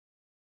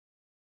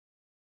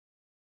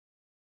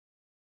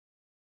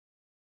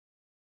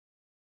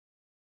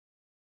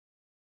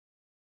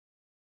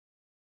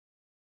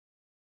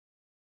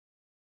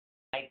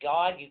My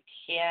God, you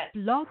can't.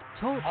 Blog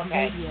Talk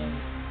Okay. Radio.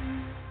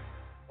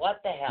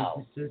 What the This hell?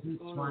 is Susan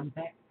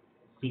Swanbeck,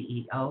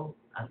 CEO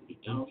of the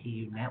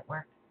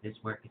ATUnetwork. This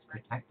work is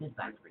protected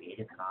by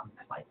Creative Commons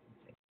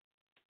licensing.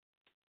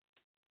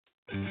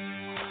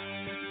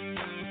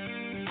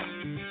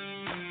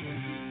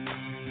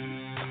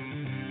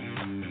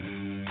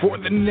 For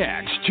the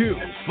next 2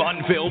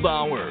 fun-filled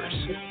hours,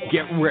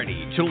 get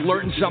ready to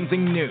learn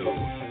something new,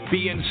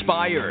 be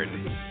inspired,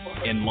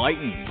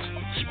 enlightened,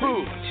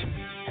 spooked,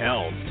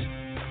 helped,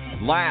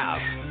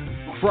 laugh,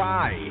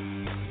 cry,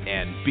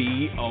 and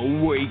be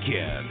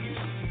awakened.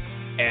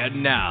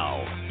 And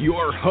now,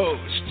 your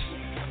hosts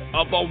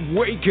of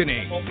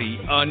Awakening the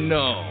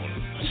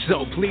Unknown.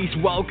 So please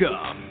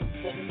welcome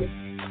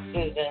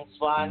Susan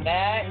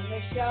Swanbeck.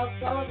 Michelle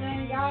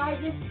Sullivan, guys.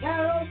 It's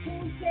Carol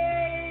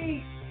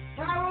Tuesday.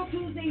 Carol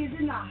Tuesday is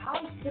in the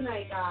house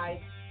tonight,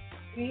 guys.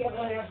 We are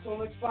going to have so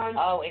much fun.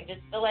 Oh, and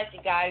just to let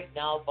you guys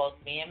know, both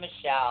me and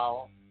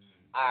Michelle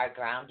are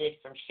grounded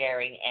from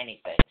sharing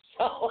anything.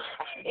 So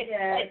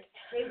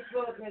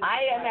Facebook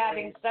I am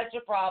having such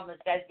a problem.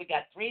 It says we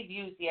got 3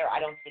 views here.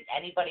 I don't see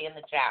anybody in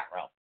the chat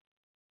room.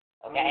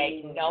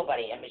 Okay?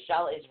 Nobody. And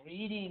Michelle is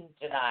reading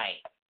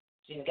tonight.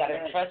 She's got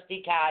her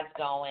trusty cards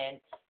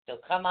going. So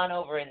come on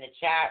over in the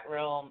chat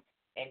room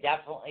and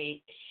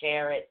definitely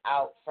share it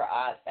out for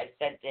us. I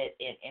sent it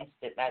in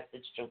instant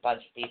message to a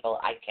bunch of people.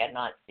 I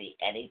cannot see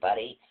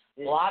anybody.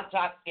 Blog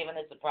Talk's giving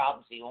us a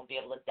problem, so you won't be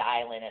able to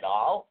dial in at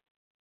all.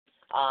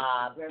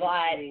 But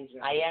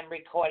I am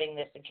recording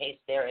this in case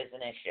there is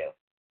an issue.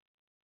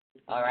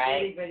 All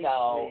right?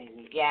 So,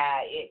 yeah,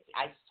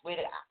 I swear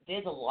to God,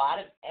 there's a lot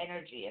of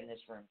energy in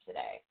this room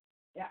today.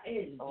 Yeah,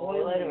 it is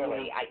boiling.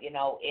 Literally,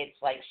 it's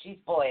like she's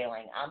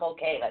boiling. I'm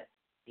okay, but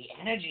the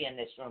energy in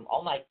this room,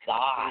 oh my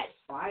God.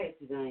 It's quiet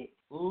tonight.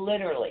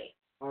 Literally.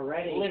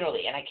 Already.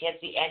 Literally, and I can't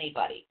see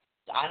anybody.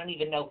 So I don't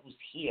even know who's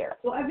here.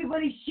 So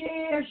everybody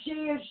share.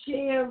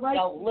 Like,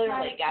 no,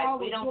 literally, guys,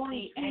 we don't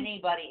see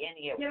anybody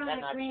in here. We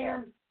cannot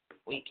share.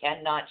 We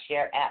cannot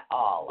share at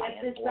all.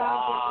 Get this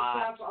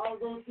out for all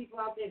those people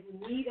out there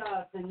who need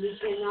us, and we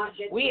cannot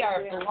get. We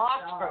are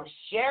blocked from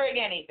sharing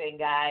anything,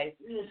 guys.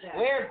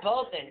 We're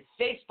both in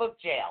Facebook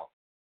jail.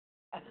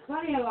 It's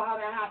funny how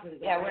that happens.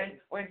 Yeah,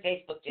 we're in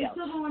Facebook jail. You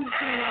still don't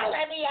understand.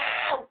 Let me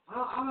out!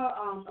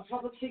 I'm a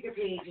public figure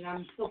page, and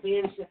I'm still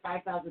banished to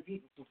 5,000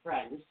 people for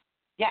friends.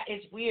 Yeah,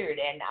 it's weird,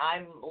 and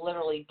I'm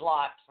literally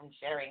blocked from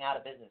sharing out a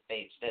business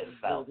page too.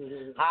 So,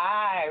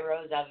 hi,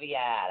 Rosa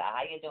Viada.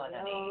 How you doing,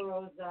 honey?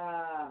 Hello,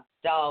 Rosa.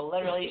 So,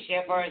 literally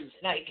share for us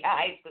tonight,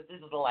 guys, because this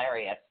is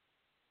hilarious.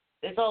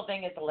 This whole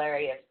thing is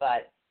hilarious,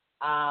 but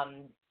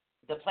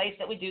the place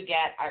that we do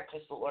get our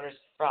crystal orders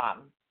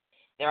from,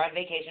 they're on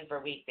vacation for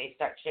a week. They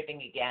start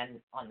shipping again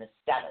on the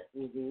 7th.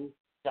 Mm-hmm.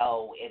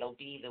 So, it'll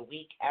be the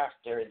week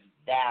after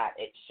that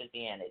it should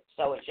be in.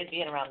 So, it should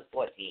be in around the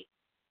 14th.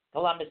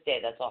 Columbus Day,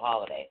 that's a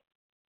holiday.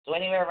 So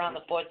anywhere around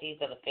the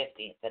 14th or the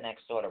 15th, the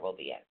next order will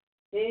be in.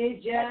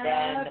 Hey, Jeff.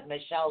 And then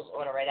Michelle's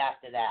order right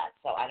after that.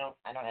 So I don't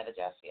have a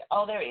Jeff here.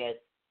 Oh, there he is.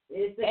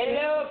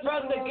 Hello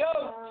from the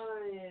goat.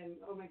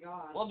 Oh my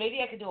God. Well, maybe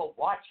I could do a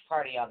watch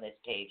party on this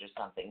page or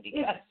something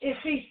because if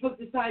Facebook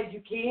decides you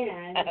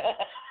can.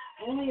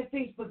 Only if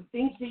Facebook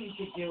thinks that you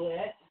could do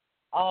it.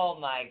 Oh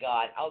my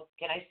God. Oh,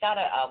 can I start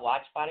a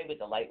watch party with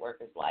the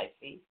Lightworkers live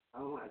feed?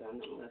 Oh, I don't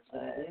know. That's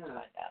what I do. Find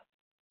out.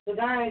 So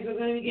guys, we're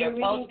going to be your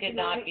post could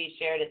not be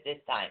shared at this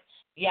time.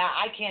 Yeah,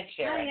 I can't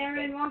share it. Hi,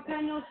 Erin. Long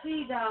time no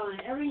see, darling.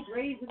 Erin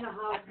Gray's in the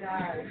house,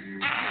 guys.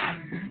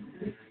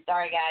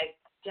 Sorry, guys.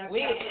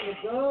 We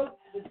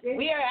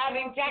are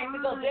having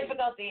technical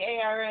difficulty,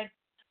 Erin.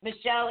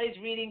 Michelle is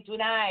reading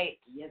tonight.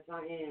 Yes, I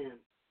am.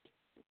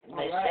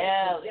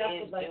 Michelle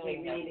is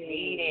doing the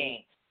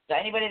reading. So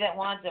anybody that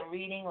wants a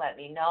reading, let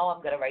me know.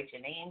 I'm going to write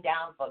your name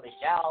down for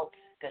Michelle,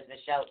 because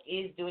Michelle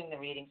is doing the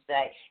reading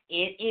today.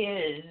 It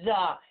is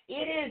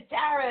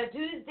Tarot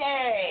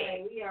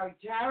Tuesday. We are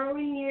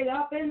tarotting it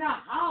up in the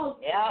house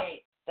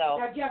today. So,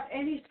 now, Jeff,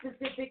 any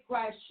specific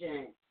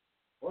question?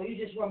 Or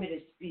you just want me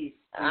to speak?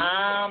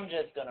 I'm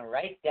just going to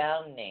write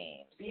down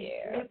names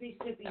here.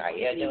 All right,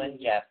 you're doing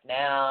Jeff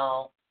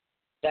now.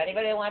 So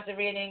anybody that wants a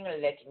reading,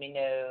 let me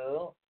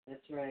know.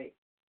 That's right.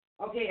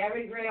 Okay,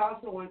 Erin Gray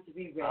also wants to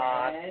be read.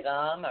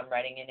 Awesome. I'm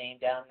writing your name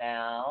down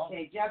now.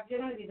 Okay, Jeff, you're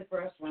going to be the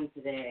first one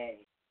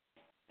today.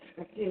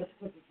 Let's see, let's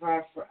put this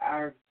for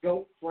our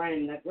goat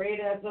friend, the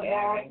greatest of all time.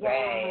 Erin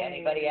Gray.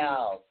 Anybody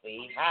else?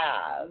 We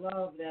have. I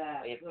love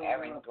that. We have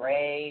Erin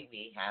Gray.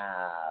 We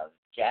have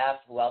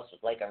Jeff. Who else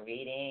would like a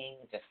reading?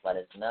 Just let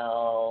us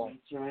know.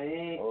 That's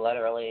right.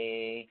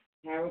 Literally.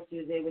 Tarot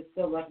Tuesday. We're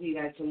still lucky you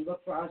guys can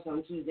look for us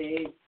on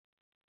Tuesdays.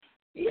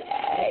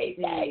 Yay,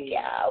 thank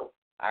you.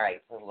 All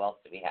right, so who else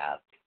do we have?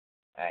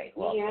 All right,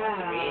 who else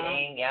wants a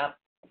reading? Yep.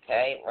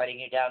 Okay, writing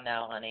you down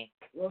now, honey.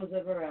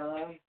 Rosa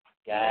Varela.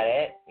 Got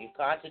it. You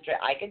concentrate.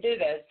 I can do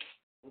this.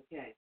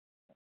 Okay.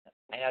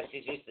 I know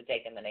she's used to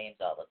taking the names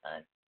all the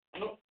time.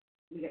 Oh,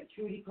 we got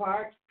Trudy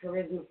Clark,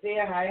 Charisma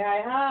Fair.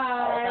 Hi.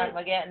 Hold on,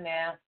 we're getting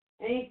there.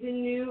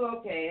 Anything new?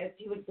 Okay, let's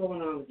see what's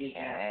going on with you.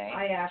 Okay.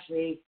 Hi,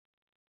 Ashley.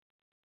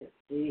 Let's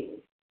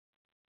see.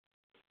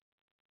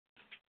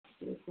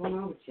 What's going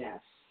on with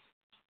Jeff?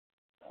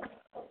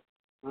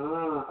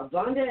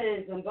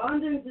 Abundance.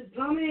 Abundance is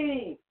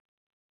coming.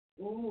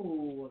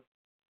 Ooh.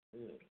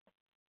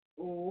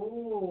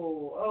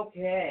 Ooh.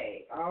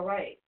 Okay. All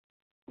right.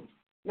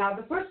 Now,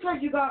 the first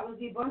card you got was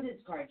the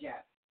abundance card,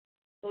 Jeff.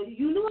 So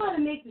you know how to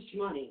make this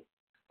money.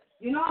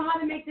 You know how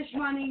to make this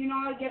money. You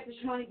know how to get this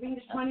money, bring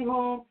this money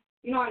home.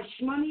 You know how to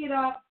shmoney it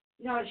up.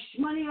 You know how to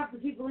shmoney up the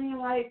people in your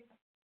life.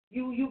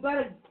 You got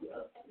a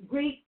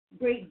great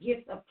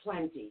gift of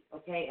plenty,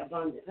 okay,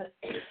 abundance.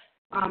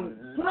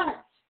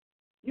 But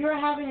you're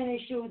having an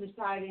issue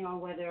deciding on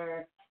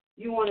whether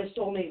you want a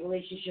soulmate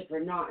relationship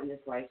or not in this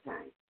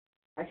lifetime.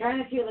 I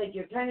kind of feel like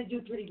you're kind of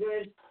do pretty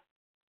good,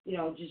 you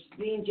know, just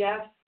being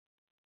Jeff.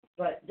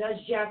 But does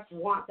Jeff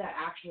want that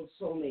actual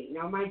soulmate?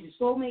 Now, mind you,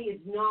 soulmate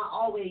is not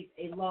always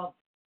a love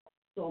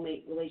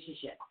soulmate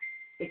relationship.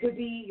 It could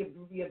be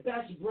your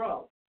best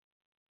bro,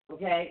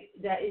 okay?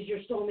 That is your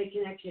soulmate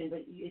connection,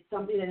 but it's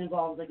something that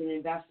involves like an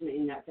investment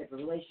in that type of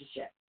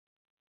relationship.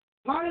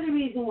 Part of the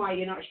reason why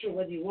you're not sure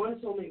whether you want a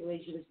soulmate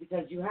relationship is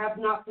because you have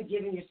not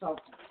forgiven yourself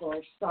for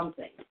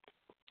something.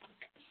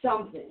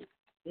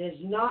 There's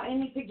not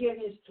any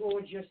forgiveness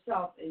towards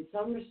yourself in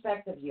some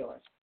respect of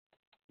yours.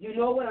 You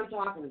know what I'm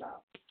talking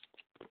about.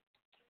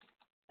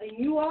 And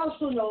you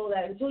also know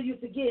that until you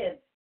forgive,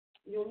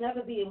 you'll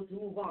never be able to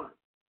move on.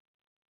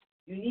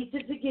 You need to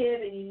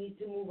forgive and you need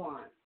to move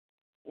on.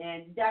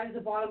 And that is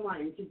the bottom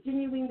line.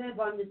 Continuing the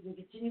abundance and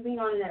continuing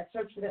on in that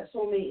search for that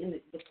soulmate and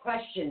the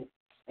question,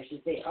 I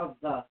should say, of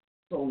the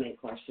soulmate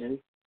question.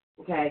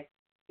 Okay?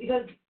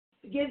 Because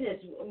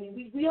forgiveness, I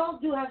mean, we all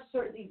do have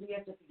certain things we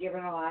have to forgive in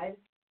our lives,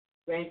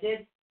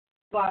 granted,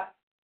 but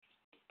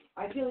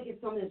I feel like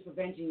it's something that's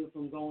preventing you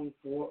from going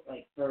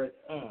further.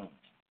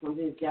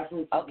 Something that's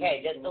definitely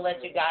okay, just to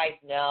let you guys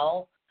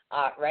know,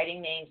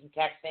 writing names and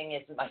texting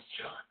isn't my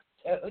strong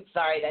suit.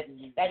 Sorry,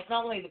 that's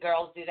normally the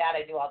girls do that.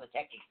 I do all the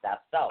techie stuff.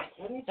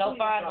 So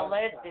far on the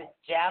list is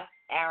Jeff,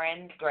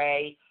 Aaron,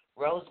 Gray,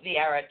 Rose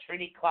Vieira,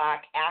 Trudy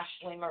Clark,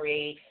 Ashley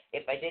Marie.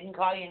 If I didn't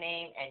call your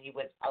name and you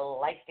would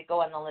like to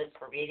go on the list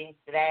for readings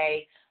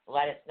today,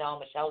 let us know.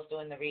 Michelle's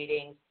doing the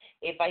readings.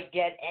 If I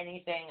get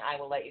anything, I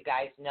will let you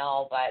guys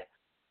know, but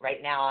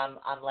right now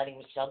I'm letting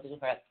Michelle do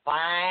her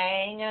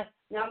thing.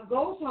 Now,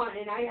 goes on,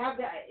 and I have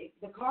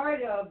the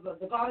card of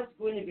the goddess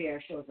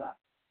Guinevere shows up.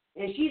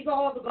 And she's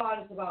all the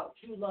goddess about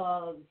true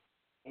love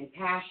and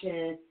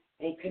passion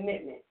and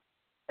commitment.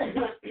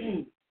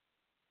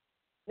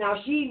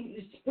 Now, she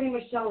is pretty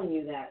much telling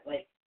you that,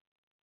 like,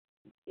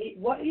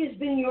 what has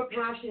been your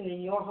passion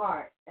in your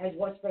heart as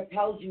what's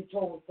propelled you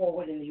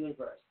forward in the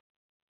universe.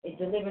 It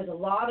delivers a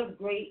lot of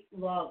great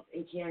love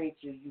and caring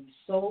to you. You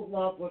so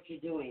love what you're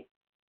doing.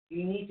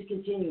 You need to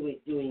continue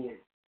with doing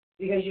that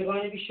because you're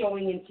going to be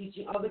showing and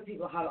teaching other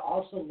people how to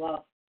also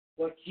love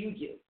what you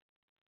do.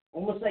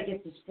 Almost like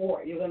it's a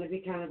sport. You're going to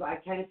be I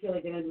kind of feel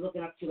like they're going to be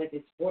looking up to you like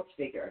a sports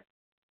figure,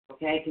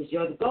 okay? Because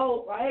you're the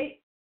GOAT,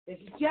 right? This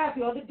is Jeff.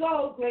 You're the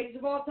GOAT, greatest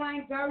of all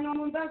time,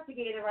 paranormal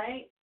investigator,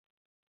 right?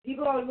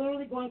 People are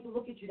literally going to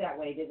look at you that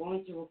way. They're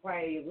going to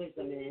require your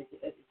wisdom, and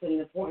it's an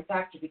important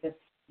factor because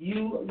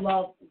you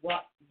love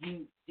what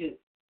you do.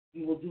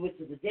 You will do it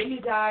to the day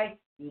you die.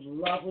 You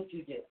love what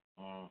you do.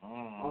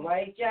 Mm-hmm. All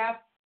right,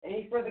 Jeff?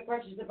 Any further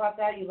questions about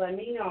that, you let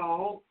me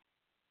know.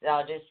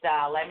 So just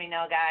let me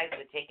know, guys.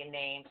 We're taking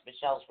names.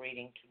 Michelle's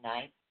reading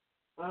tonight.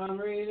 I'm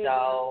reading.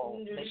 So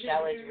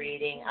Michelle is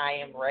reading. I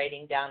am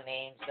writing down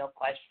names. No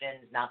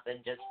questions,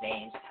 nothing, just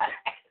names.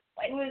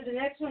 Who is the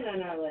next one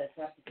on our list?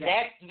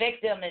 Next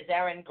victim is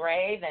Erin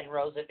Gray, then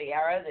Rosa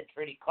Vieira, then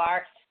Trudy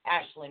Clark,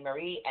 Ashley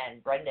Marie,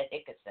 and Brenda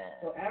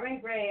Hickerson. So Erin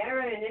Gray.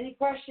 Erin, any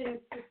questions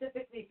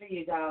specifically for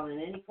you,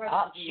 darling? Any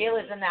questions? Oh,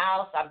 Sheila's in the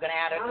house. I'm going to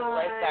add her to the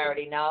list. I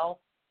already know.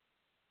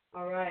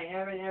 All right,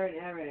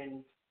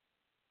 Erin.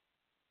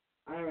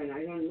 I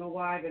don't know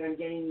why, but I'm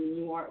getting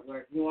new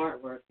artwork.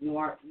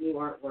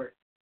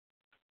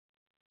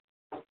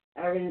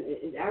 Erin,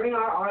 is Erin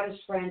our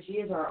artist friend? She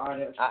is our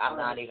artist. I'm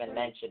not even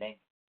mentioning.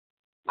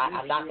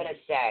 I'm not going to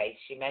say.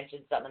 She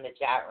mentioned something in the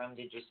chat room.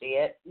 Did you see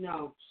it?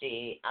 No.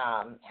 She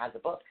has a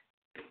book.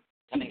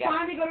 She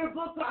finally got her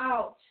book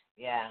out.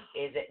 Yeah.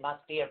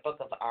 Must be a book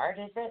of art,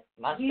 is it?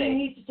 Must be. We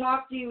need to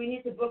talk to you. We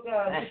need to book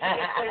a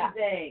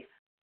Wednesday.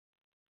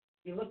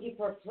 You're looking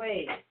for a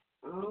place.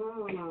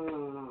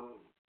 Oh.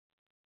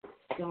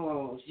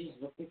 So she's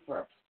looking for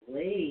a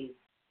place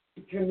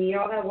to premiere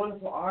all that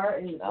wonderful art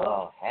in the book.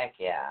 Oh, heck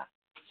yeah.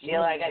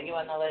 Sheila, I got you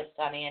on the list,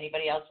 honey.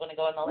 Anybody else want to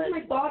go on the list? Oh,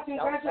 my God,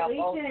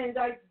 congratulations.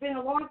 It's been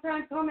a long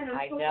time coming.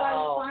 I'm so glad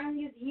it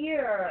finally is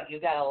here. You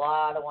got a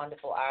lot of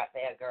wonderful art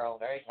there, girl.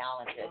 Very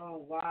talented.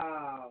 Oh,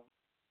 wow.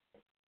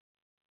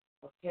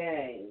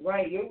 Okay,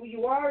 right.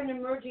 You are an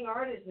emerging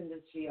artist in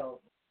this field.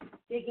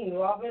 Taking a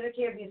lot better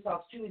care of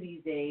yourself, too,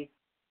 these days.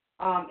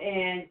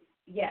 And,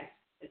 yes,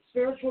 it's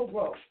spiritual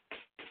growth.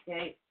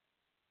 Okay?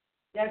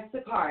 That's the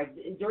card.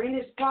 During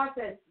this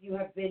process, you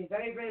have been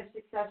very, very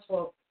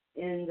successful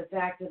in the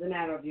fact of the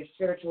matter of your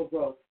spiritual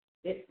growth,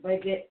 bit by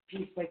bit,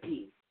 piece by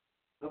piece.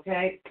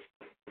 Okay?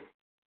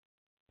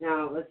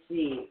 Now, let's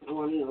see. I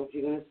want to know if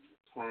you're going to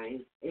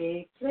find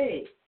a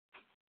place.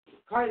 The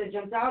card that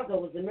jumped out, though,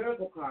 was the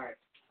miracle card.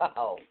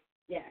 Oh.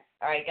 Yes.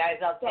 All right, guys,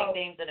 I'll take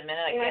names in a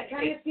minute. I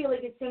kind of feel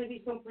like it's going to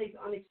be someplace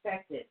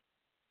unexpected.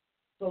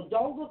 So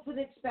don't look for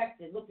the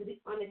expected. Look for the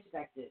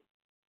unexpected.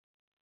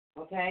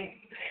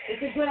 Okay?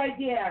 It's a good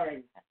idea,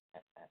 Erin.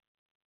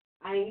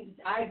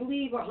 I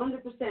believe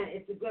 100%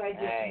 it's a good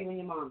idea for you and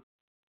your mom.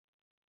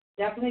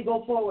 Definitely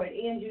go forward.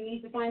 And you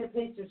need to find a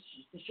place to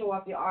show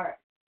off your art.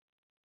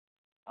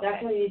 Okay.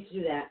 Definitely need to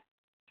do that.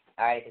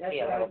 All right, to see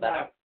a little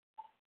better.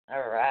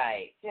 All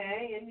right.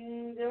 Okay,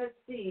 and let's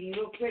see.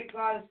 Real quick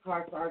goddess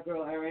card for our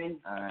girl, Erin.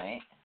 All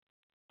right.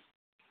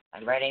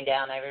 I'm writing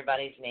down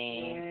everybody's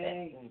names.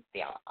 Okay.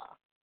 Yeah.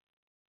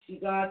 She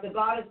got the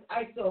goddess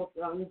Iso,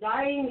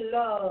 undying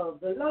love.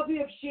 The love you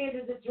have shared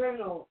is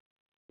eternal,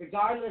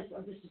 regardless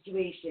of the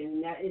situation.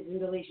 And that is in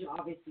relation,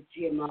 obviously, to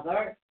your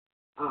mother.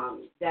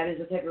 That is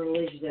the type of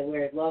relationship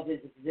where love is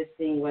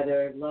existing,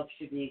 whether love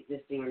should be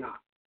existing or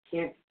not.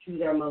 Can't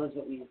choose our mothers,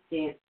 but we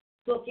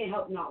still can't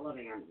help not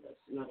loving our mothers,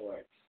 in other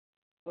words.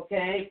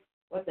 Okay?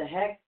 What the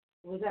heck?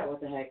 What was that?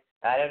 What the heck?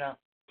 I don't know.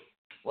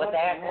 What the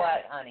heck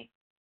what, honey?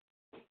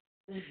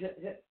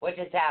 What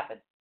just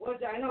happened?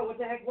 I know. What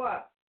the heck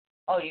what?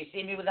 Oh, you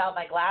see me without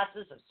my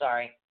glasses? I'm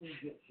sorry.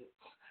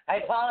 I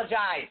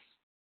apologize.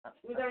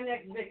 Who's our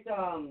next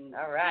victim?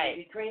 All right.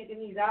 We're cranking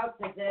these out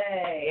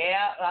today.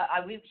 Yeah,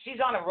 she's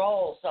on a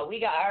roll, so we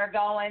got her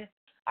going.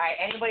 All right,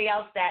 anybody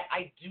else that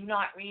I do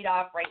not read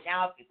off right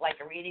now, if you'd like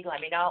a reading,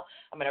 let me know.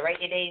 I'm going to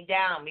write your name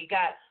down. We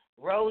got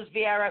Rose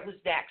Vieira, who's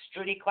next,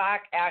 Trudy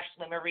Clark,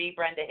 Ashley Marie,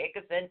 Brenda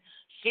Hickerson,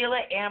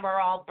 Sheila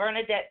Amaral,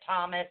 Bernadette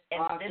Thomas,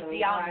 and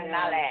Cynthia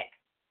Malik.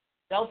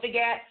 Don't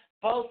forget,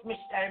 both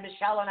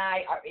Michelle and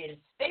I are in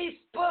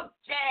Facebook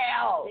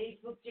jail.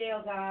 Facebook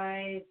jail,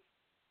 guys.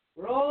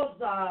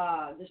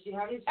 Rosa, does she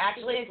have any?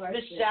 Actually, it's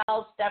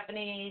Michelle.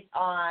 Stephanie's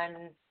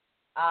on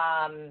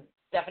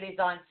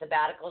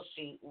sabbatical.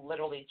 She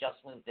literally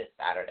just moved this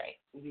Saturday.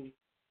 Mm-hmm.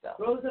 So.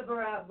 Rosa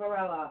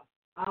Varela.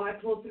 I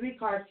pulled 3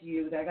 cards for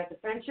you. I got the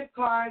friendship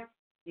card,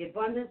 the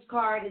abundance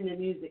card, and the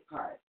music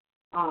card.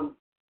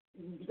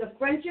 The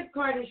friendship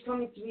card is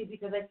coming to me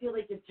because I feel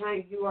like the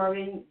time you are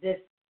in this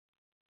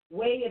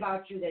way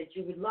about you that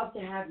you would love to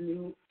have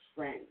new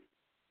friends.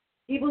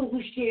 People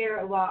who share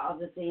a lot of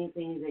the same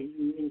things that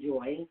you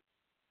enjoy.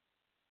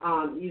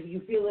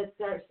 You feel it's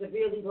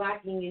severely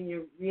lacking in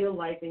your real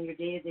life, in your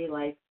day-to-day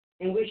life,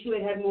 and wish you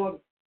had more of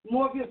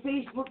your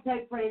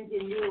Facebook-type friends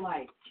in real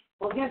life.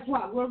 Well, guess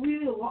what? We're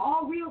real. We're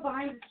all real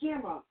behind the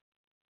camera.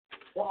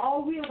 We're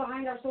all real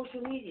behind our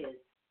social medias.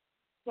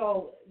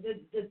 So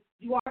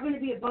you are going to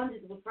be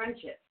abundant with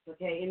friendships,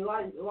 okay? And a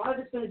lot of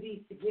it's going to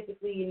be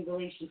significantly in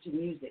relation to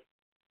music.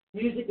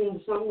 Music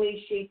in some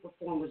way, shape, or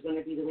form is going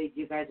to be the way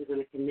you guys are going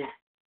to connect,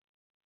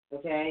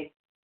 okay?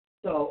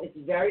 So it's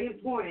very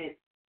important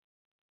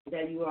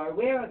that you are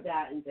aware of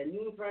that and that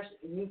new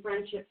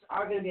friendships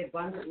are going to be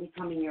abundantly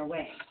coming your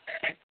way.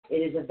 It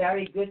is a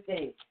very good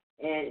thing.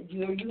 And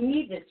you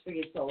need this for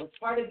your soul. It's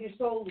part of your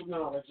soul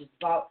knowledge. It's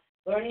about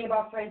learning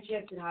about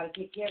friendships and how to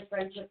take care of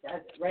friendships as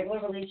regular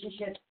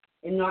relationships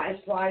and not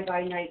as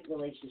fly-by-night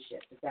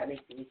relationships, if that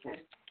makes any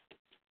sense.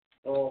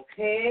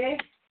 Okay.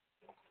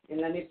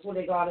 And let me pull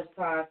a goddess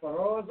card for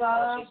Rosa.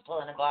 Oh, she's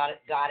pulling a goddess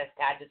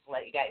card just to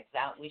let you guys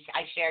know.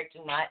 I shared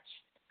too much.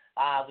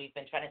 We've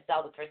been trying to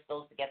sell the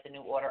crystals to get the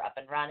new order up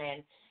and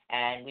running,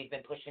 and we've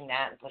been pushing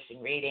that and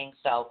pushing readings.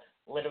 So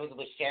literally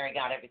we're sharing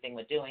out everything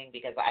we're doing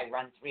because I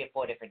run 3 or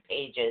 4 different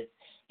pages,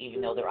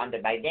 even though they're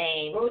under my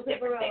name,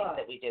 different things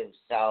that we do.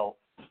 So,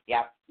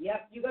 yep.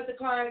 Yep, you got the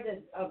card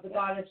of the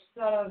goddess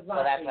of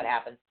So that's what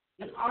happened.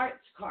 The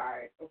arts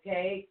card,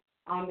 okay?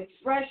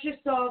 Express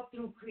yourself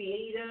through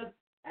creative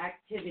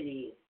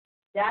activities.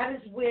 That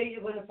is where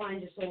you're going to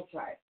find your soul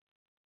tribe,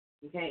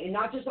 okay? And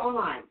not just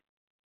online,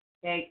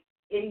 okay?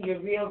 In your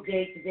real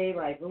day-to-day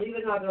life. Believe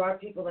it or not, there are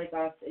people like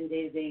us in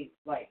day-to-day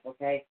life,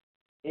 okay?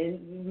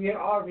 And we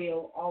are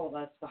real, all of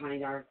us,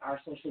 behind our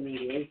social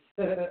medias.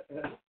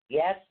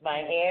 Yes, my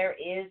hair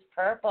is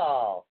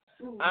purple.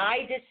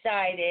 I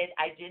decided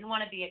I didn't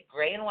want to be a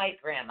gray and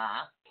white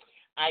grandma.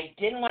 I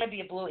didn't want to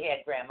be a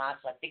blue-haired grandma,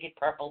 so I figured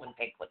purple and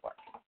pink would work.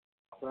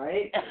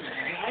 Right.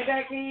 Hi,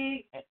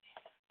 Becky.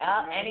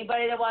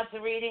 Anybody that wants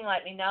a reading,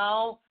 let me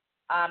know.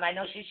 I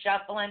know she's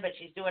shuffling, but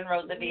she's doing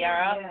Rosa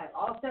Vieira. Yeah,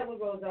 all set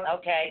with Rosa.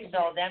 Okay,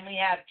 so then we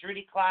have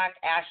Trudy Clark,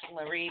 Ashley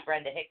Marie,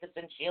 Brenda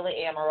Hickerson, Sheila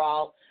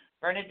Amaral,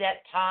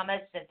 Bernadette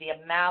Thomas, Cynthia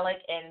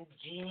Malik, and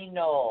Jeannie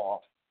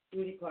Knoll.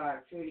 Trudy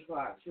Clark. Trudy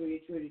Clark.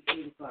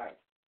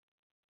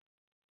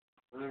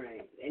 All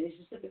right. Any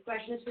specific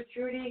questions for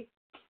Trudy?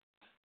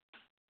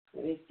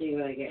 Let me see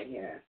what I get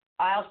here.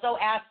 I also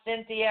asked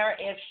Cynthia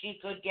if she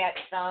could get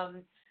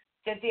some.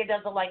 Cynthia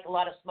does a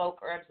lot of smoke,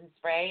 herbs, and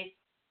sprays.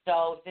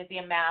 So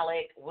Cynthia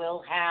Malik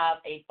will have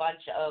a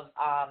bunch of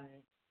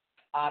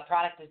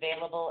products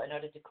available in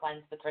order to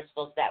cleanse the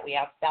crystals that we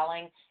have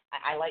selling.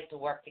 I like to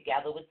work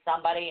together with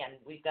somebody, and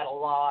we've got a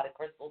lot of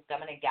crystals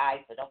coming in,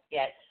 guys, so don't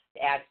forget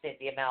to add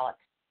Cynthia Malik.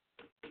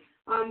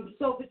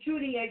 So for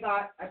Trudy,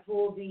 I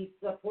pulled the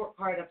support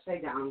card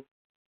upside down.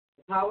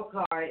 the power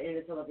card, and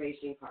the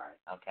celebration card.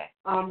 Okay.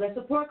 The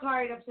support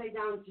card upside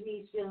down to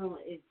me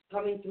is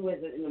coming through as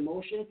an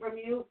emotion from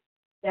you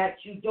that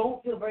you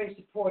don't feel very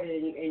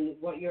supported in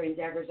what your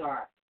endeavors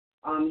are.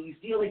 You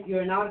feel like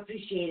you're not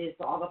appreciated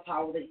for all the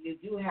power that you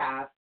do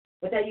have,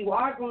 but that you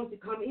are going to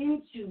come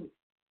into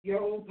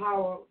your own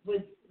power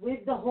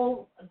with the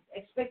whole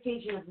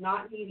expectation of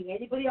not needing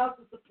anybody else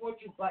to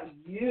support you but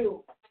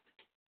you.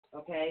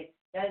 Okay?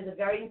 That is a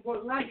very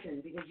important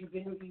lesson because you've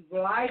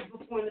relied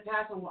before in the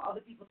past on what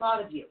other people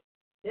thought of you.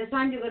 This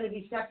time you're going to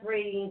be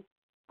separating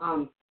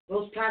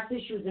those past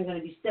issues and going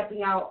to be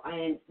stepping out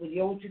and with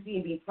your own 2 feet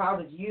and being proud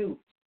of you.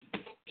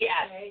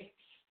 Yes. Okay?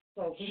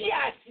 So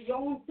for your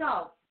own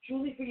self,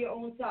 truly for your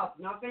own self,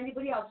 not for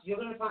anybody else, you're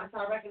going to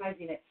start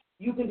recognizing that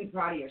you can be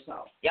proud of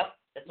yourself. Yep,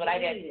 that's what I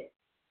did.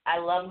 I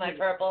love my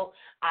purple.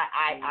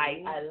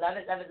 I love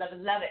it, love it, love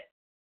it, love it.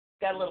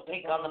 Got a little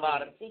pink on the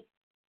bottom. See?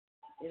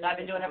 So I've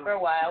been doing it for a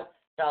while.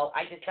 So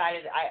I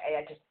decided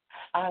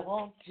I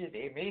want to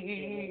be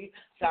me.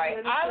 Sorry,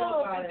 I'm a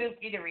little too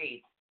goofy to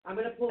read. I'm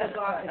going to pull the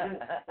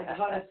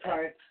goddess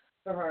card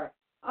for her.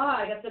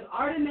 I got the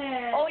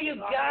Artemis. Oh, you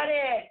got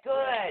it.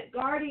 Good.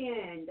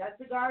 Guardian. That's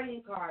the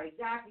Guardian card.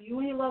 Exactly. You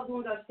and your loved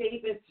ones are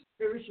safe and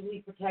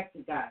spiritually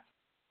protected, guys.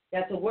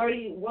 That's a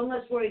worry, one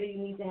less worry that you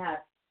need to have.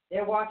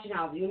 They're watching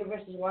out. The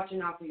universe is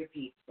watching out for your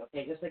peeps,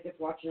 okay, just like it's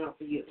watching out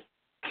for you.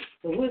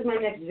 So who is my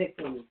next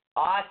victim?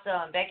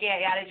 Awesome. Becky,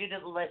 I added you to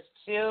the list,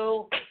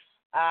 too.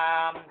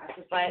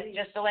 But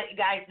just to let you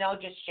guys know,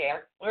 just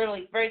share.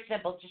 Literally, very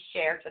simple, just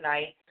share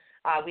tonight.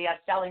 We are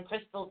selling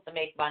crystals to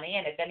make money,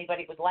 and if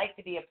anybody would like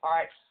to be a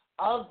part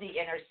of the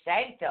Inner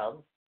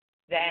Sanctum,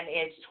 then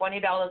it's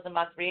 $20 a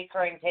month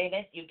recurring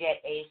payment. You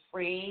get a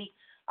free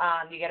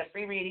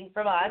reading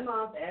from us.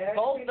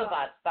 Both of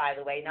us, by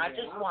the way, not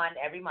just one.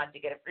 Every month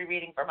you get a free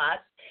reading from us,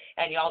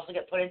 and you also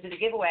get put into the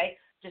giveaway.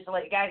 Just to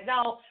let you guys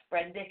know,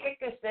 Brenda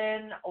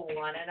Hickerson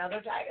won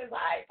another Tiger's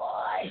Eye,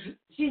 boy.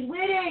 She's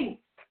winning.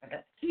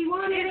 She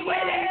won it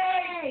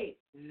again.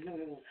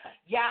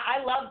 Yeah,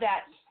 I love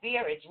that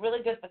sphere. It's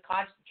really good for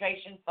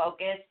concentration,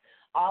 focus.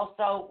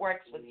 Also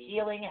works with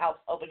healing, helps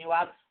open you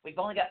up. We've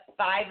only got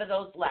 5 of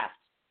those left.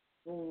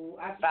 Ooh,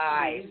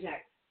 5. Who's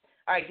next?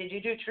 All right, did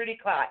you do Trudy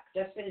Clark?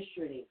 Just finished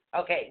Trudy.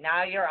 Okay,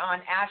 now you're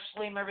on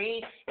Ashley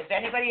Marie. If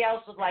anybody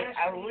else would like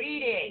a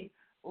reading,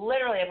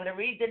 literally, I'm going to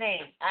read the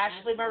names.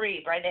 Ashley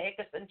Marie, Brenda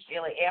Hickerson,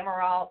 Sheila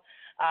Amaral,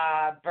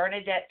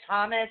 Bernadette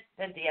Thomas,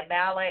 Cynthia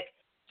Malik,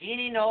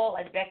 Jeannie Knoll,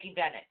 and Becky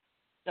Bennett.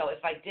 So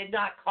if I did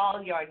not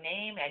call your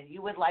name and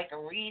you would like a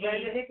reading.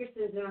 Brenda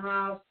Hickerson's in the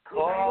house.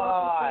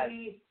 God.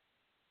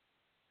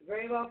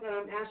 Very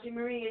welcome. Ashley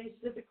Marie, any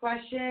specific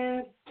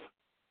questions?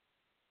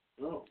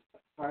 Oh,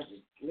 card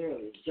just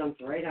literally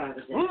jumped right out of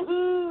it.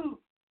 Woohoo!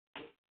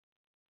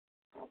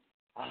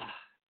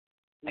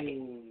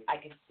 I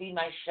can see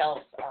my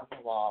shelves on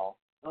the wall.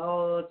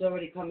 Oh, it's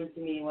already coming to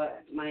me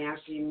what my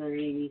Ashley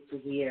Marie needs to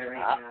hear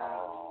right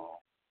now.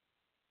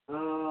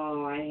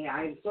 Oh,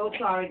 I'm so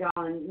sorry,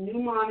 darling. New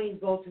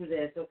mommies go through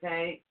this,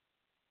 okay?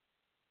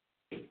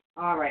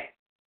 All right.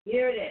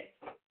 Here it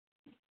is.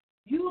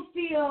 You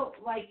feel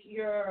like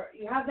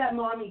you have that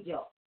mommy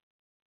guilt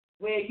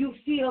where you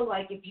feel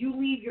like if you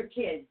leave your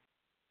kids,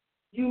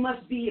 you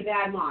must be a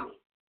bad mommy.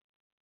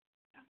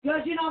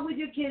 Because you're not with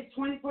your kids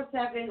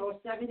 24/7 or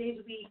 7 days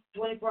a week,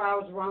 24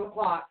 hours around the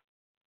clock,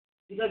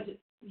 because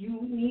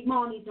you need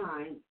mommy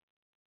time,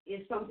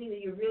 is something that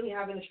you're really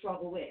having a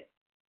struggle with.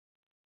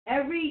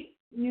 Every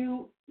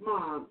new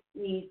mom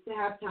needs to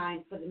have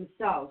time for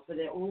themselves, for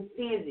their own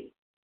sanity.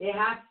 They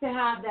have to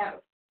have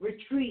that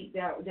retreat,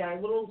 that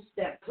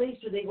place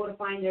where they go to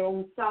find their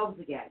own selves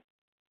again,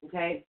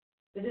 okay?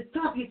 Because it's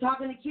tough. You're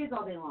talking to kids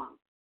all day long,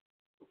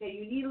 okay?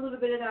 You need a little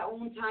bit of that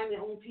own time, that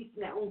own peace,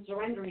 and that own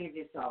surrendering of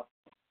yourself.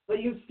 But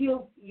you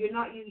feel you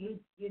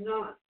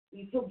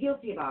feel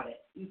guilty about it.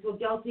 You feel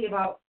guilty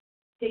about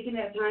taking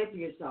that time for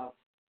yourself.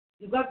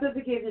 You've got the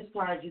forgiveness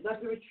card. You've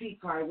got the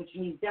retreat card, which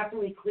means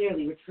definitely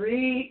clearly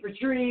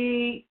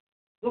retreat.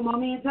 Put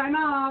mommy in time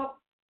out.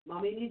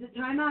 Mommy needs a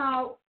time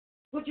out.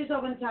 Put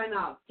yourself in time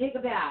out. Take a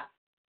bath.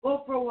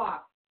 Go for a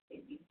walk.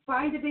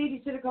 Find a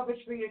babysitter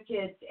coverage for your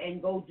kids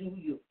and go do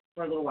you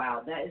for a little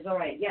while. That is all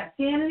right. Yeah,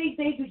 sanity.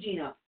 Thank you,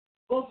 Gina.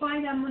 Go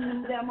find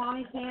that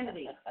mommy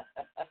sanity.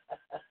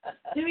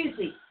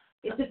 Seriously,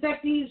 it's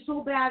affecting you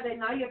so bad that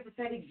now your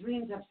prophetic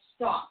dreams have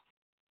stopped.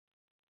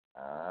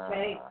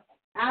 Okay?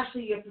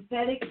 Ashley, your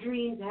prophetic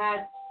dreams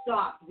have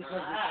stopped because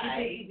you're too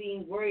busy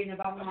being worried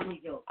about mommy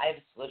guilt. I have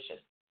a solution.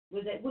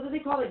 What do they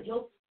call it?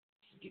 Guilt?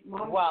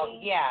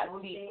 Yeah,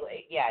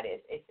 it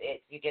is.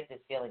 It's you get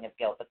this feeling of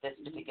guilt, but this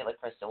particular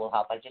crystal will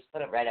help. I just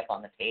put it right up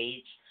on the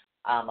page.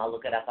 I'll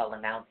look it up. I'll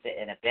announce it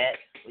in a bit.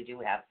 We do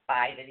have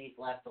 5 of these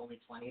left, only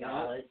 $20.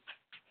 Yeah.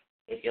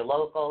 If you're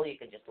local, you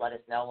can just let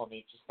us know. We'll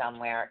meet you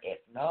somewhere. If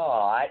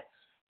not,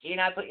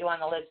 Gina, I put you on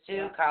the list too.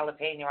 Yeah. Carla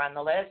Payne, you're on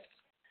the list.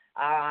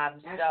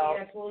 Actually,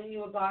 I'm pulling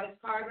you a goddess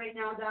card right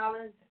now,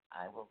 darling.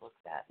 I will look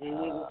that and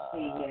we will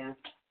see, yeah.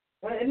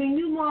 But, I mean,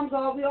 new moms,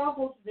 we all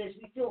go through this.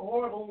 We feel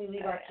horrible when we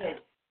leave our kids.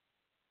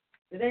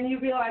 But then you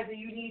realize that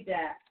you need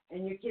that,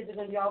 and your kids are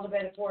going to be all the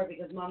better for it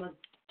because mama's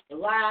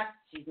relaxed,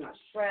 she's not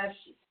stressed,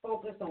 she's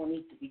focused on what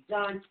needs to be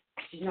done,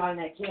 she's not in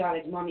that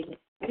chaotic mommy thing.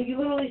 And you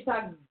literally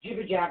start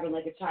jibber-jabbering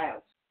like a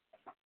child,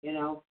 you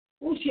know.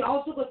 Oh, she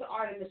also got the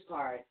Artemis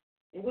card,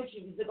 which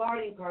is the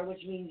Guardian card,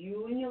 which means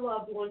you and your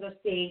loved ones are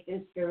safe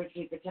and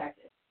spiritually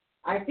protected.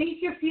 I think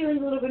you're feeling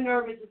a little bit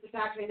nervous at the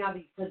fact right now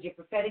because your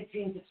prophetic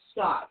dreams have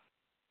stopped,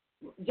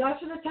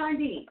 just for the time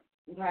being,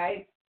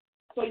 okay?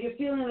 So you're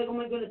feeling like, oh,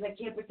 my goodness, I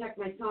can't protect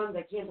my sons,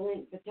 I can't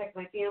protect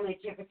my family,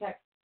 I can't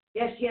protect.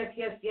 Yes,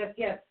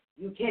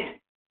 you can,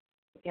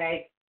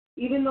 okay?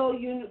 Even though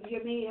you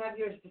may have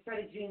your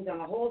prophetic dreams on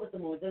a hold at the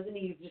moment, doesn't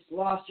mean you've just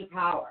lost your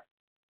power.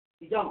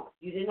 You don't.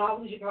 You did not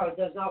lose your power. It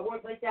does not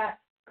work like that.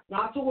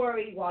 Not to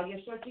worry. While you're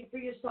searching for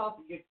yourself,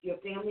 your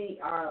family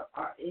are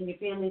in your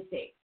family's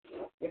safe.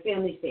 Your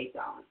family's safe,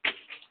 darling.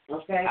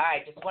 Okay? All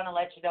right, just want to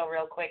let you know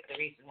real quick the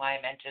reason why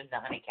I mentioned the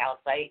honey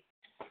calcite.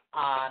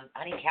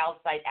 Honey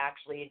calcite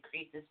actually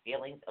increases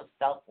feelings of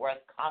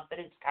self-worth,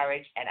 confidence,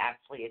 courage, and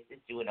actually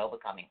assists you in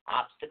overcoming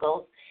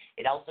obstacles.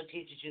 It also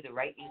teaches you the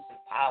right use of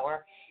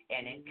power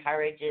and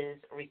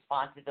encourages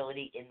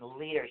responsibility in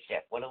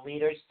leadership. What do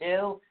leaders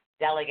do?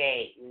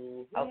 Delegate,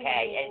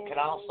 okay, and can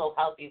also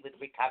help you with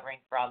recovering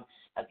from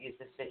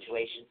abusive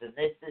situations. And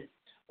this is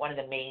one of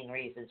the main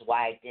reasons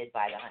why I did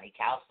buy the honey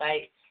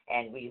calcite,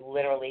 and we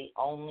literally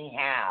only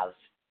have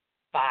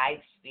 5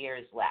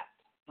 spheres left.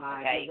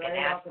 Okay, you can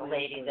ask the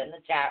ladies in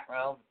the chat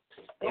room.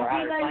 There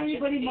are a bunch of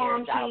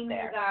spheres out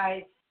there.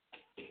 Guys.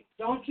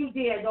 Don't you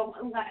dare.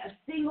 Don't let a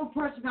single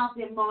person out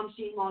there mom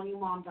shame on you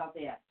moms out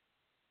there.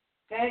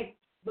 Okay?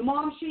 The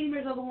mom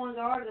shamers are the ones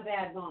that are the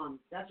bad moms.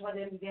 That's why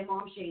they're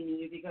mom shaming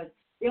you, because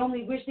they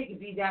only wish they could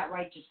be that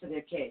righteous for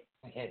their kids.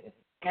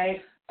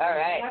 Okay? All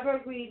right. Never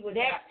agreed with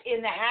Next that.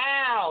 in the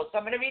house.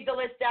 I'm going to read the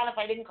list down. If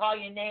I didn't call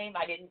your name,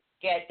 I didn't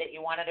get that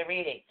you wanted a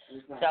reading.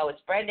 Okay. So it's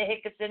Brenda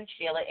Hickerson,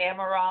 Sheila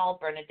Amaral,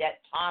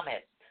 Bernadette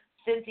Thomas,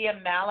 Cynthia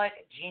Malik,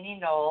 Jeannie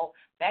Knoll,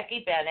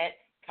 Becky Bennett,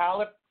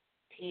 Carla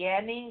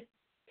Piani,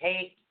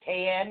 I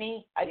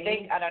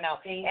think, I don't know,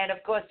 and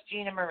of course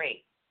Gina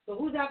Marie. So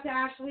who's after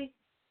Ashley?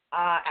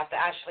 After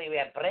Ashley, we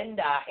have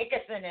Brenda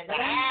Hickerson in the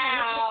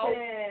house.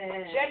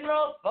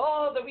 General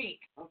for the week.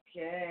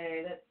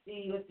 Okay, let's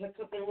see what's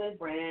cooking with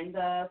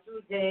Brenda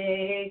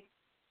today.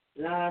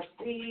 Let's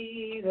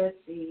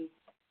see.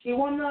 She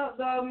won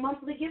the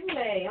monthly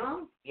giveaway,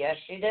 huh? Yes,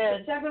 she did.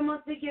 The 7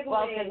 monthly giveaway.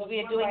 Well, because we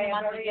are doing the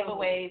monthly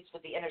giveaways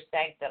with the Inner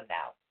Sanctum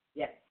now.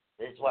 Yes.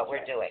 This is what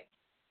we're doing.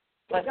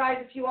 So, guys,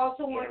 if you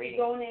also want to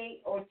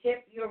donate or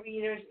tip your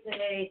readers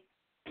today,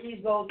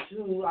 please go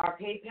to our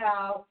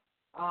PayPal.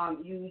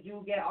 You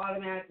do get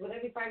automatic, with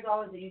every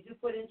 $5 that you do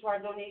put into our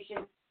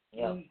donation,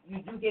 you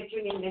do get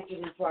your name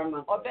entered into our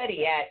monthly. Or better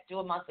yet, do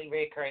a monthly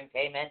recurring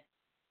payment.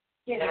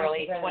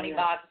 Literally $20,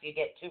 you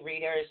get 2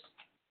 readers,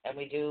 and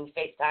we do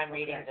FaceTime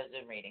readings or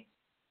Zoom readings.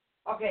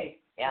 Okay.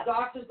 Yeah. The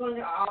doctor's going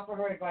to offer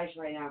her advice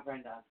right now,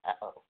 Brenda.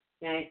 Uh-oh.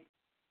 Okay?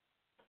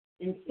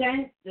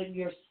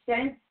 Your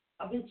sense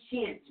of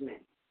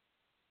enchantment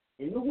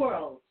in the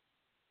world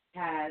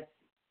has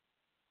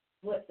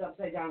flipped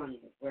upside down on you,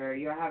 where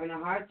you're having a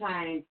hard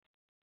time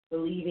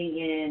believing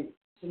in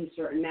some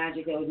certain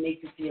magic that would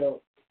make you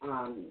feel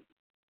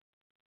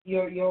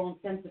your own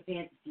sense of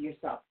fantasy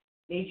yourself.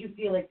 Made you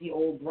feel like the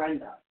old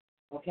Brenda,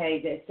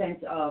 okay? That sense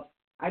of,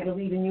 I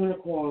believe in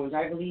unicorns,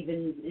 I believe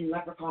in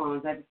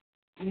leprechauns, that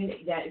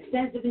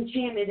sense of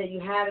enchantment that you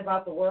had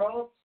about the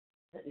world,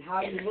 and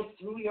how you look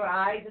through your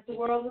eyes at the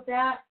world with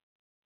that,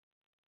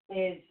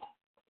 is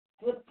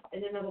flipped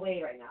in another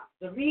way right now.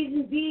 The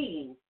reason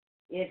being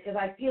is because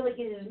I feel like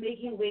it is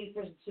making way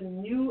for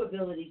some new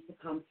abilities to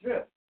come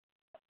through.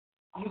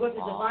 You got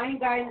the Divine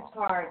Guidance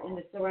card and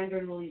the Surrender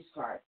and Release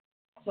card.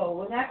 So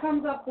when that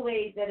comes up the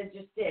way that it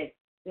just did,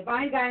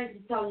 Divine Guidance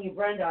is telling you,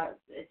 Brenda,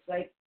 it's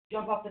like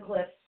jump off the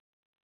cliff.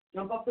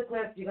 Jump off the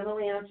cliff. You're going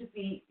to land on 2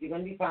 feet. You're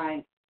going to be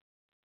fine.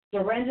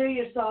 Surrender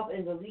yourself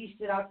and release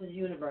it out to the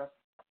universe,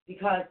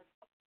 because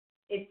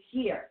it's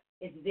here.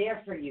 It's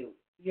there for you.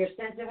 Your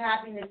sense of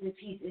happiness and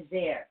peace is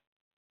there.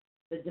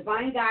 The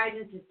Divine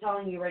Guidance is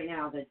telling you right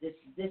now that this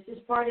is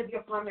part of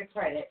your karmic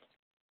credit,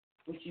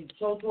 which you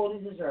so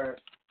totally deserve.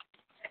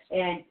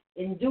 And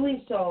in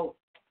doing so,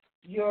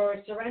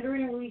 you're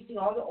surrendering and releasing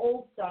all the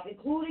old stuff,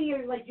 including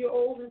your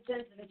old and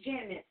sense of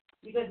enchantment,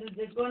 because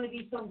there's going to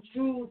be some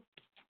true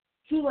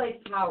life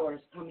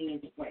powers coming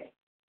into play.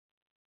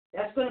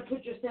 That's going to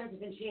put your sense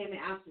of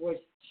enchantment afterwards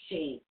to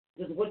shame,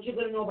 because what you're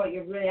going to know about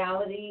your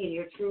reality and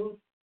your truth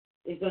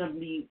is going to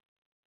be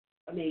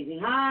amazing.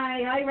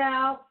 Hi,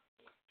 Ralph.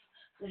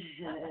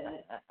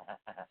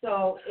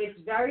 So it's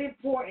very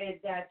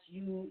important that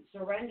you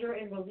surrender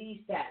and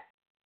release that.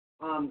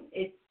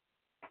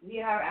 We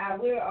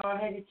are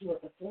headed to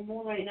the full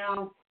moon right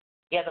now.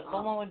 Yeah, the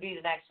full moon would be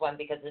the next one,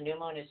 because the new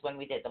moon is when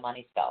we did the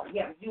money spell.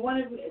 Yeah, you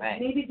want to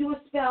maybe do a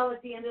spell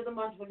at the end of the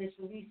month when it's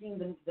releasing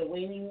the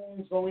waning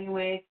moon's going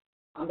away.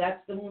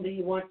 That's the moon that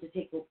you want to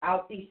take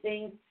out these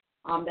things.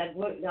 That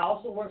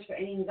also works for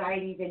any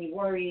anxieties, any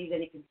worries,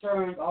 any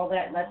concerns, all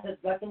that.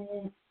 Let the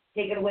moon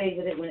take it away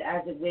with it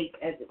as it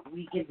weekends and as it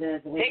weekends.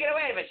 Take it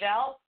away,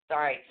 Michelle.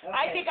 Sorry. Okay.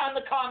 I think on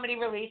the comedy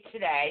release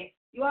today.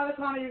 You have a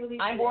comedy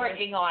release. I'm today.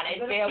 working on it.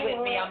 Bear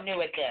with me. I'm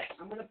new at this.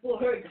 I'm going to pull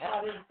her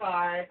daughter's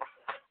card.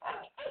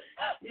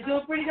 You're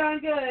doing pretty darn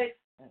good.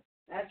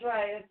 That's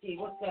right. Let's see.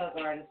 What's the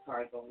artist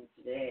card going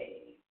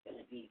today? It's going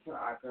to be for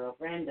our girl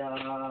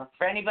Brenda.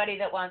 For anybody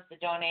that wants to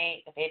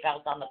donate, the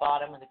PayPal's on the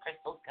bottom when the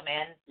crystals come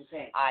in.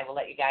 Okay. I will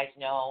let you guys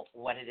know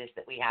what it is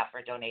that we have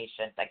for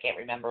donations. I can't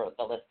remember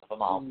the list of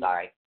them all.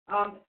 Sorry.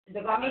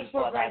 The goddess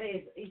for Brenda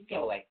is Isolde.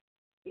 Giveaway.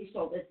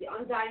 Isolde. It's the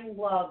undying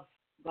love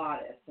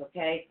goddess,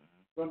 okay?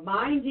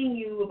 Reminding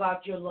you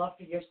about your love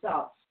for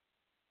yourself.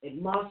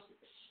 It must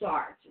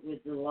start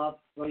with the love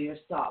for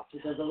yourself,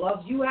 because the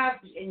love you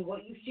have and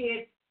what you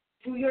shared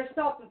to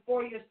yourself and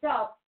for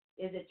yourself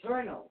is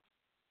eternal,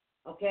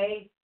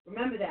 okay?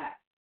 Remember that.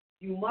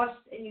 You must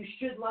and you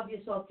should love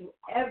yourself through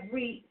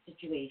every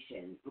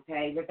situation,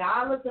 okay?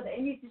 Regardless of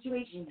any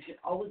situation, you should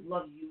always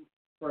love you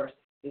first.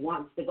 The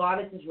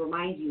goddesses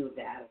remind you of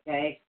that,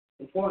 okay?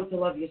 Important to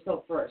love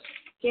yourself first.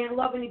 Can't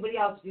love anybody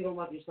else if you don't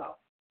love yourself.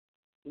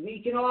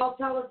 We can all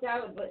tell us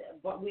that,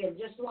 but we are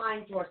just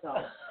lying to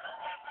ourselves.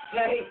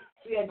 Okay?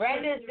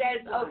 Brenda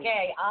says,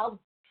 "Okay, I'll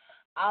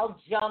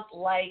jump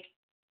like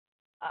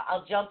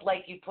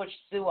you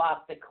pushed Sue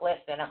off the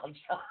cliff, and I'll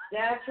jump."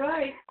 That's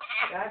right.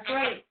 That's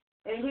right.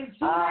 And we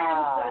do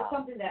have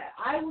something that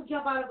I will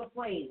jump out of a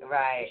plane.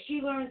 Right.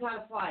 She learns how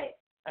to fly it.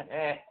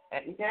 Okay.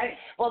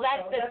 Well,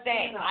 that's So the that's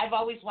thing. enough. I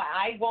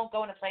won't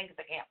go in a plane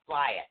because I can't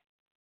fly it.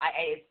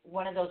 It's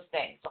one of those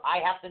things. So I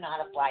have to know how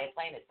to fly a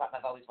plane. It's something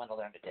I've always wanted to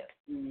learn to do.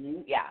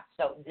 Mm-hmm. Yeah.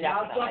 So And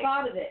I'll definitely. jump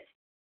out of it.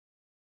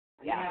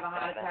 I'm Yeah, going to have a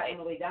heart attack definitely. on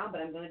the way down,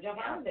 but I'm going to jump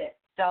out of it.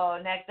 So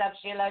next up,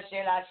 Sheila.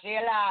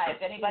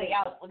 If anybody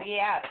else,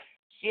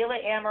 Sheila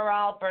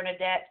Amaral,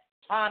 Bernadette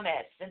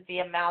Thomas,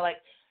 Cynthia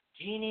Malik,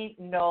 Jeannie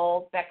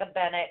Knoll, Becca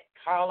Bennett,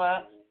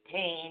 Carla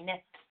Payne,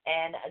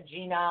 and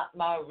Gina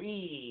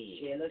Marie.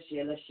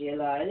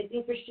 Sheila.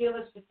 Anything for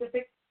Sheila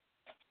specific?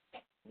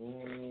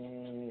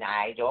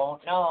 I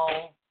don't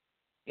know.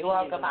 You're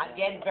welcome. I'm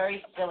getting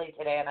very silly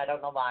today, and I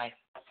don't know why.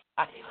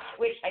 I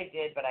wish I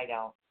did, but I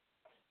don't.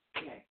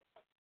 Okay.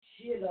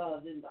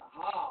 Sheila's in the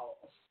house.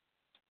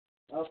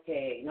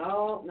 Okay,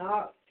 no,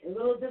 a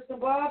little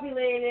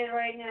discombobulated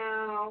right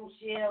now,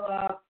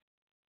 Sheila.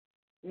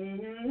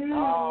 Mm-hmm.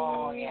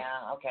 Oh,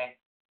 yeah, okay.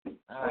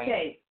 All right.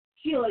 Okay,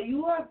 Sheila,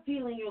 you are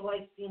feeling your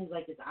life seems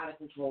like it's out of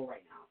control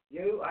right now.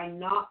 You are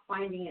not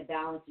finding a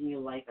balance in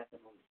your life at the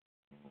moment.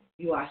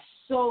 You are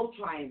so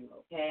trying,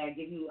 okay? I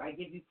give you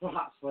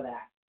props for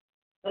that.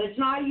 But it's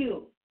not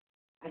you.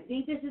 I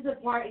think this is a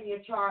part in your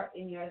chart,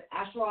 in your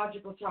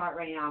astrological chart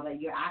right now,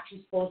 that you're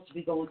actually supposed to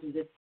be going through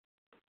this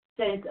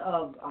sense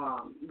of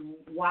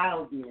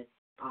wildness.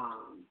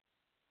 How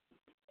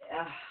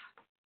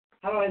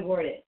do I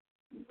word it?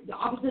 The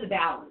opposite of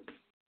balance.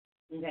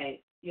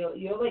 Okay,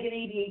 you're like an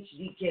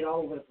ADHD kid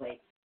all over the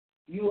place.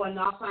 You are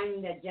not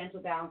finding that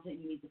gentle balance that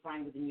you need to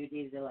find within your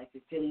day-to-day life.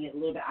 You're feeling it a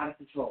little bit out of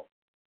control.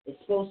 It's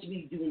supposed to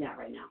be doing that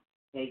right now.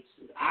 Okay,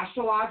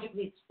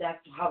 astrologically, that's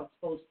how it's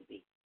supposed to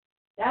be.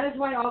 That is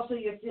why also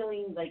you're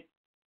feeling like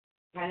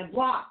kind of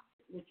blocked.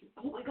 Which,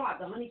 oh my God,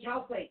 the honey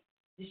calcite.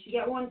 Did she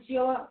get one,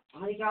 Sheila? A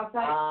honey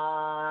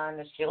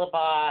calcite? Sheila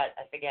bought,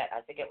 I think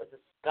it was a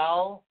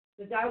skull.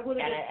 Because that would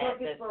have been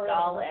perfect for a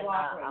block right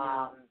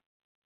now.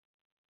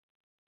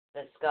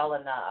 The skull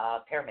and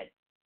the pyramid.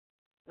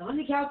 The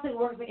honey calcite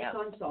works like a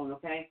sunstone,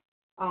 okay?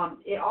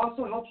 It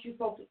also helps you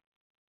focus.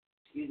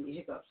 Excuse me,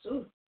 hiccups.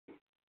 Ooh.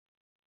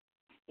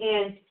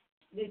 And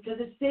because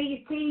it's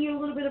saying you're a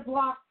little bit of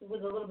blocked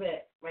with a little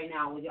bit right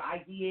now with your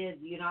ideas.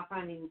 You're not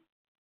finding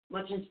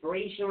much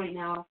inspiration right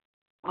now.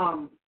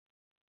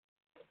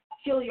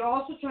 Sheila, you're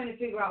also trying to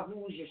figure out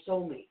who is your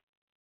soulmate.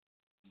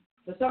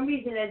 For some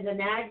reason, there's a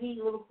nagging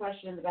little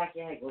question in the back of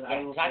your head.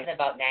 I'm talking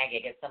about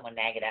nagging. Get someone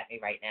nagging at me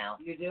right now.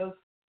 You do?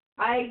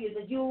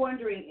 You're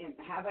wondering,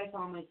 have I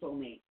found my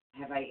soulmate?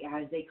 Have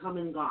they come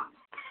and gone?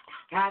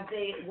 How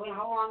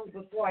long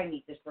before I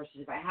meet this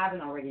person if I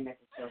haven't already met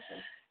this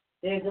person?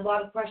 There's a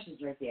lot of questions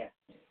right there.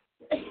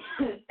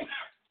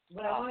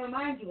 What I want to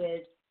remind you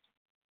is,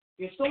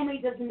 your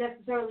soulmate doesn't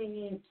necessarily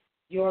mean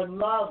your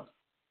love,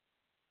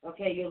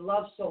 okay, your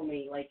love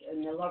soulmate, like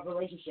in a love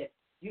relationship.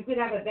 You could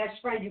have a best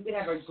friend. You could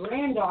have a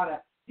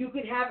granddaughter. You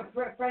could have a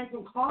friend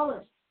from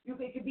college.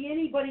 It could be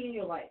anybody in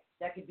your life.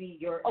 That could be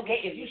your...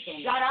 Okay, if you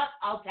shut up,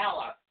 I'll tell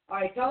her.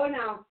 All right, tell her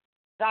now.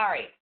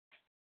 Sorry.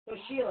 So,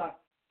 Sheila,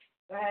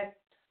 go ahead.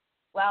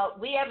 Well,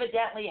 we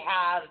evidently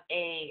have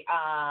a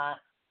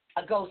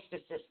ghost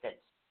assistant.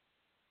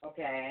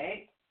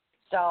 Okay.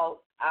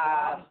 So,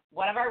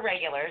 one of our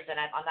regulars, and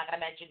I'm not going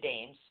to mention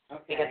names,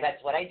 because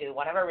that's what I do.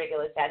 One of our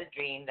regulars had a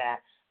dream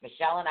that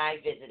Michelle and I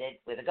visited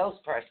with a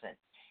ghost person.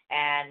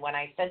 And when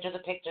I sent her the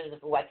pictures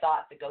of who I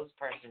thought the ghost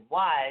person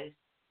was,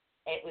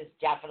 it was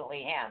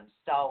definitely him.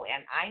 So,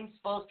 and I'm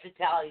supposed to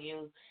tell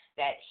you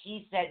that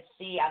he said,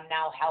 see, I'm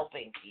now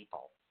helping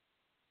people.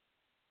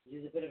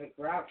 He's a bit of a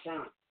grouch,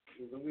 huh?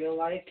 In real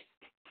life.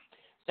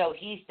 So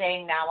he's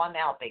saying, now I'm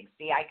helping.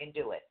 See, I can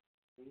do it.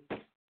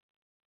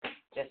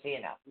 Just so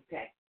you know.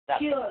 Okay. The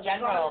Sheila,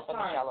 general the from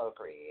goddess Michelle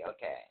O'Gree.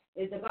 Okay.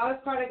 is the goddess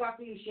card I got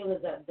for you, Sheila,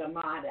 is the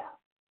Mada,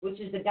 which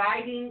is the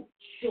guiding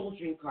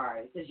children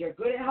card. It says you're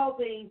good at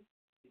helping,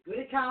 you're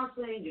good at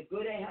counseling, you're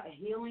good at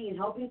healing and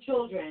helping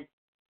children.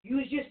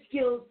 Use your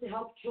skills to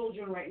help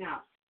children right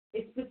now.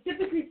 It's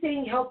specifically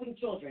saying helping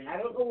children. I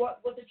don't know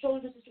what the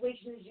children's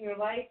situation is in your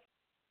life,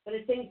 but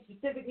it's saying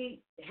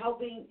specifically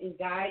helping and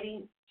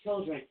guiding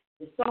children.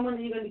 There's someone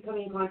that you're going to be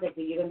coming in contact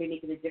with. You're going to be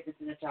making a difference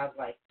in a child's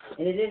life.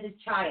 And it is a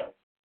child,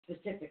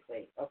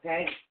 specifically,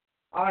 okay?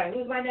 All right,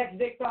 who's my next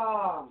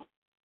victim?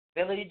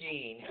 Billie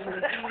Jean.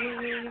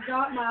 She's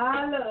not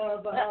my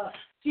lover.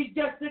 She's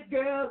just a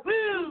girl.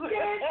 Woo!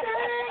 Yes,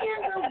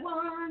 the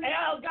one.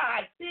 Oh,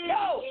 God.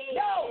 No,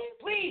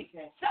 please.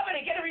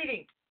 Somebody get a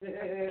reading.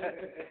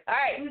 All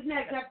right. Who's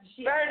next after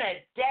she?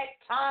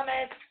 Bernadette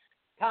Thomas.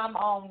 Come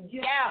on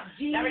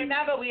down. Now,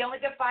 remember, we only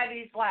got 5 of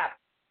these left.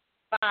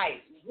 5.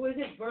 Who is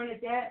it,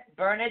 Bernadette?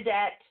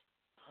 Bernadette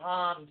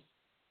Thomas.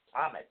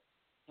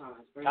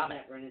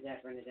 Bernadette.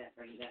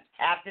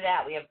 After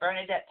that, we have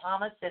Bernadette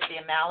Thomas,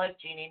 Cynthia Malik,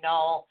 Jeannie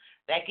Knoll,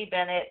 Becky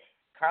Bennett,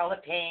 Carla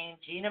Payne,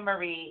 Gina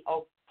Marie,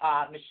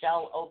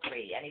 Michelle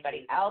O'Gree.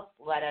 Anybody else?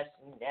 Let us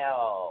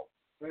know.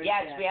 Bernadette.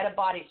 Yes, we had a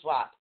body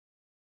swap.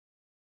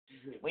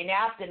 We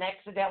napped and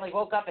accidentally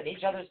woke up in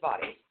each other's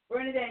bodies.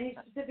 Bernadette, any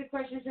specific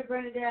questions for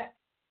Bernadette?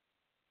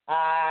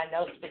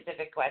 No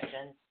specific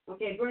questions.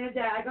 Okay,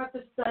 Bernadette, I got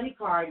the study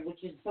card,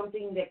 which is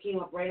something that came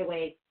up right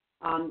away.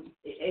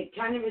 It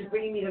kind of is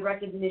bringing me the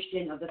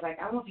recognition of the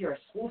fact, I don't know if you're a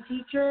school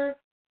teacher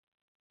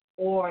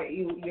or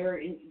you're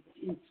in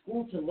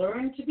school to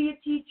learn to be a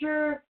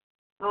teacher,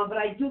 but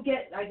I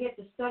get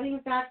the studying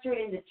factor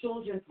and the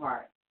children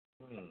part.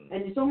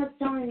 And it's almost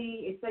telling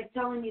me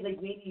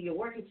like maybe you're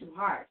working too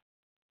hard.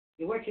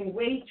 You're working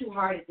way too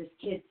hard at this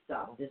kid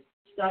stuff, this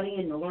studying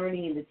and the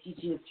learning and the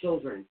teaching of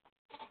children,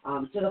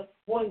 to the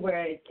point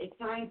where it's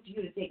time for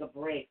you to take a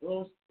break, a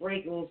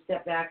little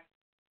step back.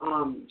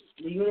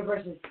 The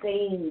universe is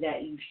saying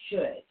that you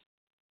should.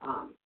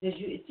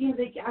 It seems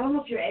like, I don't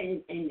know if you're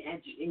in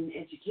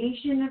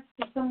education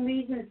for some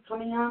reason, it's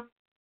coming up,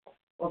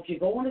 or if you're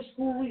going to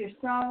school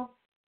yourself,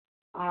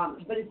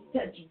 but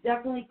it's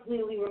definitely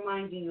clearly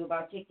reminding you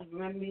about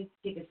remembering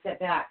to take a step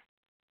back,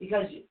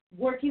 because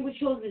working with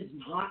children is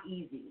not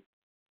easy.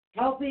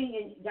 Helping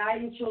and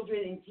guiding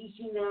children and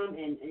teaching them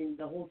and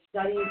the whole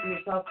studying for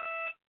yourself,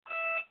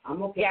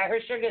 I'm okay. Yeah, her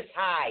sugar's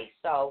high,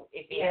 so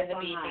if you hear the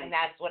beeping, high.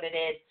 that's what it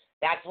is.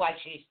 That's why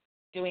she's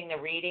doing the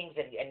readings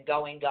and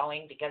going,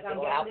 because it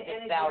will help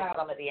dispel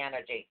some of the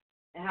energy.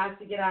 It has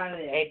to get out of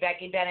there. Hey,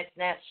 Becky Bennett's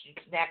next.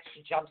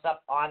 She jumps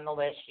up on the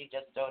list. She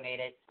just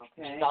donated.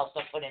 Okay. She's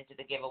also put into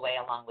the giveaway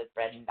along with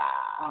Brenda.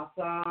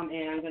 Awesome,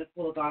 and I'm going to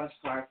pull a goddess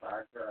card for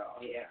our girl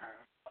here.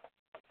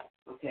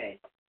 Okay.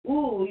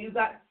 Ooh, you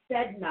got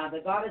Sedna, the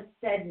goddess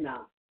Sedna.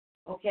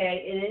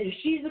 Okay, and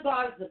she's the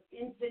goddess of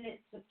infinite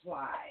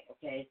supply.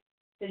 Okay,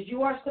 says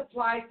you are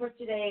supplied for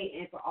today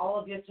and for all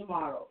of your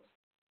tomorrows.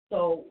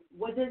 So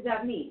what does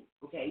that mean?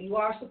 Okay, you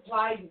are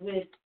supplied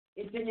with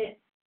infinite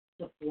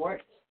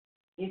support,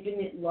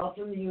 infinite love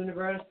from the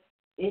universe,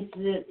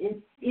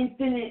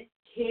 infinite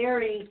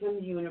caring from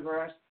the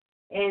universe,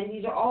 and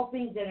these are all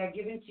things that are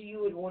given to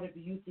you in order for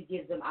you to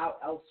give them out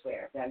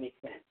elsewhere, if that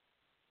makes sense.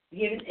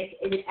 Give it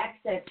in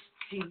excess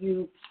to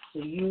you so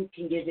you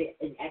can give it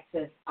in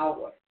excess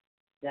outward.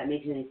 If that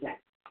makes any sense.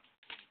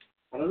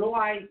 I don't know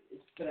why,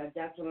 but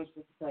that's what I'm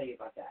supposed to tell you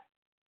about that.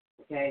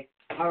 Okay?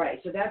 All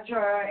right, so that's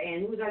her,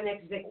 and who's our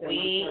next victim?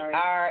 We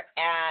are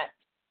at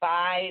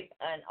 5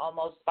 and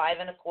almost 5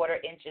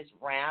 1/4 inches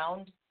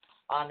round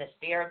on the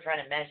sphere. I'm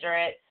trying to measure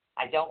it.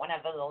 I don't want to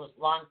have those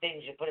long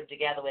things you put them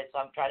together with, so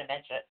I'm trying to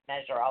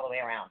measure all the way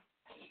around.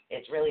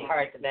 It's really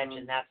hard to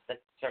mention. That's the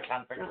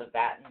circumference of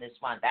that and this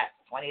one. That's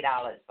 $20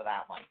 for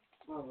that one.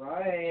 All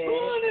right.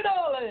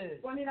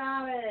 $20. $20.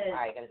 All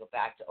right, got to go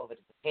over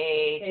to the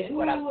page. Okay,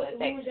 what I was going to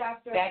say. who's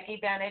after? Becky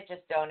Bennett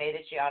just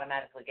donated. She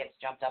automatically gets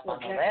jumped up So on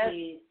the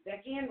list.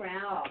 Becky and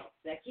Ralph.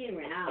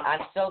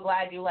 I'm so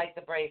glad you like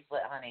the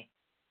bracelet, honey.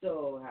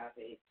 So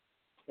happy.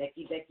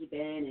 Becky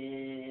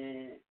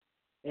Bennett.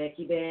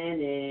 Becky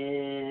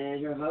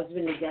Bennett. Her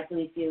husband is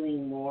definitely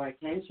feeling more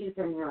attention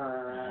from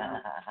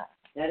her.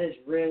 That is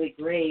really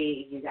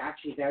great. He's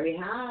actually very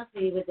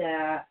happy with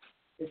that.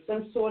 There's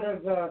some sort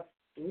of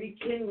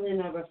rekindling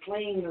of a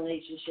flame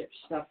relationship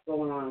stuff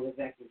going on with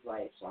Becky's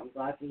life. So I'm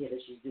glad to hear that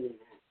she's doing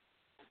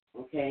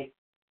that. Okay.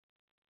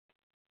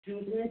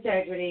 Truth and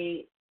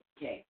integrity.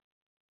 Okay.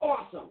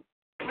 Awesome.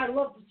 I'd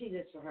love to see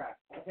this for her.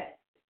 Okay.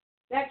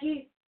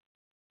 Becky,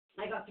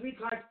 I got 3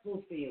 cards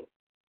pulled for you.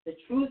 The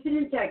truth and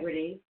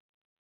integrity,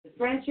 the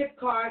friendship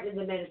card, and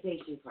the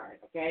meditation card.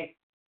 Okay.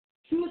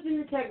 Truth and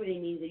integrity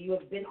means that you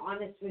have been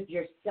honest with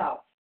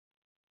yourself.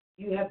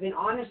 You have been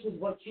honest with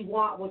what you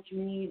want, what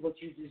you need,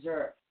 what you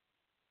deserve.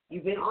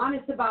 You've been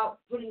honest about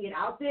putting it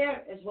out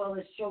there as well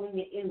as showing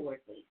it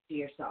inwardly to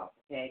yourself,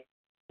 okay?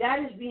 That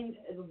has been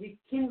the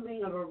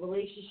rekindling of a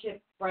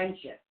relationship,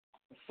 friendship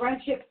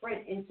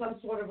in some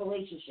sort of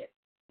relationship.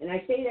 And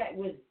I say that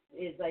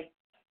is like,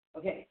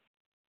 okay,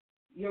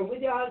 you're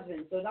with your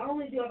husband. So not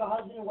only do you have a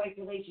husband and wife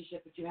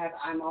relationship, but you have,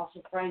 I'm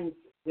also friends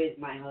with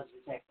my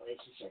husband type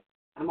relationship.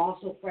 I'm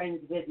also friends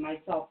with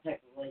myself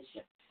type of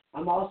relationship.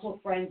 I'm also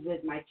friends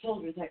with my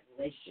children type of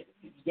relationship.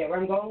 You get where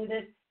I'm going with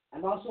this?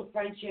 I'm also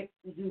friendship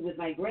to do with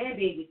my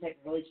grandbaby type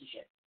of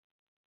relationship.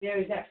 There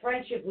is that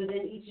friendship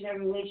within each and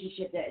every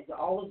relationship that has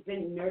always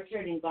been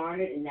nurtured and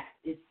garnered, and that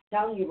is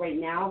telling you right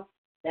now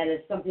that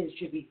is something that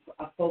should be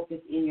a focus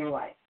in your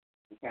life.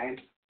 Okay?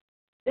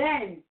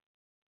 Then,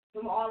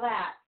 from all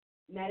that,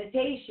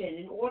 meditation,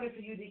 in order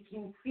for you to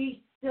increase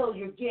still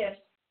your gifts,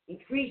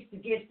 increase the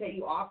gifts that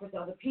you offer to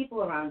other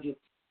people around you,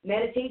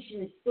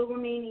 meditation is still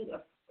remaining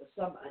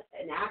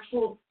an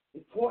actual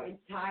important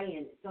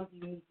tie-in, something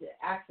you need to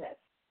access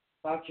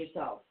about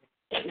yourself.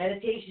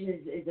 Meditation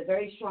is a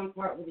very strong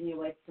part within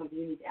your life, something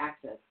you need to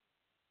access.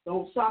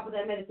 Don't stop with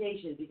that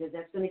meditation, because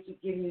that's going to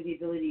keep giving you the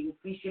ability to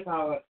increase your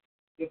power.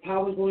 Your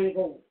power is going to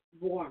go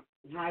more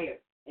and higher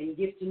and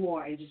give to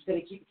more, and just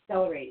going to keep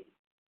accelerating.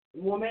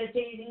 The more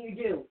meditating you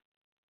do,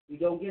 you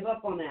don't give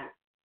up on that.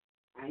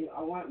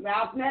 I want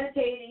Ralph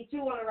meditating too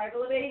on a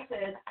regular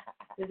basis,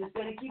 because it's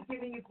going to keep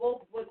giving you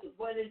both what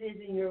it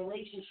is in your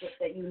relationship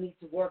that you need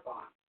to work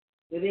on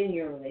within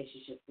your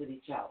relationship with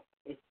each other.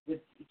 It's with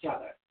each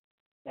other.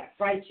 That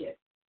friendship.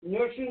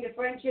 Nurturing the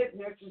friendship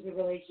nurtures the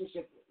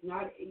relationship.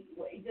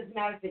 It doesn't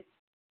matter if it's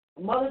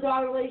a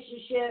mother-daughter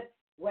relationship,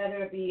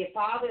 whether it be a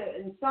father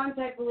and son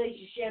type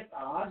relationship,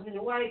 a husband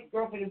and wife,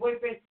 girlfriend and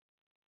boyfriend.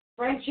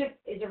 Friendship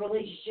is a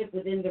relationship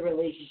within the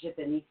relationship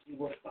that needs to be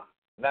worked on.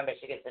 Remember,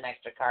 she gets an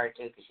extra card,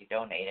 too, because she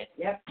donated.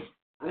 Yep.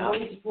 I'm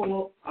going to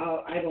pull,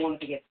 I don't want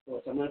to forget to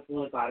pull, so I'm going to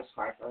pull a goddess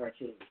card for her,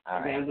 too.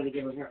 All right. I'm going to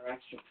give her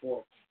extra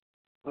pull.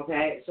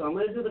 Okay, so I'm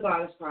going to do the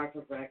goddess card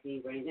for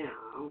Becky right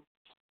now.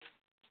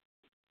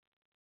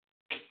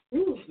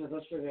 Ooh, my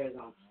blood sugar is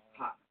on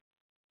hot.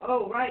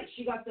 Oh, right,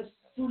 she got the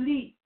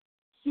Sulis.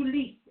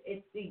 Sulis,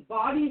 it's the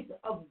bodies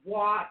of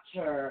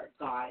water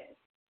goddess.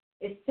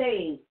 It's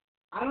saying,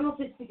 I don't know if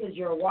it's because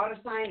you're a water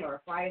sign or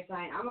a fire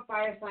sign. I'm a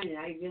fire sign, and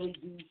I really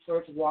do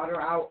search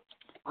water out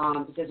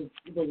because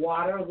the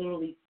water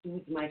literally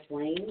soothes my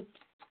flames.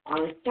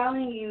 It's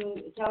telling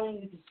you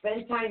to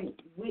spend time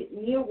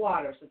near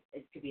water. So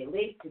it could be a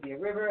lake, could be a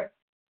river,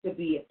 could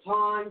be a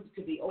pond,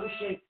 could be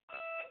ocean,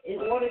 in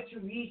order to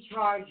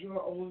recharge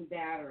your own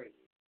batteries.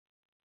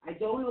 I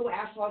don't know what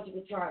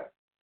astrological chart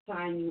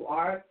sign you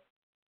are,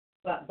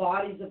 but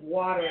bodies of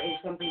water is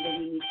something that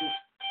we need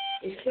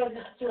to. It's because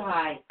it's too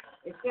high.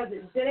 It's because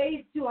today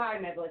is too high,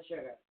 my blood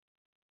sugar.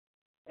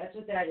 That's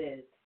what that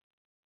is.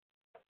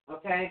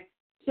 Okay?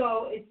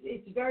 So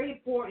it's very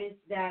important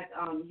that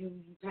you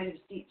kind of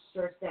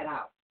search that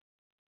out.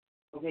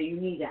 Okay, you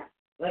need that.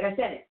 Like I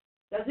said, it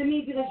doesn't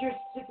mean because you're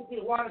specifically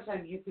a water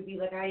sign, you could be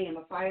like I am,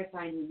 a fire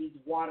sign who needs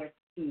water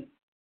to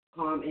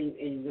calm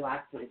and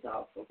relax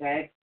myself,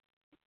 okay?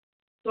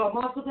 So I'm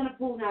also going to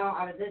pull now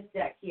out of this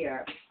deck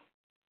here.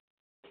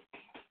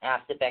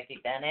 After Becky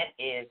Bennett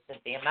is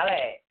Cynthia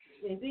Mellick.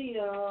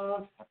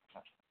 Cynthia.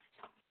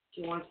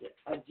 She wants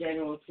a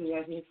general too,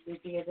 I think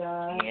Cynthia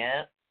does.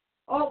 Yeah.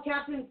 Oh,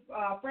 Captain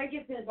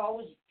Frankenstein is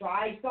always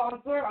dry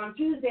sulfur on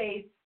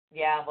Tuesdays.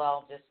 Yeah,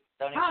 well, just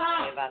don't even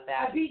worry about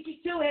that. I beat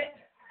you to it.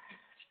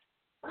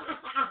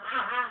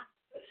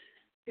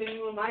 Couldn't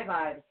ruin my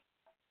vibe.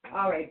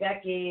 All right,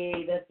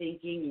 Becky, the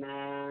thinking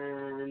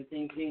man.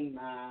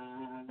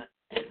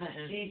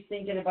 She's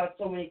thinking about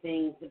so many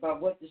things,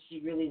 about what does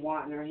she really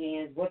want in her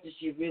hands, what does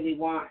she really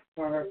want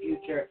for her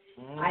future.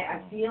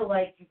 I feel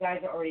like you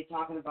guys are already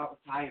talking about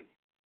retirement.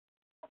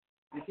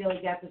 I feel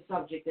like that's a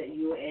subject that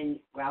you and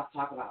Ralph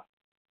talk about.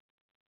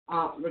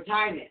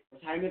 Retirement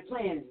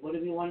plans. What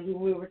do we want to do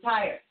when we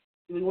retire?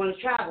 Do we want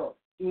to travel?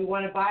 Do we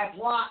want to buy a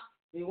plot?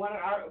 Do we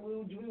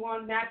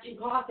want matching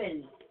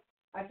coffins?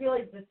 I feel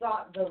like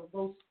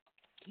those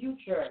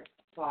future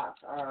thoughts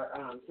are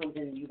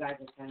something that you guys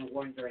are kind of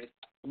wondering,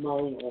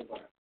 mulling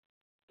over.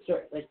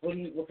 Sure, like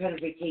what kind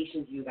of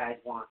vacation do you guys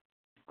want?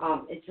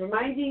 It's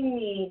reminding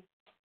me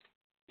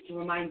to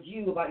remind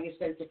you about your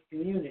sense of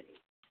community.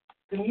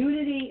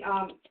 Community,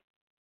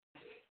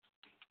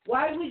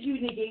 why would you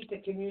negate the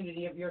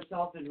community of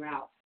yourself and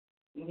Ralph?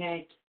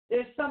 Okay?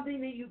 There's something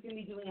that you can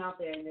be doing out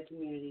there in the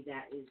community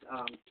that is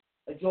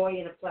a joy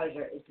and a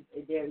pleasure.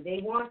 They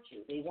want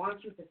you. They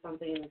want you for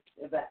something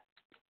that,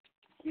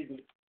 excuse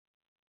me.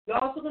 You're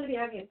also going to be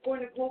having a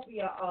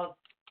cornucopia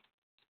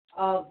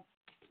of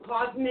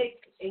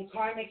cosmic and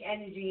karmic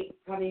energy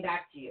coming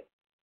back to you.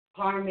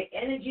 Karmic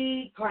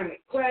energy,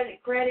 karmic credit,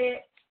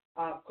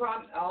 all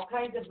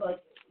kinds of like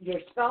your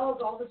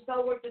spells, all the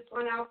spell work that's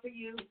gone out for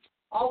you,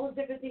 all those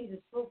different things is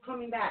still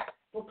coming back,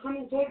 still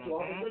coming towards you,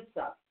 all the good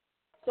stuff.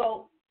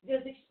 So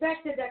just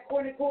expect that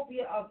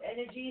cornucopia of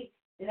energy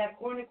and that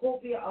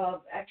cornucopia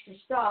of extra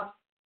stuff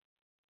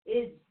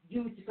is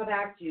due to come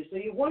back to you. So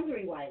you're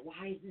wondering why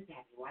is this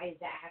happening? Why is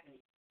that happening?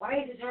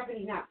 Why is this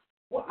happening now?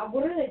 What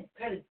did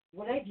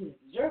I do to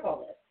deserve all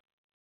this?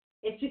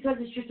 It's because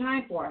it's your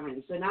time for it,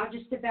 honey. So now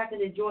just sit back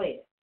and enjoy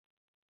it.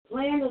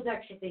 Plan those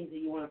extra things that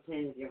you want to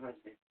plan with your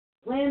husband.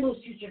 Plan those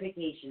future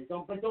vacations.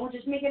 Don't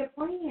just make it a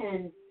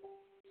plan.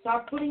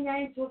 start putting that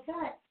into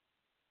effect.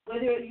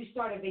 Whether you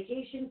start a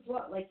vacation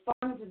club, like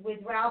funds with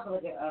Ralph,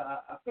 like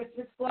a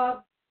Christmas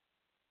club,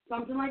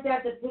 something like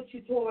that puts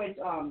you towards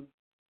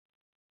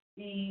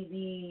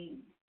the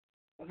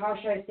how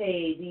should I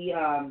say,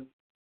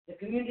 the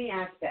community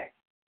aspect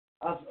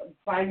of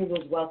finding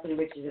those wealth and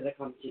riches that are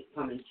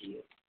coming to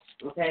you.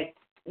 Okay?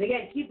 And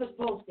again, keep us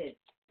posted,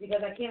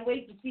 because I can't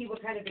wait to see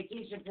what kind of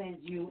vacation plans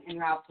you and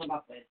Ralph come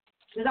up with.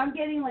 Because I'm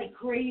getting like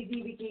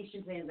crazy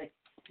vacation plans. Like,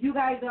 you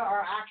guys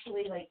are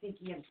actually like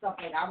thinking of stuff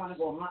like, I want to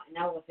go hunt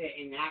an elephant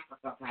in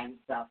Africa kind of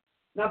stuff.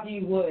 Not that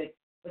you would,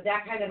 but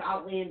that kind of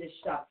outlandish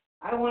stuff.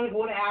 I don't want to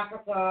go to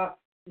Africa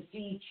to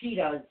see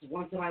cheetahs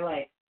once in my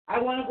life. I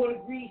want to go to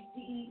Greece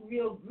to eat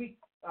real Greek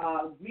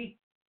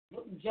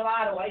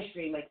gelato ice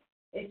cream. Like,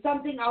 it's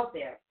something out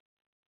there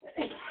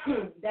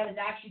that is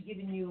actually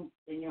giving you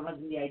and your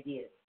husband the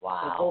ideas.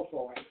 Wow. So go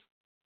for it.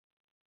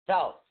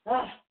 So,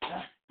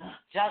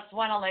 just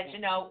want to let you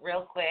know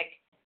real quick,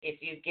 if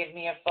you give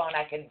me your phone,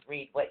 I can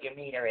read what your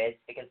meter is,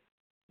 because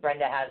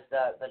Brenda has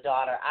the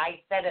daughter.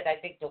 I set it, I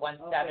think, to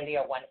 170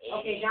 or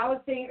 180. Okay, now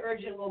it's saying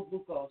urgent low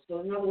glucose. So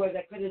in other words,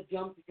 I could have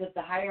jumped, because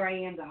the higher I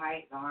am, the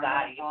higher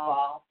I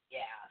fall. Yeah.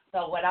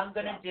 So what I'm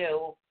going to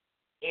do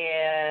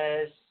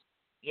is,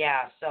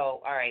 so,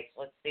 all right,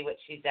 so let's see what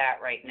she's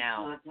at right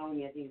now. It's not telling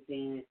me, I think it's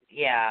saying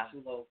it's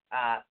too low.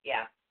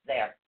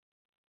 There.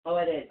 Oh,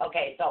 it is.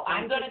 Okay, so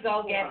I'm going to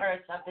go get her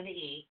something to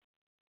eat.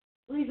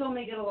 Please don't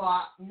make it a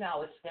lot.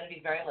 No, it's going to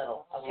be very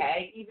little,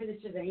 okay? Even if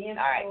it's just a handful.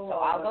 All right, so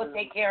I'll go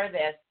take care of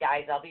this,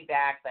 guys. I'll be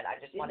back, but I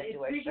just want to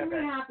do her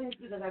sugar. Happens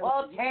because I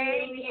Well, was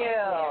thank really you.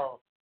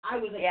 Up there. I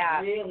was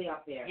really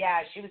up there.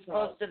 Yeah, she was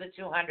close to the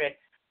 200.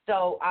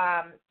 So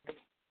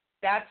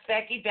that's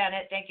Becky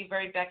Bennett. Thank you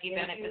very Becky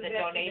Bennett for the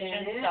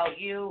donation. Bennett. So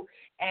you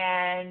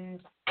and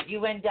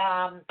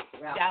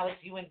Dallas,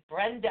 you and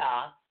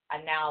Brenda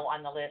are now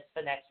on the list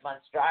for next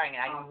month's drawing, and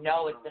I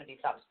know it's going to be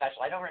something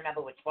special. I don't remember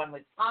which one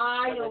was.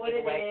 I know what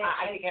it is.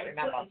 I can't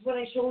remember. It's what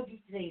I showed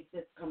you today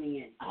that's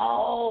coming in.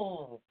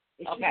 Oh.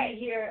 It should Okay.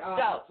 be here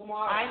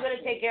tomorrow. I'm going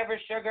to take care of her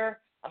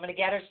sugar. I'm going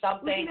to get her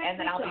something, and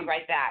then I'll be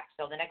right back.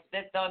 So the next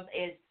victim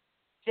is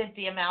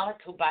Cynthia Malik,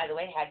 who, by the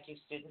way, had 2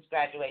 students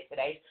graduate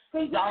today.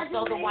 She's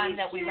also the one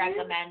that we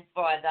recommend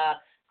for the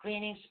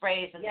cleaning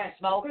sprays and the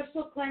smoke.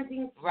 Crystal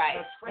cleansing. Right.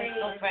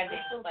 Crystal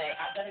cleansing spray.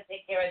 I'm going to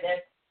take care of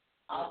this.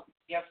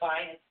 You're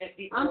fine. It's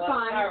 54. I'm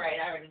fine. All right.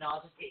 I already know.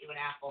 I'll just get you an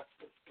apple.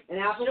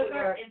 An apple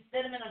sugar and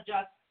cinnamon, or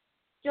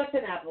just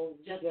an apple.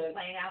 Just a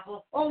plain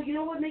apple. Oh, you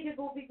know what? Make it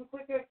go even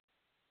quicker.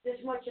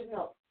 This much of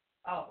milk.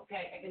 Oh,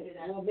 okay. I can do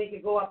that. We'll make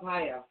it go up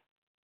higher.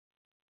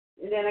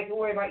 And then I can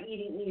worry about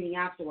eating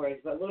afterwards.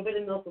 But a little bit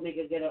of milk will make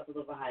it get up a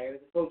little bit higher.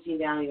 The protein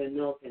down, even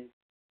milk, and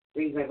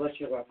brings my blood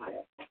sugar up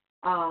higher.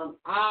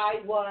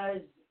 I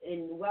was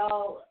in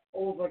well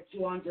over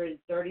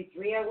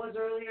 233 I was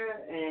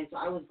earlier, and so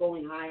I was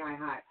going high. I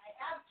have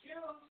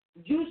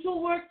juice. Juice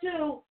will work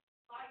too.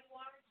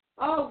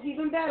 Oh,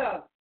 even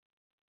better.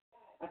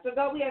 I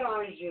forgot we had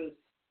orange juice.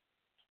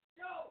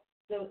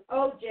 So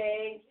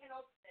OJ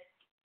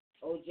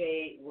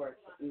works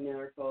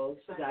miracles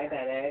for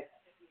diabetics.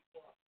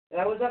 But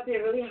I was up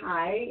there really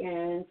high,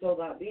 and so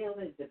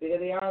the bigger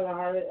they are, the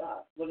harder.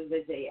 What did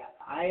they say?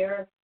 The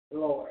higher, the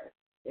lower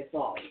it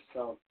falls.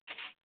 So,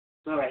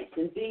 all right,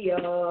 Cynthia,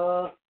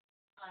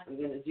 I'm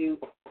gonna do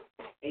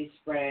a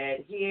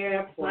spread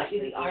here. Let's do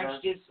the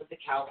orange juice with the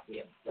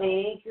calcium.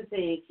 Thank you.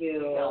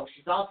 So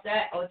she's all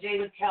set. OJ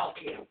with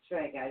calcium. That's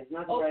right, guys.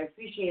 Not to worry. I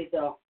appreciate it,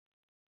 though.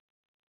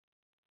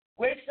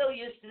 We're so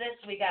used to this.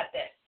 We got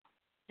this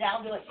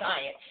down to a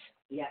science.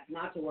 Yeah,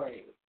 not to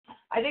worry.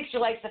 I think she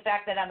likes the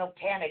fact that I don't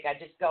panic. I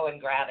just go and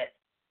grab it.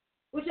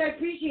 Which I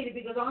appreciate it,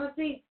 because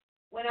honestly,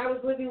 when I was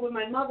living with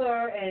my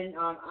mother, and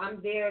I'm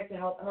there to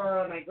help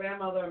her, my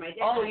grandmother, and my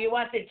dad. Oh, you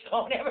want the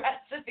donut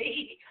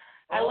recipe?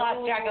 I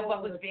lost track of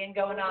what was being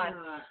going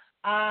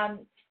on.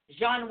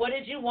 Jean, what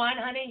did you want,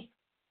 honey?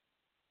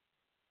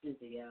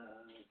 Cynthia.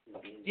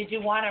 Did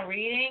you want a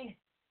reading?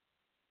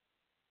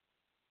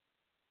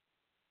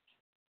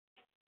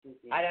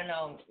 Cynthia. I don't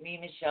know. Me,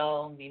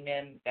 Michelle, me,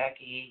 Mim,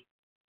 Becky.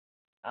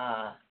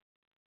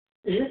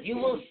 You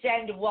will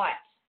send what?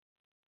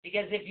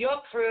 Because if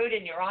you're crude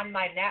and you're on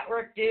my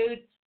network, dude,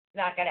 it's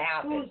not going to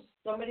happen.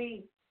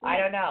 Somebody? I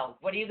don't know.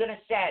 What are you going to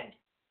send?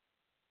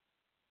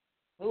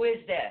 Who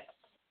is this?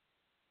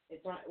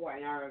 It's on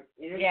in our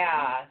interview?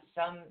 Yeah,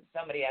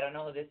 somebody. I don't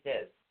know who this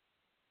is.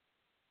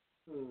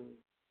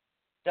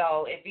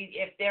 So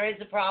if there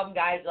is a problem,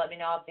 guys, let me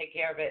know. I'll take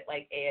care of it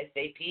like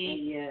ASAP.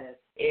 Yes.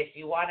 If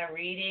you want a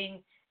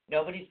reading,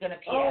 nobody's going to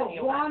PM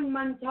you. Oh, Juan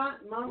Montan.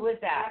 Who is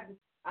that?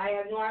 I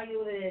have no idea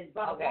who it is.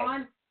 But okay.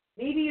 Juan,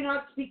 maybe you're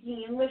not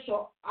speaking English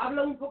o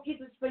habla un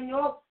poquito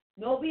español.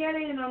 No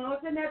viene, no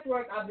se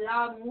network,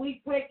 habla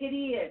muy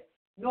porquerías.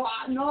 No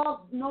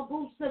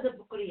gusta de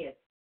porquerías.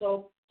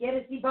 So,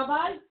 ¿quieres decir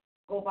bye-bye?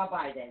 Go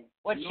bye-bye then.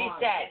 What she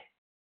said.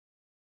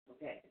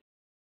 Okay.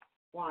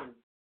 Juan.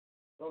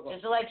 Go.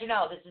 Just to let you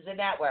know, this is a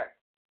network.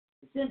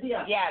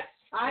 Cynthia. Yes.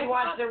 She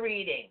wants a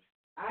reading.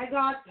 I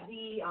got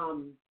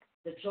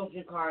the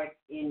children card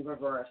in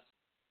reverse,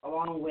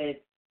 along with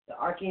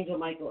the Archangel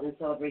Michael in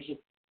celebration.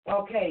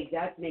 Okay,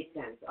 that makes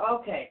sense.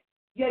 Okay.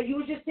 Yeah, you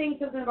were just saying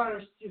something about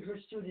her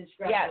students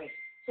graduating. Yes.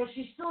 So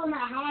she's still in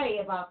that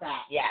high about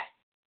that. Yes.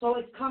 So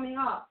it's coming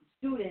up.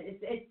 Student,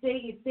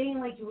 it's saying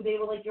like they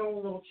were like your own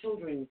little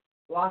children,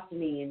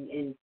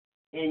 blossoming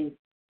and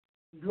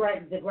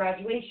the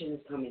graduation is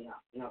coming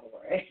up, in other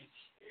words.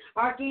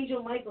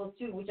 Archangel Michael,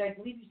 too, which I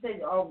believe you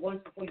said once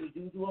before,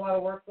 you do a lot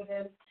of work with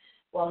him.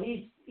 Well,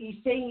 he's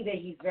saying that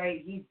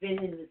he's been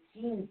in the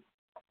scenes,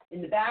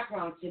 in the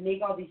background to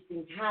make all these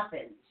things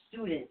happen.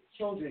 Students,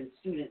 children,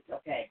 students,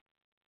 okay.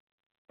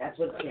 That's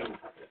what it's saying.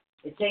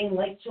 It's saying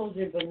like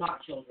children, but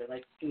not children,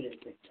 like students,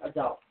 like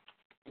adults.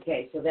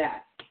 Okay, so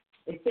that.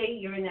 It's saying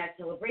you're in that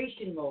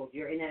celebration mode.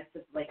 You're in that,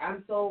 like,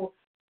 I'm so,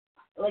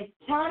 like,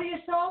 proud of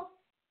yourself,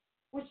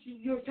 which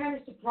you're kind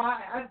of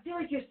surprised. I feel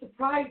like you're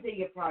surprised that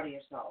you're proud of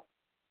yourself.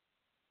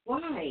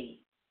 Why?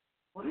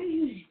 Why are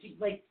you,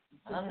 like,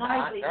 surprised? I'm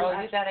not,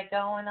 girl. You got it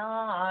going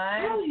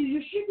on. No,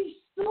 you should be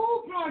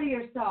so proud of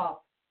yourself.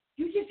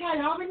 You just had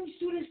how many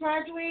students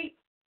graduate?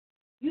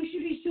 You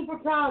should be super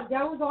proud.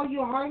 That was all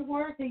your hard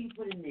work that you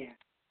put in there.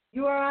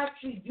 You are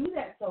actually do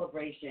that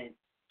celebration.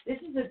 This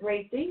is a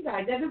great thing,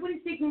 guys. Everybody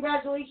say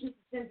congratulations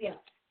to Cynthia.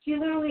 She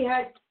literally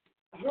had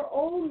her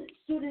own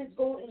students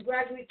go and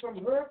graduate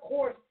from her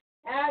course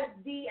as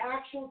the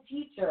actual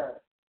teacher.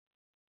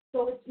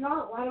 So it's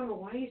not, I don't know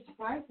why you're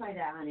surprised by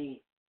that,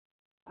 honey.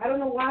 I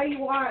don't know why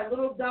you are. A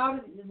little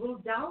doubt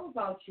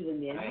about you in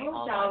there. Right,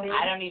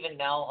 I don't even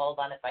know. Hold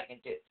on if I can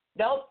do.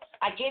 Nope.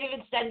 I can't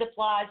even send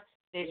applause.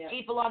 There's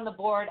people on the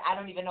board. I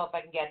don't even know if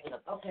I can get to them.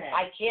 Okay.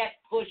 I can't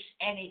push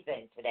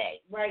anything today.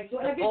 Right. So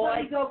the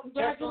everybody board,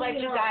 go just to let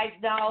you guys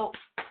know,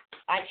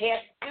 I can't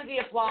do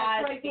the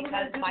applause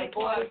because my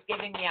board is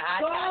giving me a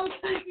hard time. Go,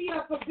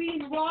 Cynthia, for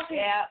being rocket.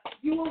 Yeah.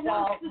 You were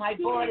so my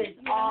board is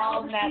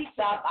all messed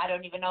teacher. up. I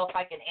don't even know if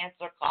I can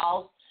answer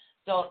calls.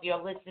 So if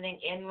you're listening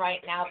in right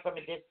now from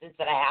a distance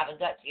that I haven't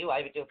got to you,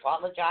 I do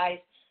apologize.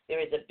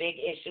 There is a big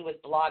issue with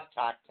Blog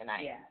Talk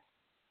tonight. Yeah.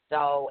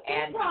 So,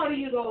 I'm proud of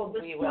you, though.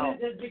 The we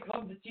student has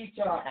become the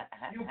teacher.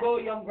 You go,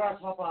 young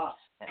grasshopper.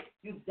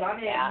 You've done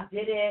it. Yeah. You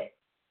did it.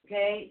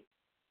 Okay?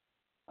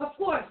 Of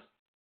course.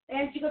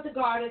 And she got the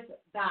goddess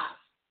back.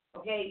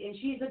 Okay? And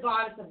she's the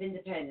goddess of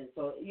independence.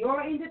 So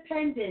your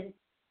independence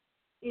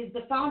is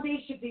the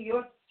foundation for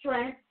your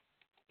strength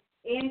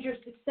and your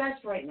success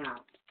right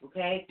now.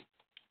 Okay?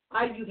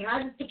 You've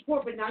had the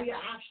support, but now you're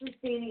actually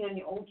standing on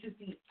your own 2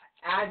 feet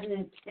as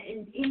an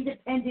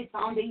independent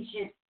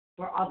foundation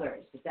for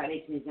others, if that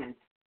makes any sense.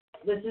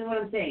 Listen to what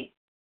I'm saying.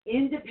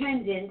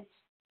 Independent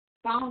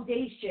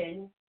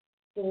foundation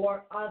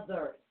for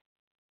others.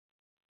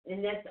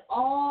 And that's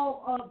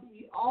all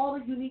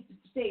you need to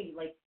say.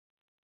 Like,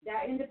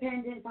 that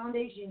independent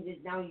foundation is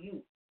now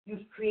you.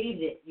 You've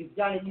created it. You've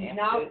done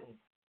it.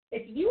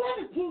 If you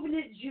haven't proven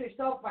it to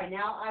yourself by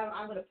now,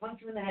 I'm going to punch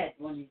you in the head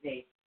one of these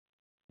days.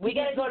 We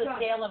got to go to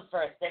Salem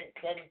first,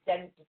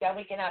 then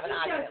we can have an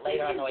argument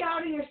later on the way. She's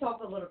doubting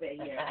herself a little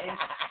bit here.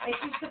 And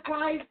she's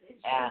surprised.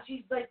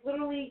 She's like,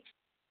 literally,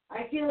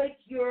 I feel like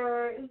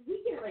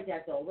we get like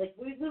that, though. Like,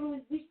 we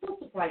still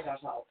surprise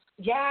ourselves.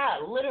 Yeah,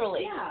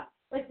 literally. Yeah.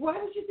 Like,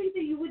 why would you think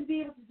that you wouldn't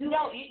be able to do it?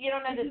 No, you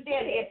don't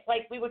understand. It's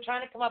like we were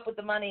trying to come up with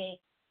the money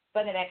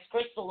for the next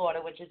crystal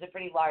order, which is a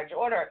pretty large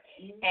order.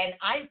 Mm-hmm. And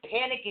I'm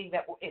panicking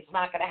that it's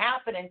not going to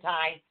happen in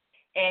time.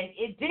 And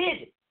it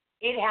did.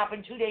 It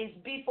happened 2 days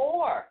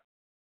before.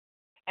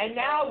 And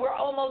now we're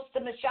almost to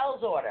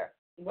Michelle's order.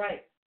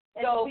 Right.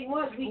 And so we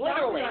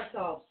doubted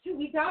ourselves, too.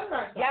 We doubted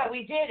ourselves. Yeah,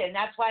 we did. And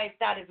that's why I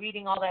started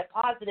reading all that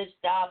positive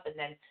stuff. And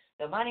then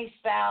the money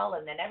fell.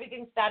 And then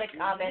everything started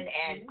coming.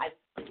 And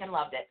I freaking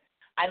loved it.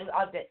 I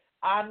loved it.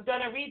 I'm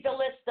going to read the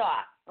list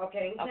off.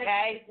 Okay.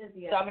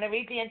 So I'm going to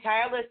read the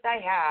entire list I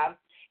have.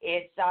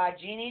 It's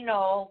Jeannie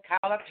Knoll,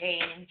 Carla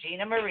Payne,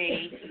 Gina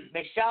Marie,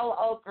 Michelle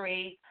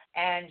Oakery,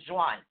 and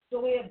Juan.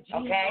 So we have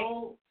Jeannie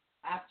Knoll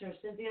after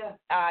Cynthia?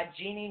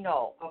 Jeannie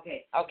Knoll.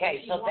 Okay.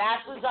 Okay, so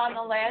that was on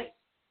the list.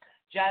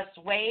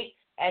 Just wait,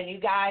 and you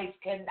guys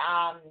can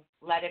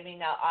let me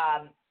know.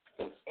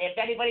 If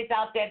anybody's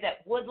out there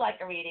that would like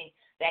a reading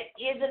that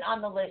isn't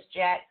on the list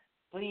yet,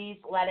 please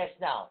let us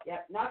know.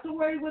 Yep, not to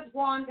worry with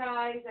Juan,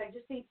 guys. I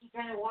just think he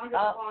kind of wandered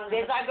on.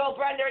 There's our girl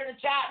Brenda in the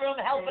chat room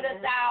helping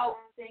us out.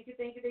 Thank you,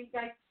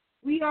 guys.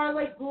 We are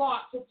like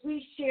blocked, so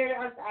please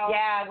share us out.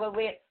 Yeah, well,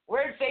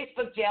 we're in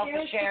Facebook jail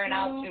for sharing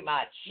out too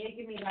much.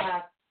 Making me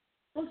laugh.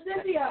 So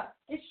Cynthia,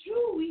 it's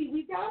true.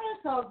 We doubt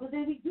ourselves, but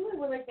then we do it.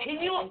 We're like,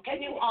 can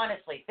you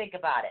honestly think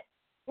about it?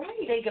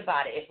 Right. Think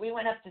about it. If we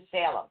went up to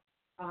Salem,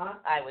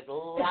 I would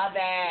love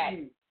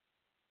it.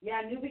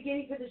 Yeah, new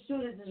beginning for the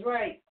students is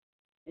right.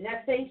 And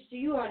that's thanks to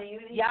you, honey.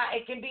 Yeah,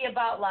 it can be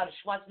about love.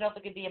 She wants to know if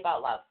it can be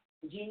about love.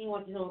 Jeannie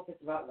wants to know if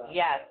it's about love.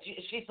 Yeah,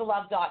 she's the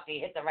love doctor. You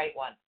hit the right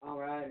one. All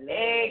right.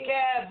 Hey,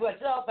 Kev,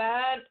 what's up,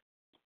 man?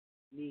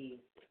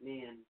 Me,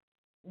 man.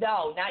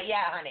 No, not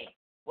yet, honey.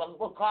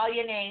 We'll call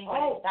your name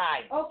when it's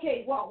time.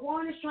 Okay, what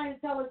Juan is trying to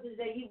tell us is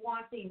that he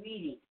wants a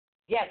reading.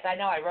 Yes, I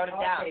know. I wrote it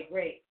down. Okay,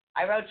 great.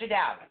 I wrote you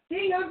down.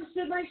 See, you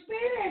understood my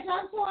Spanish.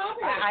 I'm so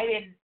happy. I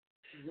didn't.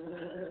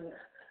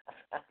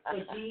 So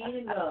Gene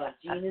and love,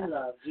 Gene and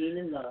love, Gene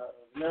and love,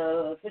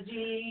 love for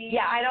Gene.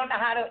 Yeah, I don't know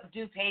how to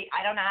do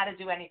I don't know how to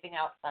do anything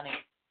else, honey.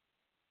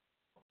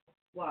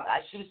 What?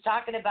 She was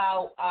talking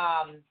about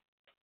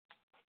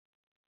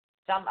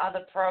some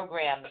other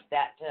program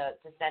that to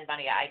send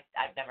money.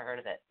 I've never heard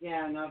of it.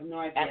 Yeah, no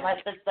idea.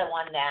 Unless it's the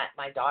one that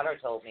my daughter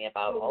told me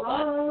about. Hold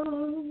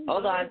on.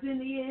 Hold on. In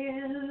the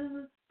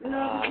air,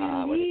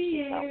 What did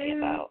she tell me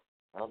about?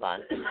 Hold on.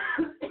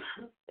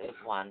 There's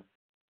one.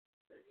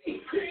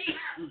 Excuse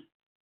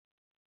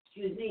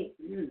me.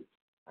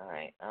 All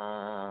right.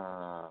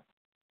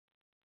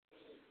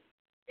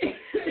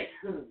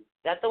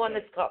 That's the one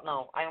that's called.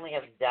 No, I only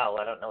have Zelle.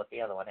 I don't know what the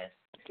other one is.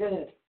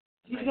 Good.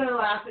 She's gonna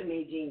laugh at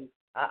me, Gene.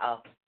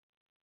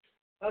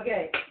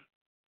 Okay.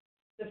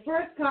 The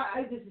first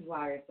this is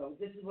hilarious, though.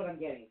 This is what I'm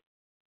getting.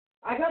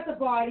 I got the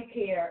body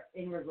care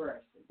in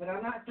reverse, but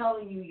I'm not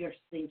telling you you're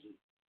stinky.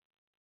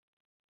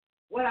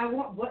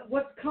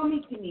 What's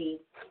coming to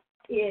me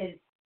is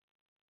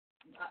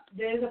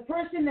there's a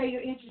person that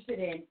you're interested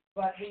in,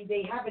 but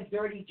they have a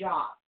dirty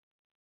job.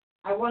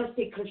 I want to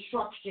say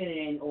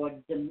construction or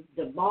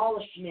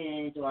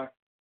demolishment or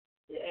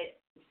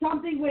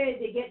something where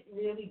they get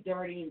really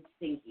dirty and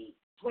stinky,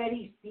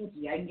 sweaty,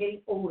 stinky. I'm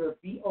getting odor,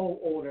 B-O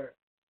odor,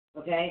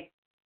 okay?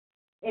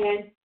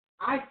 And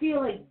I feel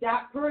like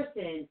that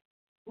person is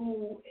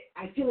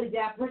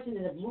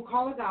a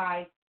blue-collar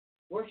guy,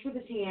 works with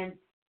his hands,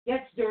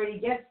 gets dirty,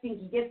 gets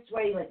stinky, gets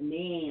sweaty, like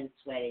man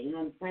sweaty. You know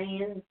what I'm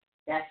saying?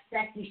 That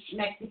sexy,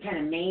 schmexy kind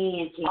of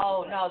man.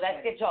 Oh, no,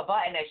 that's get your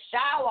butt in a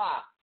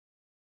shower.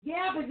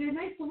 Yeah, but they're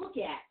nice to look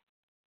at.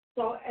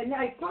 So, and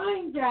I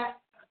find that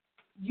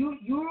you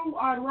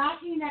are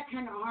lacking that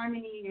kind of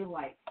harmony in your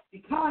life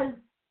because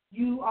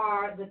you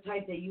are the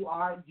type that you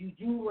are. You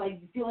feel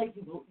like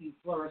you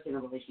flourish in a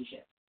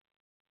relationship.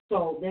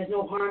 So there's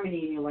no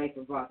harmony in your life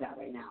about that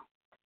right now,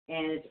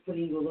 and it's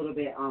putting you a little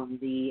bit on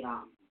the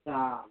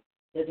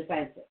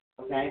defensive.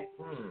 Okay.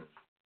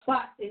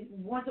 But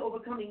once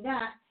overcoming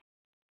that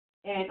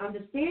and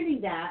understanding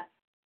that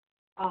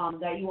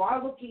that you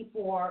are looking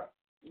for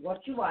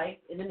what you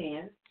like in a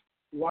man,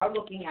 you are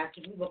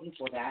actively looking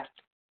for that.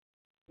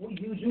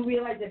 You do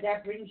realize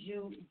that brings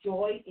you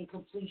joy and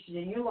completion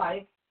in your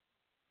life,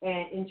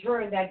 and in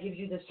turn, that gives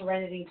you the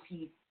serenity and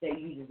peace that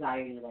you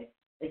desire in your life.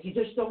 Like you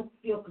just don't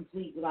feel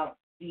complete without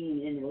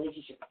being in a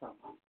relationship with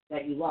someone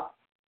that you love.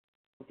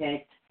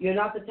 Okay, you're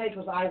not the type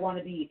of I want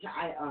to be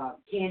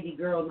candy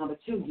girl number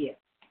 2 here.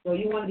 So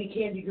you want to be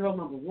candy girl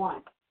number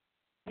 1.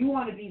 You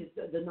want to be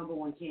the number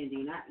 1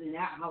 candy, not in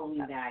that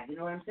Halloween bag. You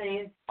know what I'm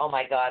saying? Oh,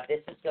 my God,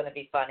 this is going to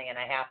be funny, and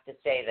I have to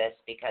say this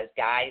because,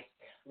 guys,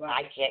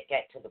 I can't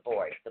get to the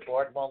board. The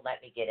board won't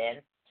let me get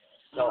in,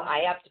 so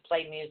I have to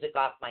play music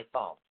off my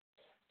phone.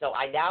 So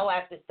I now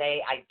have to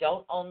say I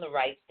don't own the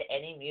rights to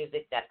any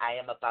music that I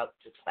am about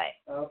to play.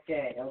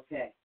 Okay.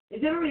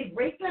 Is it already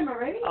break time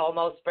already?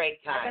 Almost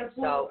break time.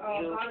 So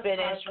you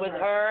finish with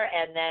her,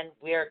 and then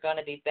we're going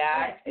to be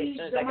back as soon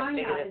as I can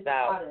figure this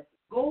out.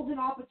 Golden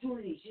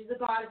opportunity. She's the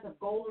goddess of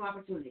golden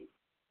opportunity.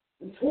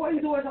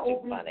 Important doors are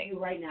opening for you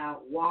right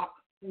now.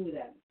 Walk through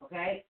them,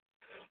 okay?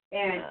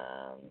 And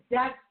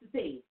that's the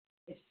thing.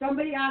 If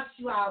somebody asks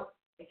you out,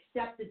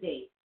 accept the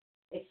date.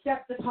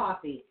 Accept the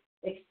coffee.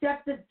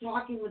 Accept the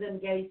talking with them,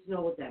 getting to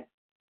know with them.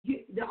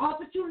 The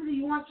opportunity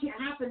you want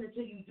can't happen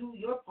until you do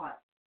your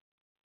part.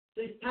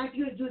 So it's time for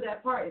you to do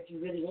that part if you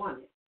really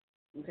want it,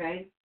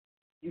 okay?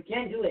 You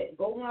can do it.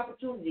 Golden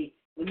opportunity.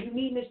 When you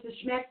meet Mr.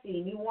 Schmexy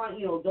and you want,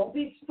 don't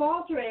be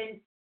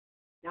faltering.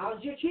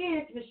 Now's your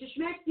chance, Mr.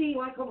 Schmexy. You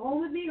want to come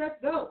home with me? Let's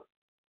go.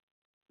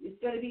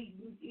 It's going to be,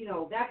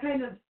 that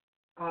kind of,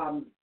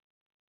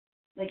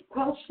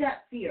 quench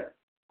that fear.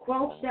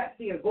 Quench that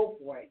fear. Go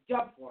for it.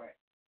 Jump for it.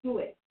 Do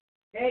it.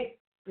 Okay?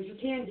 Because you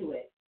can do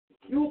it.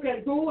 You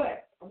can do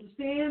it.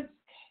 Understand?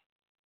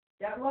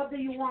 That love that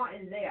you want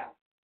is there.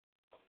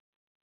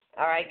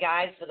 All right,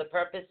 guys, for the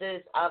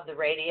purposes of the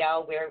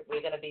radio,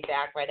 we're going to be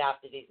back right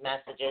after these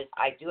messages.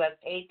 I do have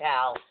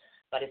PayPal,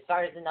 but as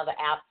far as another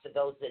app for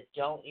those that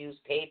don't use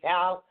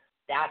PayPal,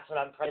 that's what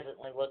I'm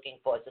presently looking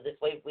for. So this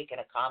way we can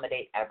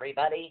accommodate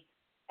everybody,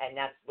 and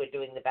we're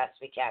doing the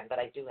best we can. But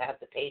I do have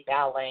the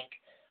PayPal link,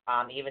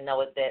 even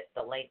though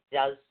the link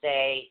does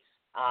say,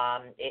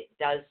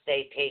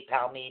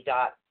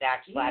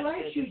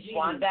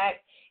 PayPal.me/Susan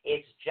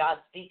It's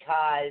just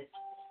because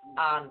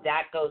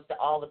that goes to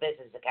all the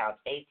business accounts.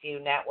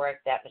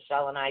 ATUnetwork, that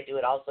Michelle and I do.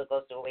 It also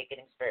goes to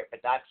Awakening Spirit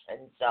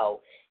Production.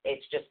 So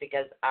it's just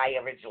because I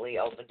originally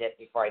opened it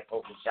before I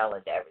pulled Michelle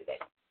into everything.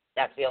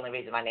 That's the only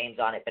reason my name's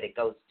on it, but it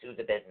goes to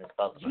the business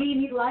folks. Gene,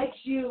 he likes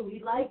you. He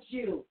likes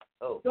you.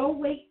 Oh. Don't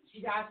wait.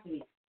 She's asking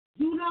me.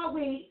 Do not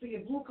wait for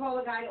your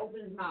blue-collar guy to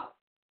open his mouth.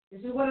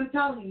 This is what I'm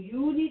telling you.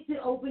 You need to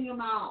open your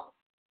mouth.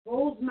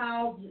 Closed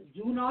mouths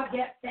do not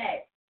get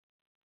fed.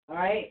 All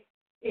right?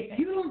 If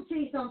you don't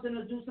say something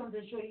or do something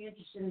to show you're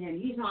interested in him,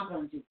 he's not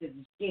going to because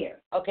he's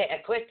scared. Okay, a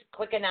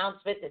quick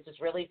announcement. This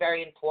is really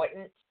very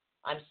important.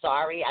 I'm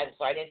sorry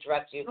to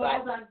interrupt you, but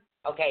hold on.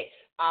 Okay,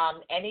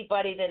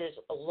 anybody that is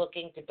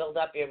looking to build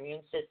up your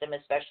immune system,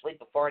 especially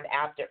before and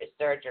after a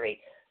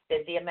surgery,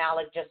 Cynthia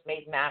Malik just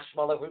made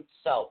marshmallow root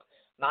soap.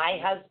 My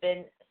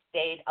husband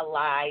stayed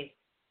alive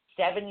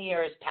 7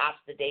 years past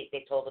the date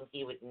they told him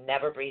he would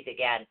never breathe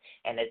again,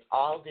 and it's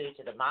all due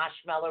to the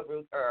marshmallow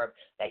root herb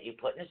that you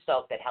put in a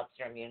soap that helps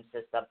your immune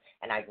system,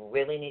 and I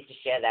really need to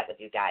share that with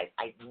you guys.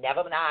 I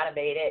never know how to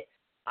make it.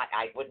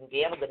 I wouldn't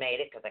be able to make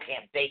it because I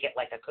can't bake it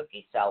like a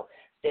cookie. So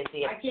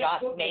Cynthia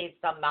just made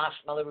some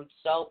marshmallow root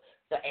soap.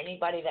 So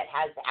anybody that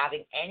has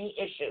having any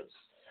issues,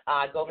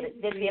 go over to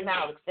Cynthia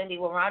Malik. Cindy,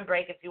 we're on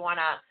break if you want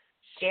to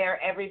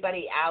share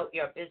everybody out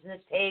your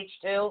business page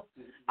too.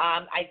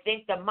 I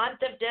think the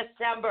month of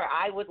December,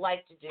 I would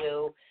like to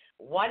do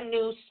one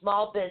new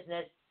small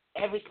business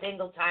every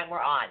single time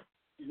we're on.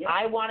 Yep.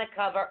 I want to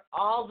cover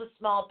all the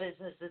small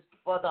businesses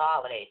before the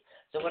holidays.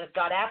 So when it's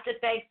got after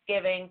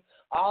Thanksgiving,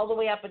 all the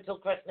way up until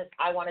Christmas,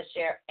 I want to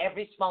share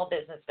every small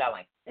business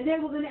going. And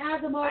then we're going to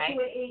add them all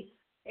to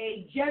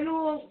a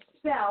general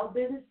spell,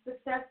 business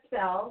success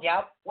spell.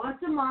 Yep. Once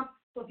a month.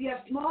 So if you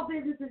have small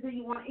businesses that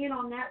you want in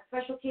on that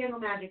special candle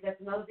magic, that's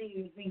another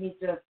thing we need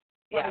to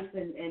price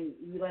and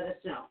you let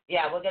us know.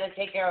 Yeah, we're going to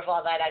take care of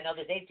all that. I know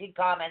there's 18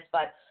 comments,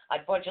 but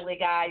unfortunately,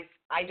 guys,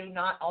 I do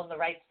not own the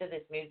rights to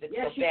this music.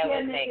 Yes, so you bear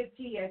can with make me. a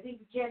tea. I think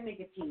you can make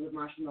a tea with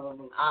marshmallow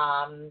root.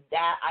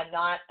 That I'm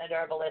not an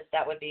herbalist.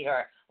 That would be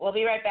her. We'll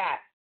be right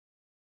back.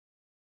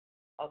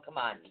 Oh, come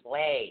on,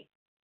 play.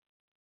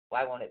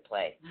 Why won't it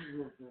play?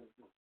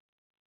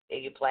 Are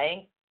you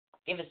playing?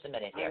 Give us a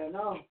minute here. I don't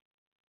know.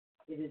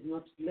 It is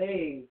not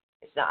playing.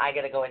 It's not. I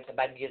got to go into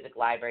my music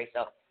library,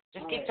 so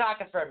just keep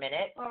talking for a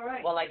minute. All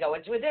right. While I go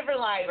into a different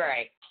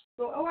library.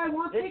 So, I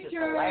want this pictures. Is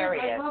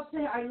hilarious.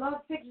 I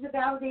love pictures of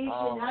validation.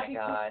 Oh, happy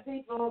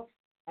people.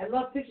 I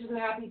love pictures of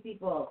happy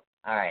people.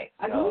 All right.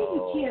 I believe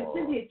you can.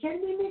 Cynthia,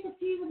 can we make a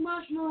tea with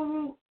marshmallow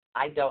root?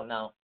 I don't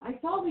know. I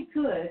thought we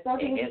could. I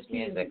thought it gives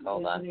music.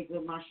 Hold on. Make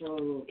a marshmallow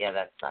root. Yeah,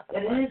 that's not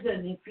going to work. work. It is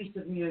an increase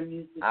of your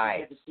immune system. All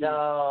right.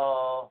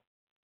 So.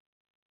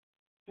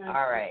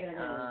 All right.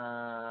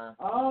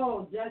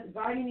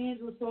 Guardian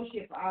Angel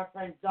Associate for our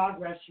friend's dog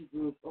rescue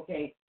group.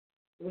 Okay.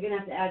 So we're going to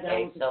have to add that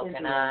one to Cynthia.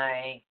 Can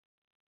I?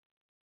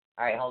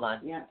 All right, hold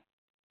on. Yeah.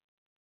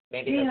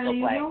 Maybe this will play.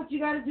 You know what you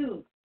got to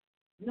do.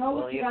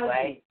 Will you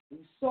play? You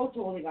so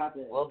totally got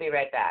this. We'll be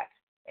right back.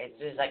 As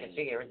soon as I can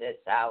figure this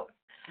out.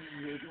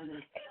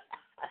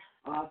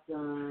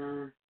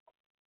 Awesome.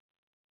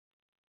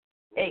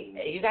 Hey,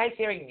 are you guys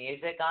hearing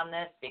music on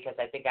this? Because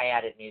I think I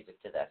added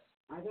music to this.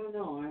 I don't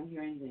know. I don't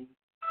hear anything.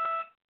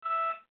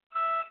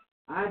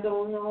 I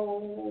don't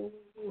know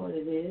what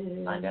it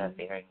is. I'm going to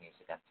be hearing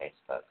music on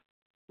Facebook.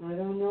 I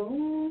don't know.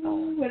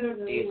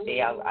 Do you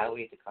see? I'll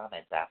read the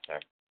comments after.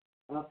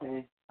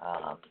 Okay.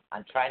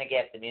 I'm trying to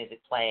get the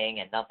music playing,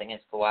 and nothing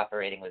is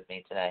cooperating with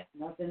me today.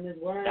 Nothing is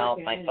working. No,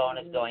 my phone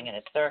is going in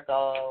a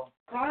circle.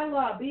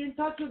 Carla, be in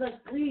touch with us,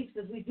 please,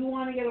 because we do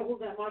want to get a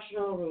hold of that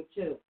marshmallow root,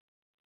 too.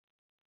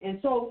 And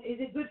so, is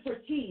it good for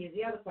tea, is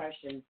the other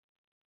question.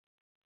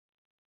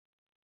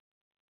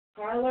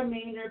 Carla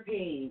Maynard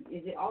Payne,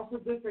 is it also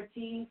good for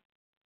tea?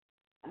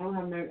 I don't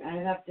have. I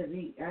have to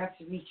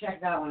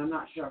recheck that one. I'm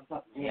not sure.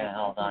 Yeah,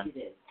 hold on. It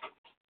is.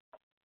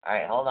 All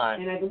right, hold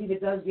on. And I believe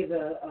it does give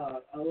a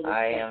little.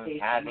 I am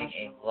having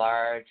a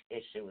large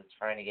issue with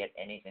trying to get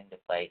anything to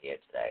play here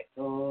today.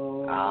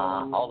 Oh.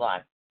 Hold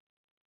on.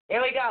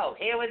 Here we go.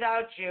 Here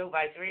Without You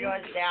by Three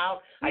Doors Down.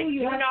 I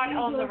do not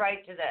own the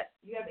right to this.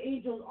 You have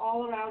angels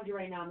all around you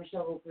right now,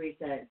 Michelle O'Cree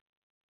said.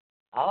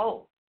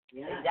 Oh.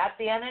 Yeah. Is that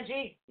the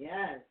energy?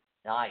 Yes.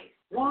 Nice.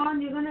 Juan,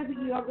 you're on the list.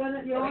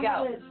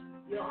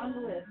 You're on the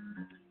list.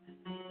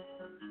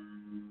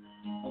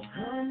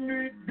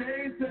 100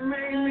 days that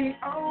made me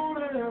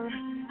older.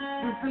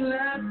 Since the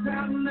last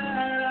time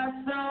that I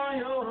saw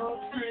your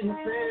pretty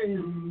face.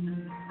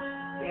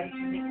 Yeah,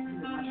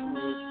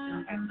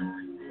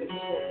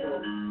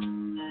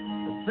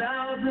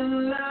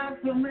 1,000 lives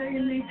that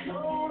made me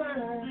colder,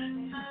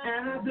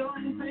 and I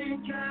don't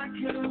think I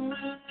can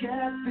look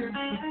at this the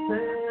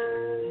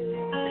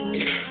same.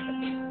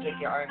 Drink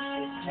your orange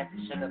juice. Check the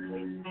sugar,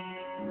 please.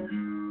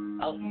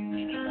 Oh, you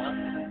need one?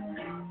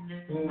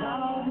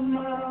 All the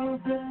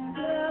miles that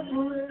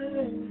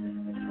separate.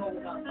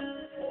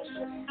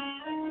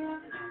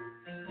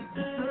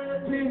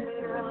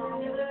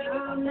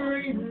 I'm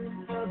dreaming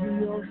of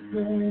your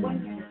face.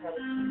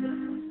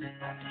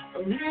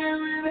 I'm here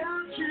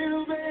without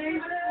you,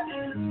 baby.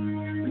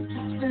 It's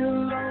still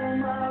on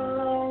my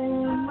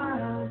lonely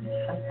mind.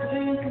 I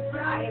think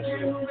about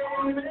you,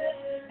 baby.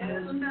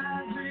 And I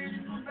dream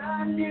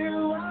about you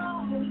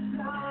all the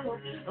time.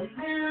 I'm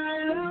here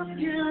without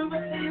you,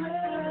 baby.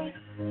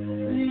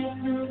 You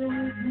do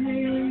with me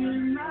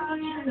in my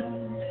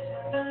dreams.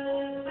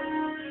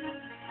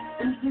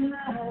 And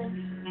tonight,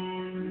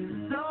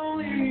 it's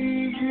only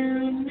you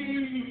and me.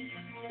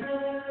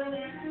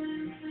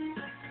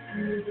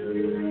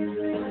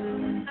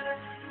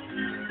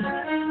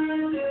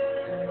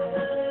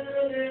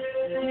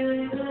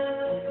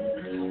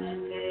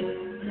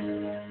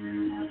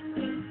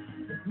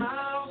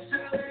 Miles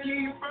to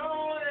keep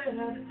rolling.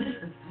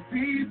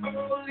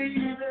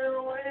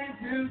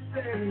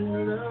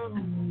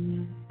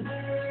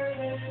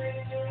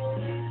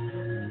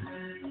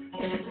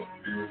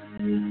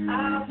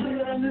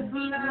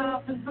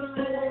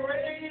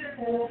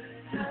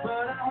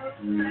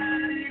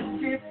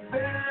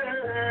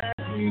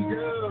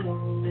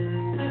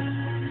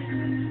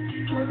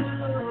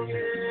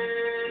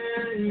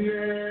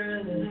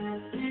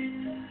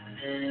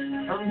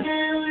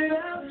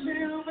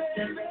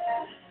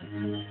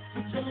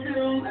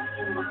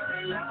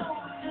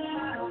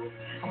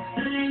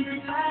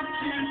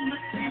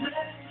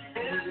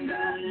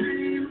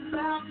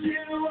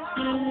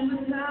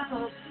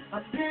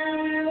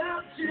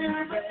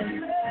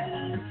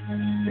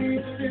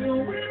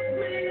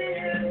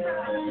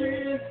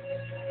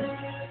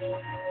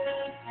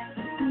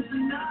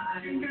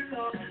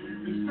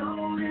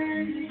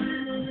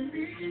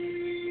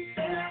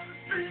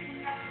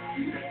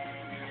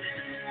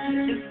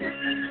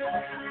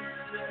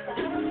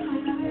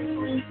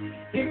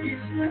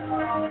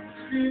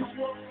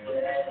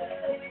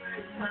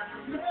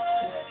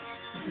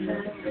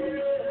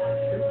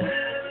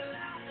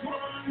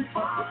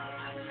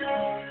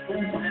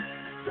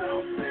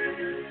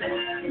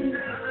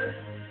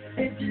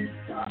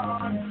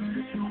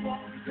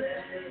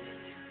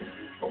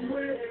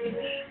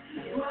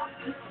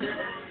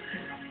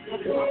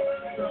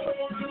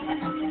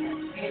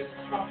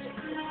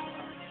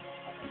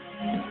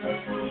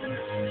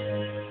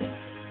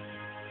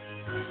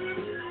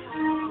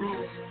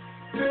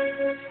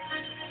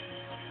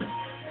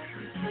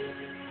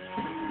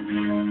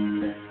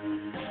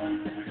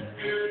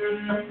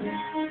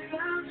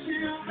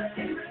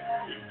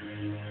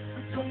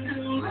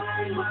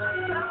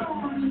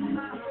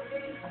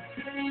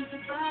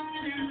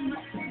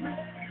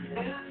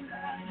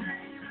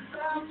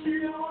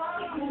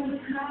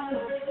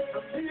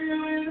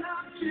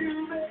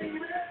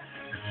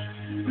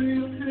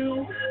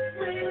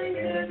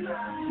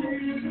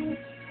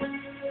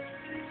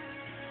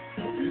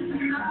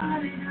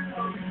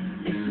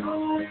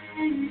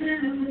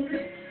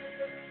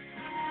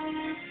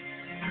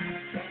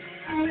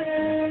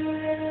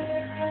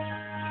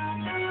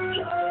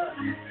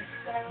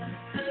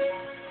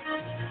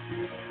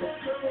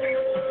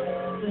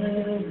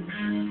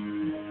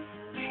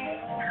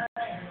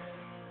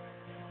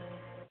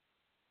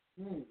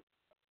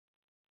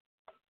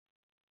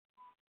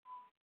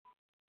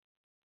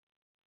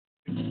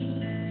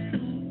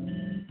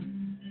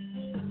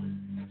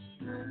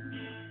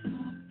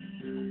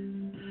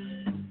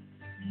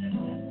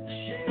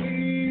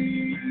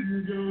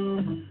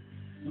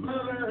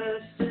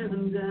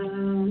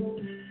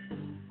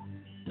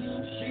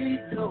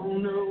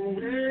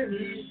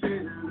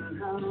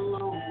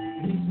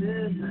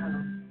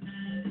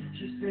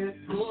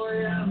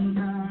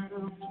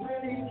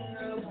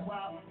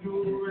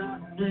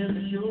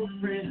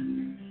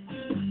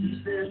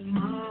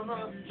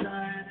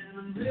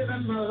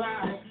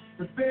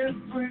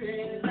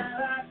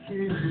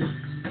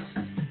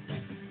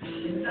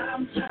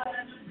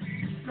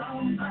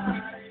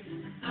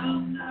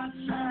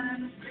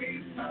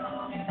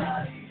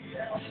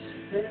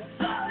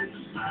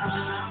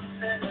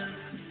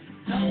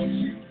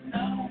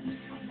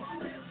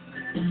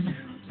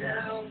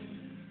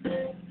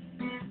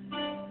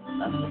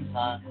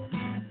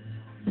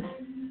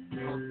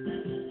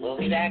 We'll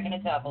be back in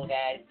a couple,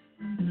 guys.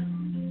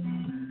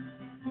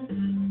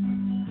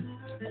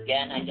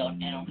 Again, I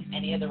don't own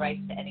any of the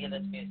rights to any of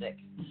this music.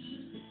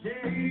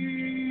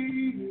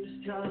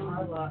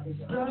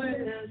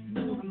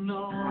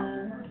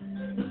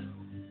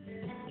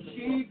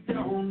 She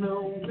don't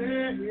know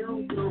where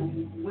he'll go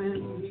when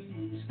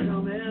he's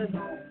coming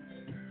home.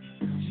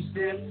 She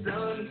said,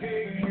 son,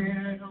 take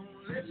care, don't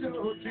let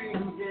your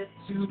dreams get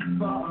too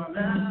far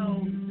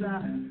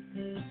outside.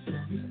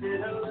 He said,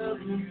 I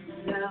love you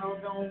now,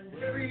 don't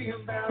worry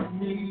about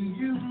me,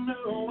 you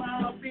know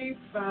I'll be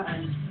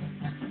fine.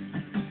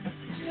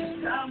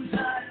 I'm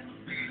trying to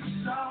be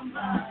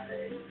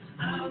somebody,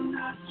 I'm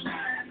not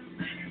trying to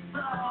be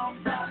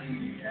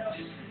somebody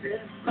else.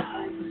 This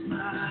life is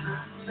mine,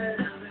 I'm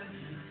living.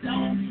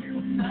 Don't you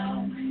know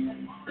me?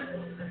 I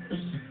wanna let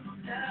you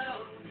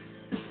down.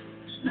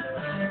 No,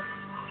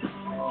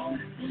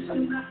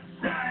 I'm not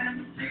trying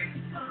to be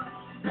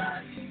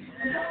somebody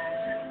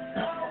else.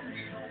 No, I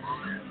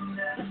wanna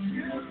let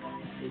you.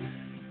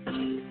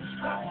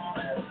 I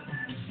wanna let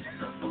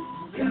you.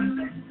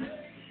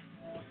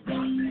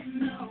 One thing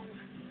no,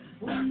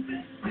 one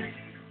thing free.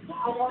 I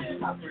want to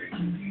bring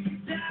me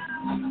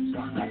down.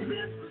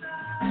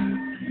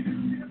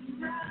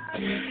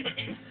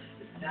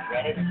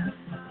 Ready?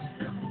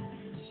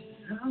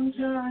 I'm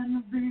trying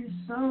to be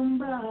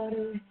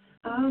somebody.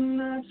 I'm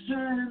not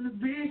trying to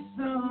be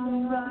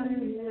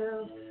somebody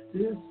else.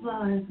 This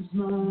life is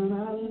mine, I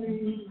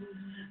lead.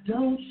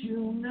 Don't you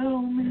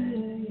know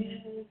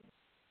me?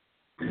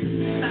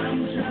 I'm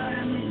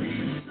trying to be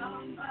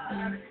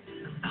somebody.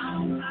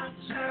 I'm not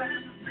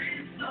trying to be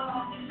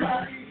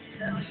somebody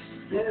else.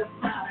 This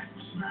life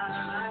is mine,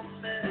 I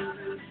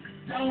live.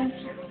 Don't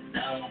you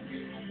know me?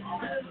 I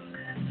won't ever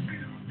let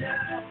you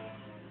down.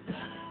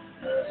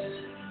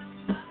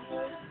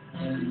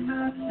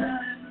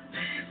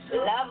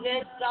 Love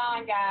this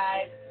song,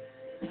 guys.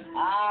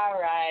 All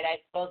right,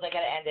 I suppose I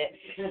gotta end it.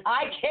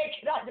 I can't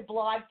get on the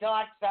blog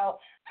talk, so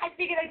I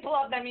figured I'd pull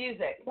up my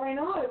music. I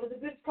know, it was a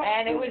good song.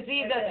 And it was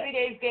either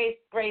 3 Days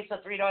Grace or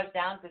 3 Doors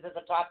Down, because it's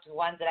the top two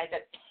ones, and I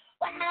said,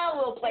 well,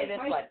 we'll play this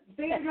one.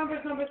 Favorite number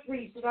is number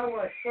 3, so that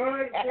works.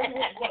 Third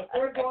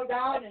go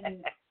down,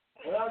 and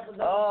what else was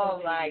that?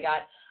 Oh, my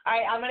God. All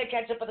right, I'm going to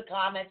catch up with the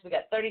comments. We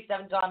got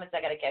 37 comments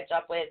I got to catch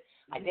up with.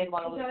 I didn't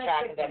want to lose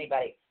track of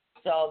anybody.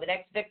 So the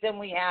next victim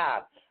we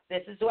have,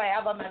 this is who I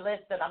have on my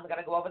list, and I'm going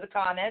to go over the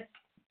comments.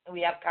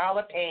 We have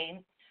Carla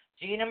Payne,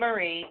 Gina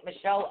Marie,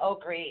 Michelle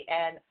Oakrey,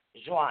 and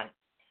Juan.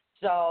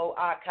 So,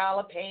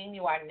 Carla Payne,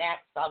 you are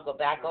next. I'll go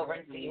back over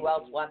and see who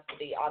else wants to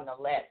be on the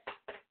list.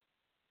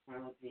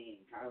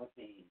 Carla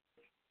Payne.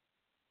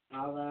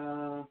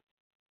 Our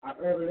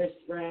herbalist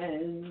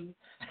friend.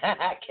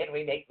 Can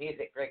we make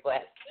music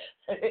requests?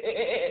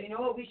 You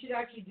know what? We should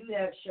actually do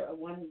that show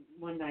one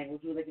night. We'll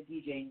do like a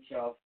DJing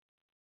show.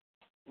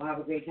 We'll have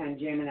a great time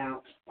jamming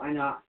out. Why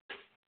not?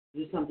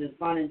 Do something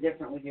fun and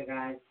different with you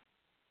guys.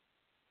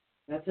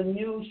 That's a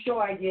new show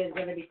idea is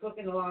going to be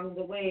cooking along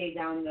the way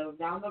down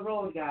the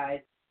road,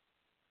 guys.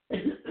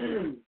 It's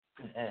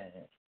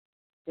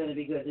going to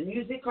be good. The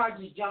music card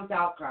just jumped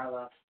out,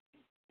 Carla.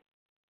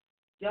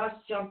 just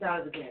jumped out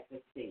of the deck.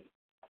 Let's see.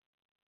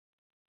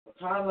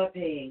 Carla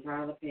Payne.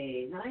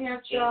 Hi,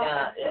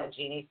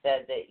 Jeannie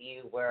said that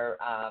you were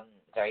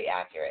very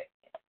accurate.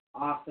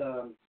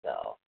 Awesome.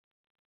 So.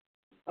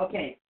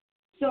 Okay,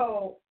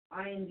 so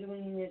I am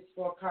doing this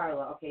for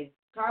Carla. Okay,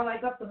 Carla,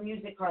 I got the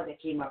music card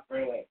that came up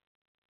right away.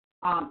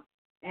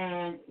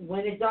 And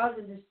when it does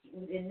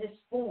in this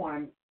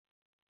form,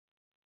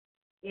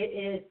 it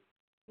is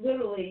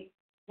literally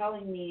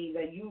telling me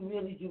that you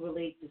really do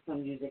relate to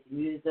some music.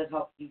 Music does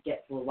help you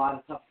get through a lot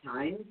of tough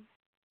times.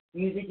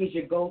 Music is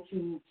your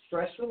go-to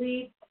stress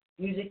relief.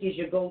 Music is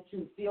your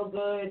go-to feel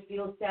good,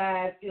 feel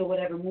sad, feel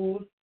whatever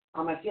mood.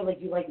 I feel like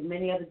you like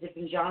many other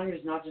different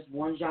genres, not just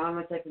one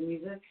genre type of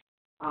music.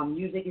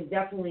 Music is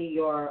definitely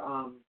your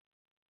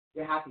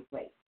happy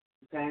place.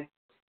 Okay.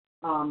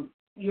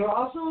 You're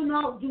also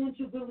not doing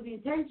too good with the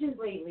intentions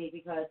lately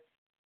because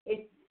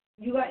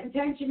you got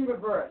intention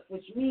reversed,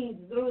 which means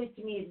literally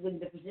to me is when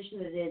the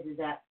position it is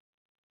that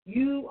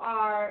you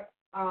are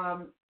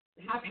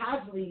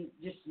haphazardly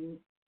just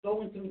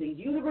going through things.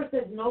 The universe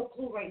has no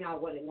clue right now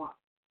what it wants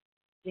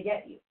to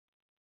get you.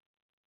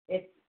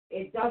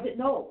 It doesn't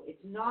know.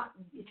 It's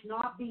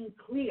not being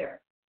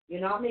clear.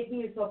 You're not making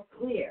yourself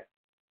clear.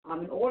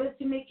 In order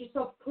to make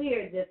yourself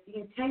clear, that the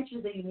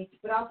intentions that you need to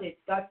put out there,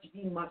 it's got to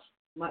be much,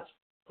 much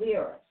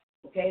clearer.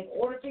 Okay?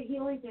 In order for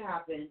healing to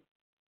happen,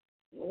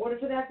 in order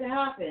for that to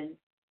happen,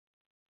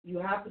 you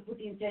have to put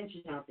the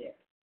intention out there.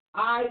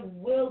 I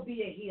will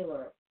be a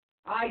healer.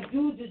 I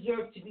do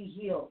deserve to be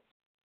healed.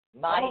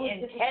 My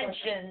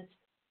intentions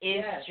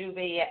is to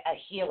be a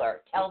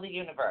healer. Tell the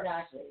universe.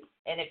 Exactly.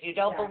 And if you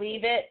don't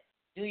believe it,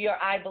 do your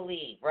I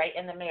believe right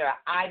in the mirror.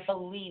 I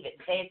believe it.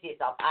 Say it to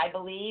yourself. I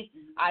believe.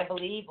 I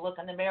believe. Look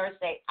in the mirror.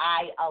 Say,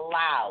 I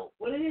allow.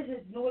 What it is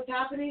you know what's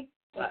happening?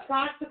 The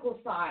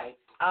practical side.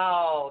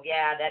 Oh,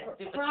 yeah, that's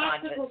super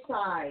practical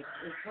side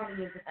is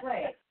coming into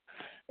play.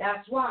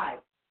 That's why.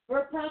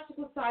 Her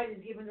practical side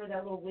is giving her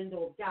that little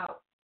window of doubt.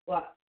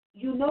 But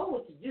you know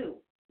what to do.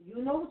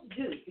 You know what to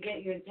do to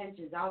get your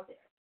intentions out there.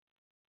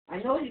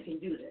 I know you can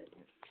do this.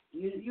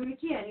 You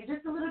can. You're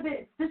just a little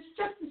bit,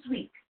 just this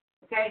week.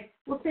 Okay?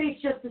 We'll say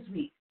it's just this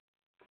week.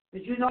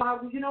 But you know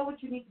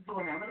what you need to do.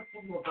 And I'm going to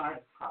pull you a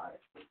guidance card.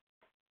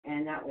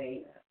 And that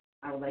way,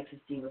 I would like to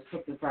see what's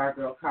cooking for our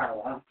girl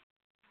Carla.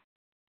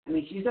 I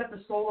mean, she's got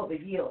the soul of a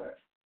healer.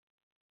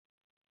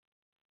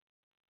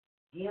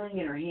 Healing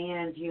in her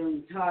hands,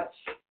 healing touch,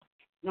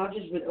 not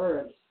just with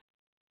herbs.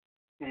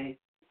 Okay?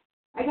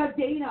 I got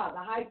Dana,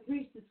 the High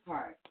Priestess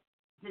card.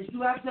 It says,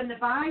 you have some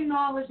divine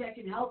knowledge that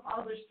can help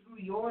others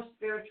through your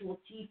spiritual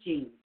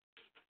teachings.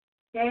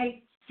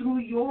 Okay? Through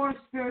your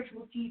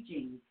spiritual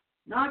teachings.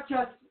 Not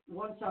just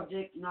one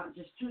subject, not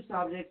just two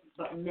subjects,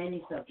 but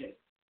many subjects.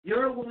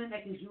 You're a woman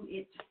that can do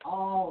it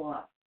all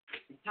up.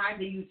 It's time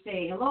that you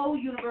say, hello,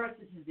 universe,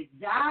 this is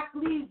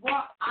exactly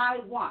what I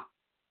want.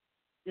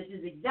 This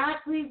is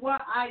exactly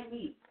what I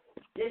need.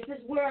 This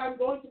is where I'm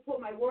going to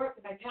put my work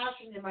and my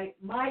passion and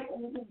my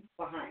own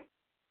behind.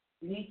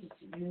 You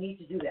need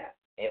to do that.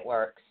 It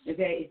works.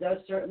 Okay, it does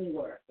certainly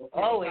work. Okay.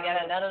 Oh, we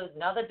got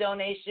another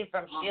donation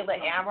from Sheila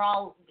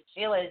Amaral.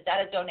 Sheila, is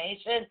that a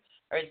donation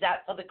or is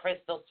that for the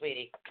crystal,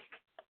 sweetie?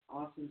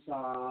 Awesome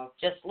sauce.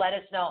 Just let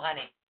us know,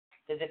 honey.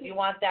 Because if you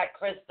want that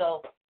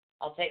crystal,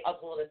 I'll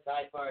pull it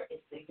aside for it.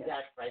 It's the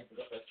exact price of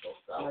the crystal.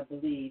 So I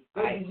believe.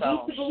 All right, you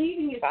need to believe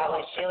in yourself.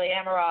 Probably Sheila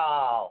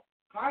Amaral.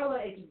 Carla,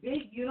 it's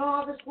big. You know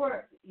how this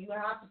works. You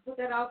have to put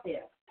that out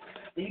there.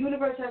 The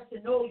universe has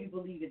to know you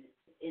believe in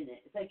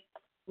it. It's like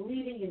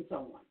believing in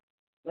someone.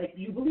 Like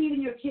you believe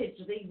in your kids,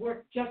 so they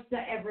work just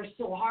ever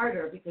so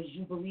harder because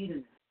you believe in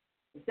them.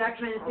 It's that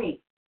kind of thing.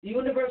 The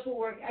universe will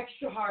work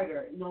extra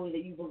harder knowing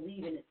that you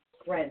believe in its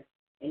strength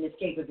and its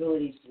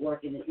capabilities to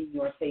work in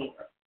your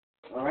favor.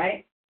 All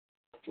right?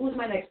 Who's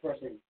my next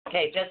person?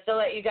 Okay, just to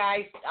let you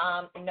guys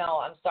know,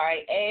 I'm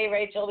sorry. Hey,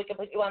 Rachel, we can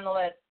put you on the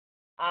list.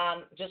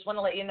 Just want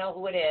to let you know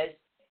who it is.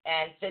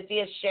 And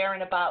Cynthia's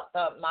sharing about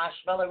the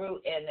marshmallow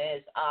root, and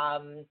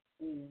there's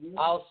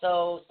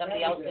also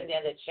somebody else in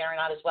there that's sharing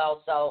out as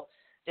well. So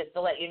just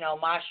to let you know,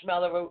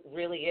 marshmallow root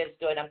really is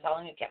good. I'm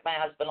telling you, kept my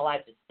husband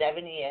alive for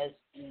 7 years,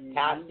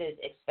 past his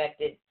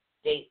expected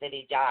date that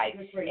he died.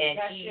 And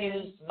he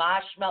used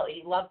marshmallow.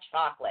 He loved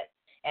chocolate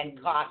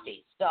and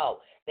coffee. So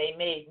they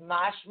made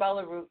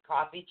marshmallow root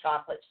coffee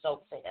chocolate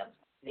soap for him.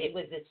 It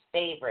was his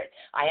favorite.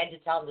 I had to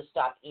tell him to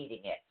stop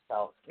eating it.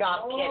 So, no,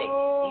 I'm kidding.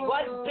 He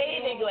was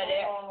bathing with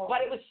it,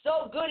 but it was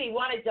so good he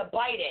wanted to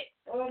bite it.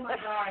 Oh,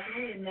 my God. I can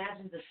only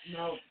imagine the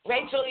smell.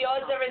 Rachel,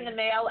 yours are in the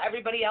mail.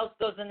 Everybody else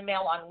goes in the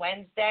mail on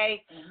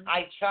Wednesday.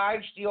 I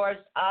charged yours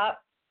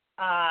up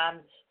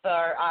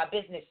for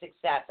business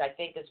success, I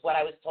think is what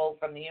I was told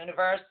from the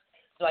universe.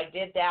 So I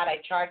did that.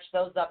 I charged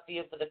those up for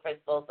you for the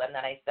crystals, and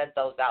then I sent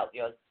those out.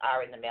 Yours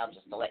are in the mail,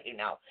 just to let you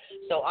know.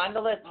 So on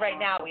the list right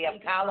now, we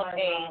have Carla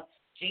Payne,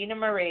 Gina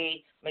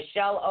Marie,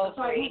 Michelle Oakley.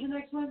 Sorry, who's the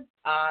next one?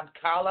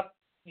 Carla,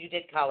 you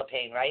did Carla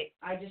Payne, right?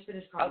 I just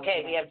finished Carla.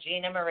 Okay, we have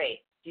Gina Marie.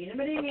 Gina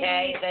Marie.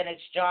 Okay, then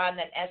it's John,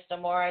 then Esther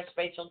Morris.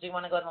 Rachel, do you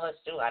want to go on the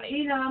list too, honey?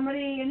 Gina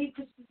Marie, any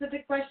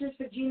specific questions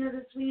for Gina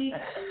this week?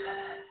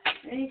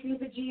 Anything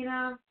for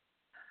Gina?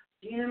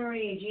 Gina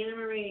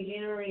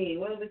Marie.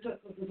 What are we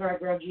cooking for our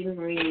girl Gina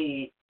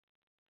Marie?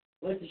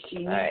 What does she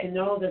need to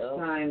know this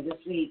time, this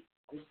week,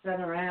 this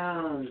time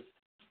around?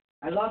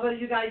 I love how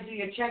you guys do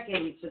your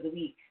check-ins for the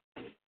week.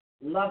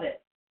 Love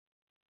it.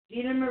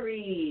 Gina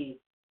Marie.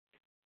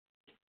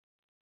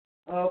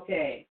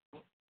 Okay.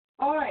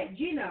 All right,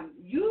 Gina,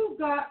 you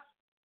got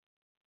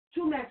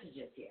 2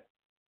 messages here.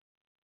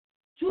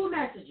 2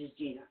 messages,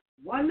 Gina.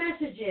 One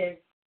message is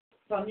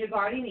from your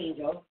guardian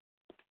angel.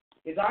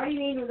 Your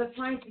guardian angels are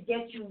trying to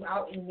get you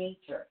out in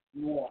nature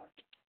more.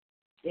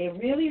 They're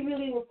really,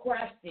 really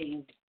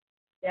requesting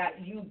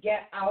that you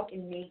get out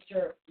in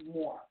nature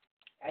more.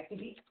 That could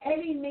be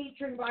any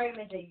nature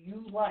environment that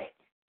you like,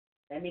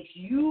 that makes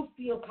you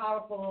feel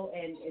powerful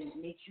and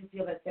makes you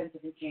feel that sense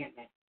of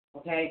enchantment,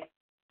 okay?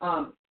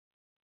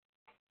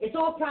 It's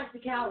all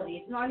practicality.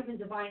 It's not even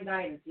divine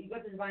guidance. You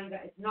got the divine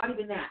guidance. It's not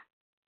even that.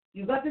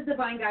 You got the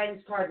divine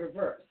guidance card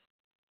reversed,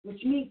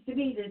 which means to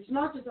me that it's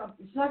not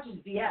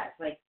just BS.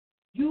 Like,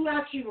 you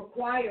actually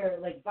require,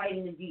 like,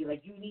 vitamin D.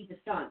 Like, you need the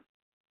sun.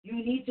 You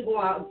need to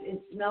go out and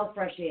smell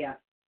fresh air.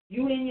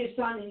 You and your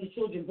son and your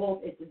children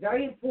both. It's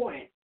very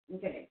important.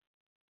 Okay.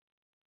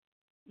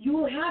 You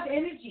will have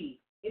energy.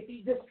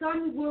 The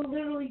sun will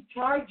literally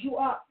charge you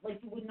up like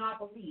you would not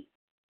believe.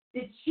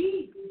 Did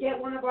she get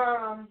one of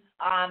our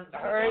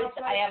hers?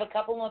 I have a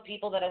couple more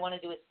people that I want to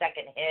do a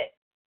second hit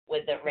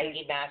with the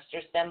Reiki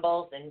Master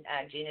symbols, and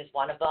Gina's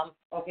one of them.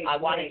 Okay. I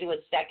want to do a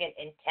second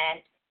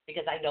intent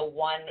because I know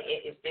one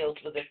deals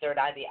with the third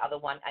eye. The other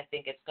one, I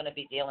think it's going to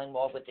be dealing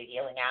more with the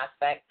healing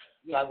aspect.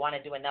 So I want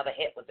to do another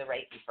hit with the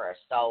Reiki first.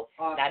 So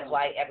That's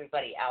why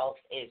everybody else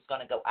is going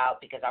to go out,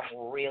 because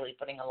I'm really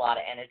putting a lot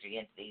of energy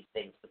into these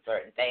things with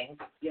certain things.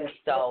 Yes.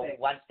 So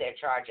perfect. Once they're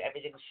charged,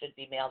 everything should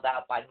be mailed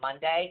out by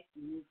Monday.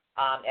 Mm-hmm.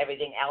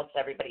 Everything else,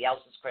 everybody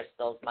else's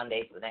crystals,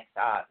 Monday's the next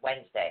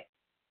Wednesday.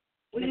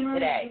 What do you mean?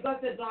 Today. You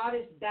got the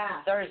goddess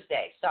back.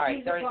 Thursday. Sorry,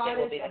 She's the Thursday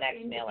will be the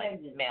goddess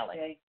next of mailing.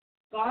 Okay?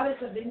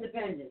 Goddess of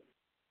independence.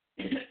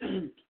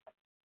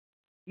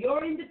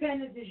 Your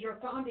independence is your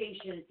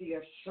foundation for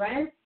your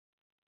strength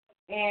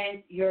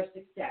and your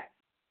success.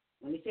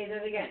 Let me say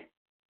that again.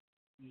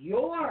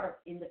 Your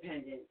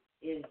independence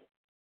is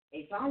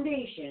a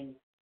foundation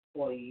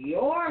for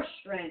your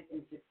strength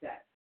and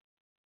success.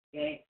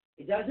 Okay?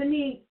 It doesn't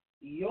mean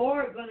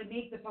you're going to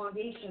make the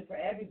foundation for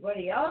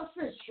everybody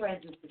else's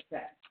strength and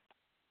success.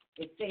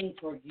 It's saying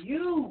for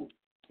you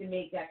to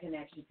make that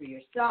connection for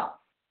yourself.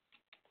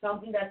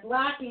 Something that's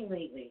lacking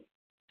lately.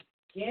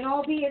 Can't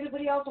all be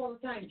everybody else all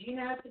the time.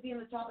 Gina has to be on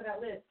the top of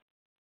that list.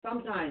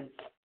 Sometimes.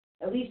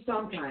 At least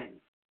sometimes.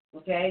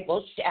 Okay?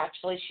 Well,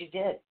 she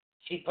did.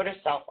 She put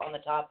herself on the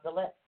top of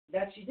the list.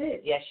 That she did.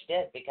 Yes, she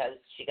did, because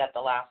she got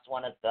the last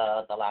one of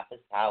the Lapis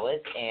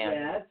Towers, and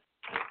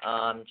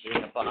Yes.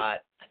 Gina bought, I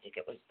think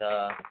it was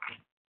the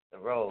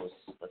rose.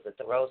 Was it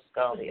the rose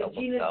skull? The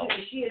opal Gina, skull?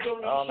 is she a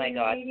donation? Oh my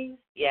God. Meeting?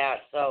 Yeah.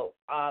 So,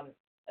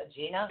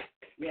 Gina?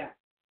 Yeah.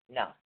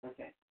 No.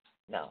 Okay.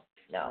 No.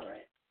 All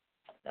right.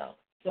 No.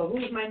 So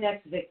who's my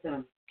next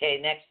victim? Okay,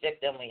 next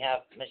victim we have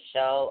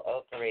Michelle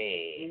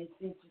Oakery.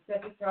 Anything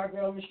specific for our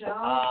girl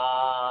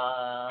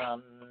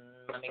Michelle?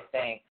 Let me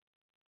think.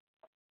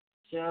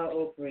 Michelle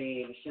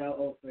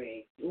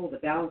Oakery. Ooh, the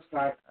balance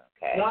card.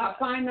 Okay.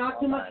 Not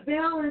too much on.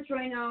 balance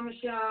right now,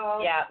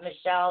 Michelle. Yeah,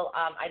 Michelle.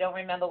 I don't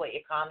remember what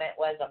your comment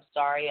was. I'm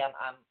sorry.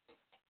 I'm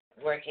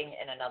working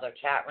in another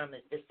chat room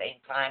at the same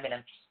time, and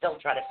I'm still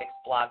trying to fix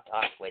Blog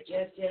Talk, which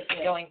Yes. is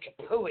going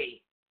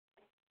kapooey.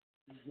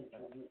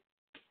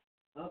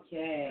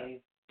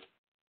 Okay.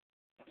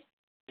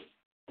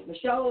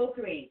 Michelle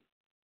Oakery.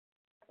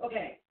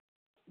 Okay.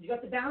 You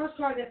got the balance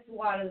card that's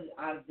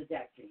out of the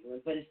deck for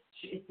you, but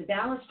it's the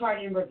balance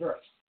card in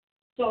reverse.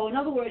 So in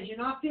other words, you're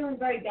not feeling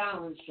very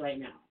balanced right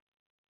now.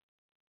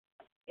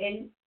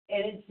 And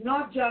it's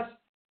not just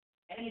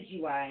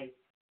energy-wise.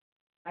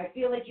 I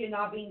feel like you're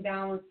not being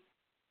balanced,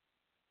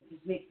 if this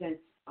makes sense,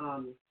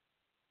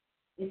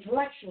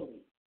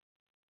 intellectually.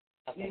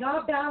 Okay. You're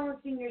not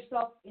balancing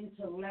yourself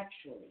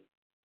intellectually,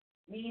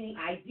 meaning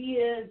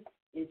ideas,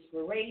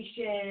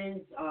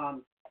 inspirations,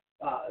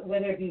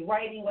 whether it be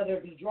writing, whether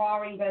it be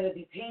drawing, whether it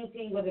be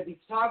painting, whether it be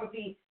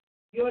photography.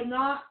 You're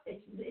not,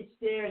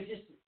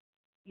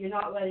 you're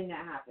not letting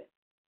that happen.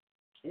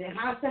 And it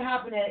has to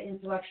happen at an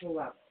intellectual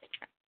level.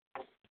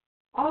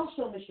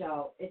 Also,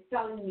 Michelle, it's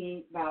telling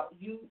me about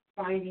you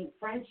finding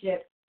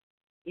friendship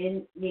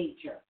in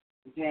nature,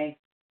 okay?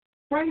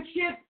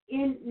 Friendship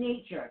in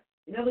nature.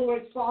 In other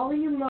words,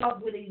 falling in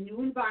love with a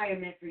new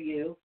environment for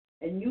you,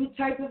 a new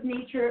type of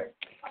nature.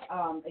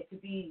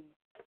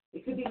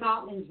 It could be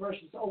mountains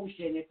versus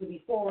ocean. It could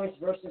be forest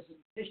versus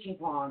fishing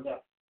pond.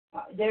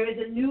 There is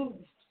a new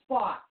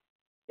spot.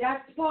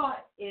 That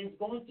spot is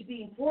going to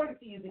be important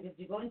for you because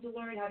you're going to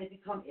learn how to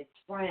become its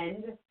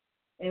friend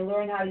and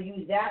learn how to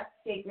use that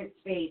sacred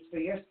space for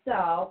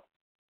yourself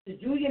to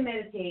do your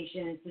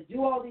meditations, to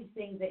do all these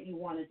things that you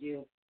want to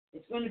do.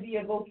 It's going to be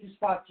a go-to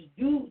spot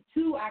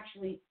to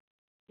actually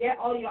get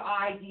all your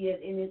ideas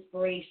and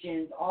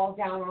inspirations all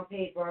down on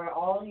paper,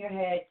 all in your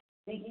head,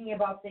 thinking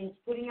about things,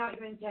 putting out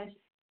your intention,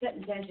 set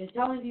intention,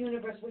 telling the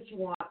universe what you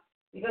want,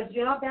 because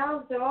you're not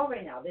balanced at all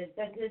right now. There's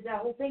that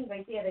whole thing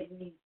right there that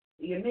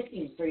you're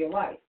missing for your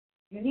life.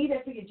 You need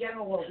it for your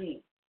general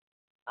well-being.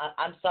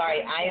 I'm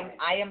sorry.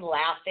 I am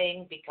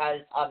laughing because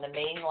on the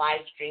main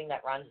live stream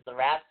that runs the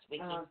rest, we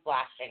keep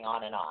flashing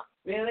on and off.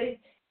 Really?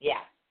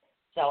 Yeah.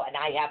 So, and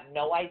I have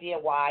no idea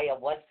why or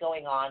what's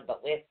going on,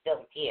 but we're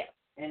still here.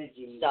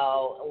 Energy.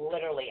 So,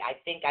 literally, I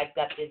think I've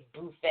got this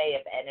buffet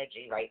of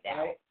energy right now.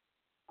 Right.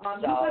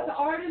 You got the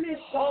Artemis.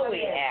 Holy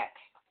heck.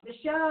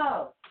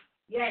 Michelle.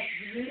 Yes,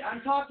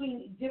 I'm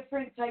talking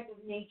different type of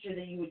nature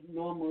that you would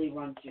normally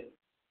run to.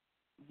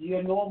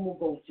 Your normal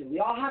go-to. We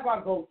all have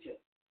our go-to.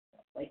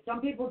 Like,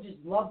 some people just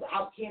love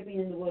out camping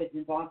in the woods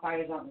and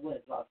bonfires out in the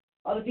woods.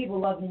 Other people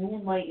love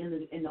moonlight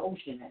in the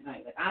ocean at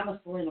night. Like, I'm a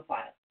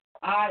solenophile.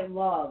 I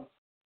love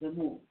the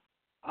moon.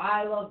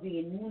 I love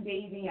being moon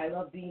bathing. I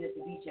love being at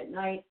the beach at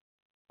night.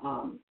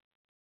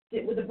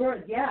 Sit with the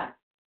birds. Yeah,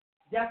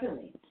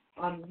 definitely.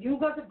 You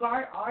got the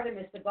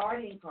Artemis, the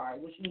Guardian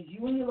card, which means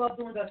you and your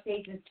loved ones are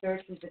safe and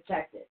spiritually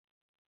protected.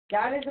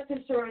 That is a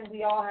concern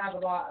we all have a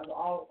lot of,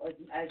 all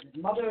as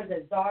mothers,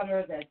 as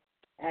daughters,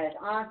 as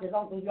aunts, as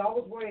uncles. We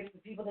always worry if the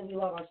people that we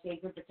love are safe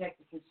and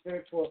protected from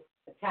spiritual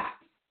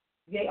attacks.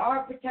 They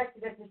are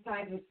protected at this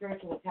time from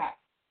spiritual attacks.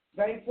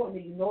 Very important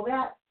that you know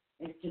that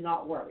and to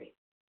not worry.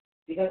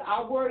 Because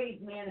our worries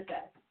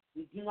manifest.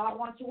 We do not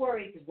want to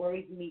worry because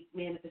worries and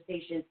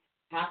manifestations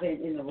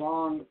happen in the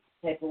wrong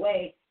type of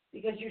way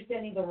because you're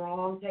sending the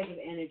wrong type of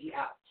energy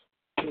out.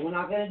 So we're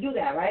not going to do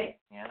that, right?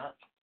 Yeah.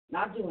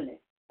 Not doing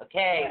it.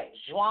 Okay. Right.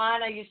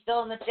 Juan, are you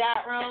still in the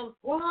chat room?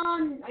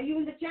 Juan, are you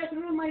in the chat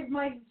room?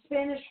 My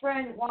Spanish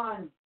friend,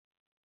 Juan.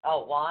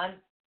 Oh, Juan?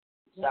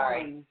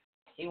 Sorry. Juan.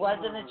 He was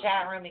in the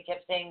chat room. He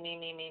kept saying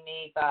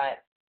me,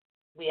 but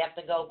we have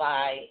to go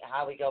by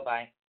how we go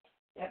by.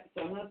 Yep,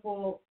 so I'm going to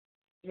pull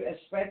a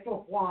spread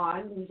for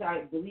Juan, who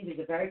I believe is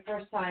the very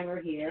first timer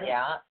here.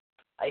 Yeah.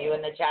 Are you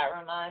in the chat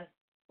room, on?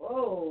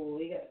 Oh,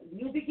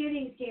 New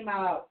Beginnings came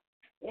out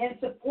and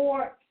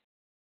support.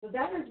 So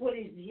that is what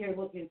he's here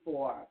looking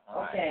for.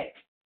 All okay. Right.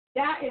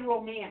 That and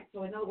romance.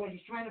 So in other words,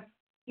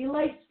 he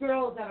likes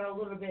girls that are a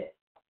little bit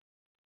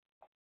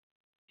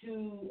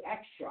too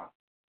extra.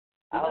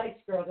 He likes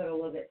girls that are a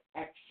little bit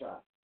extra.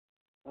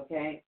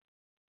 Okay?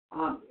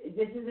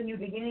 This is a new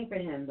beginning for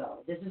him, though.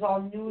 This is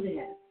all new to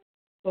him.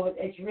 So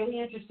it's really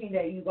interesting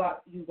that you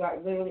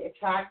got literally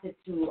attracted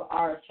to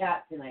our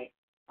chat tonight.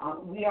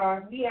 We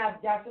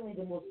have definitely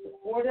the most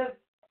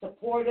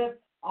supportive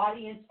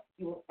audience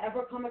you will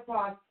ever come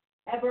across,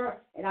 ever,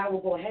 and I will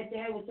go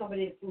head-to-head with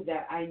somebody to prove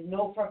that. I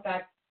know for a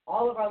fact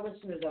all of our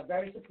listeners are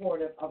very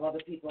supportive of other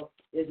people.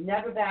 There's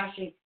never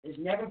bashing. There's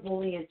never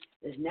bullying.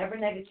 There's never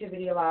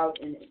negativity allowed,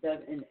 and it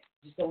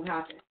just don't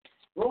happen.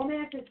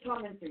 Romance is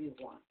coming for you,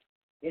 Juan.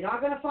 You're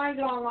not going to find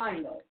it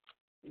online, though,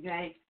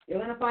 okay? You're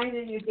going to find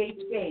it in your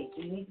day-to-day,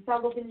 so you need to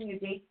start looking in your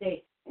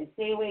day-to-day and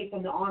stay away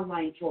from the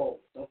online trolls,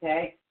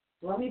 okay?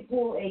 So let me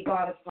pull a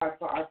goddess card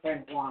for our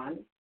friend Juan,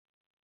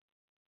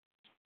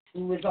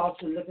 who is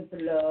also looking for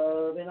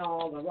love in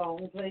all the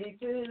wrong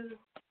places.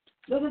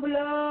 Looking for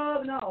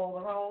love in all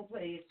the wrong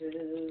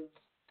places.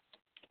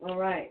 All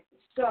right.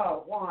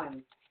 So,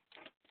 Juan,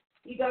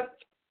 you got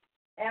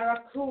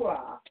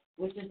Arakura,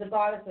 which is the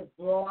goddess of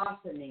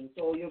blossoming.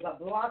 So you've got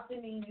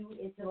blossoming new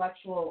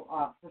intellectual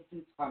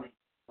pursuits coming,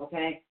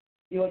 okay?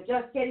 You're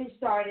just getting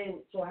started,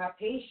 so have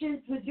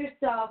patience with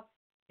yourself,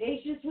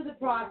 patience with the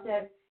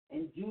process,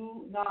 and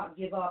do not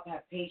give up.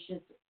 Have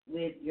patience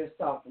with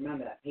yourself.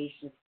 Remember that,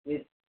 patience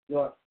with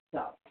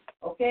yourself.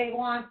 Okay,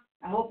 Juan?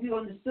 I hope you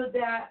understood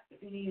that.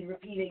 If you need to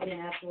repeat it again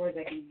afterwards,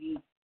 I can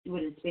do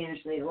it in Spanish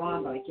later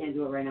on, but I can't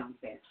do it right now in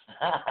Spanish.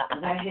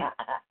 Okay?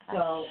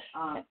 So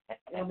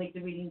it'll make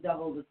the reading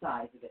double the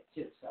size of it,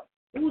 too. So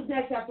who's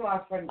next after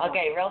our friend?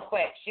 Okay, real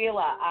quick.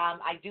 Sheila,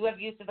 I do have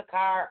use of the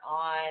car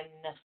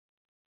on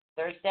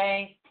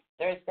Thursday.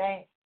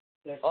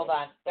 Hold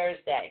on,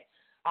 Thursday.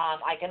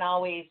 I can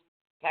always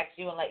text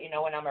you and let you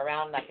know when I'm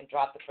around, and I can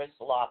drop the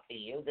crystal off for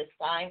you this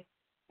time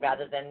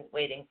rather than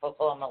waiting for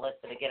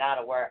Melissa to get out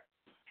of work.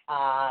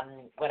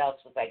 What else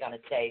was I going to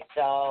say?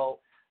 So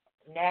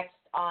next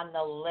on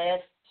the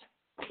list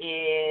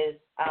is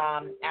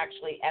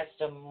actually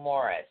Esther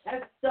Morris.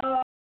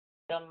 Esther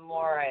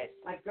Morris.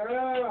 My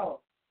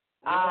girl.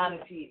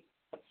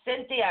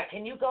 Cynthia,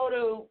 can you go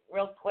to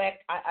real quick?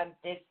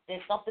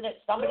 There's something that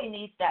somebody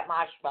needs that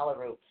marshmallow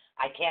root.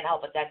 I can't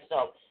help it. That's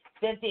so.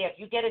 Cynthia, if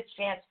you get a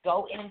chance,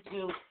 go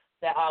into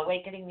the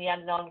Awakening the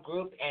Unknown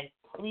group and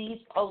please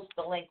post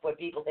the link where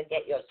people can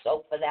get your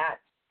soap for that,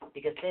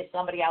 because there's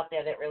somebody out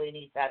there that really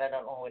needs that. I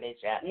don't know who it is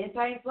yet.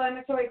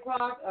 Anti-inflammatory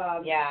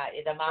yeah,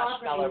 the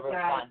marshmallow root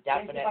one,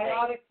 definitely.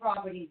 Antibiotic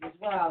properties as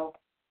well.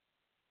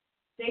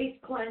 Face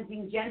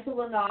cleansing,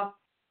 gentle enough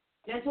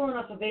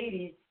for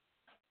babies.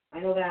 I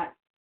know that.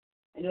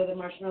 I know the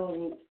marshmallow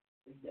root.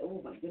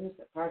 Oh my goodness,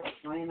 the cards are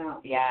flying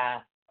out. Yeah.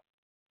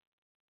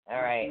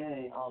 All right.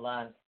 Okay. Hold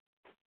on.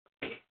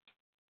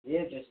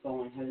 They're just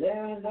going,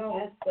 hello,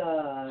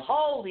 Esther.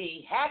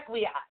 Holy heck,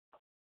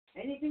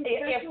 Anything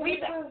If special? we,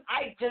 Lisa?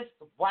 I just,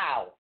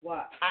 wow.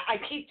 What? I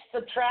keep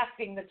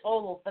subtracting the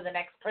total for the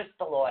next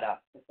crystal order.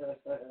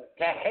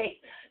 Okay?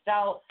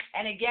 So,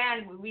 and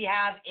again, we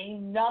have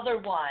another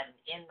one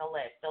in the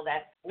list. So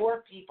that's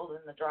 4 people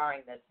in the drawing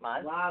this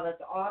month. Wow,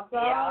 that's awesome.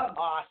 Yeah,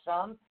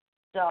 awesome.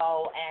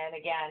 So, and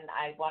again,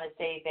 I want to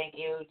say thank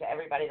you to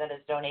everybody that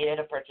has donated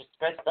or purchased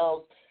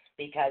crystals,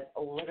 because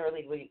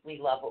literally we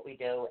love what we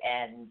do,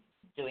 and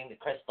doing the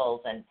crystals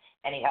and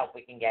any help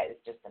we can get is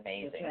just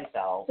amazing. Okay.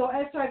 So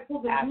Esther, I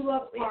pulled the New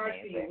Love absolutely card for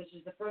amazing. you, which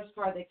is the first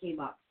card that came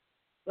up.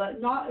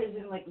 But not as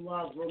in like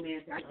love,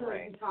 romantic. I feel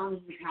like you found a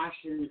new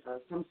passion,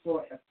 some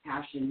sort of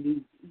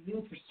passion,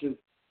 new pursuit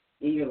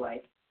in your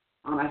life.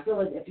 I feel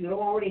like if you don't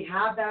already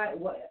have that,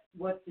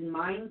 what's in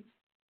mind,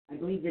 I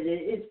believe that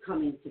it is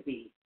coming to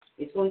be.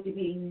 It's going to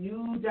be a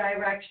new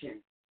direction,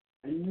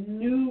 a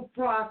new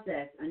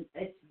process, and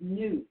it's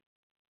new.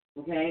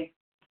 Okay?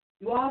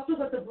 You also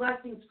got the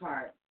blessings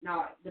card.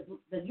 Now,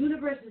 the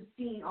universe has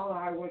seen all the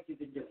hard work you've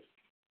been doing.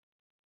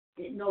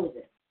 It knows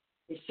it.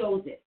 It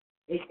shows it.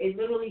 It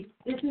literally,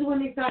 this is when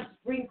they start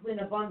sprinkling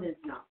abundance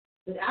now.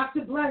 But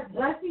after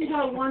blessings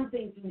are one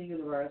thing from the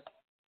universe.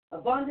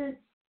 Abundance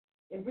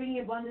and bringing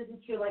abundance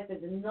into your life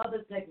is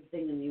another type of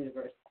thing in the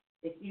universe.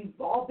 It's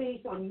all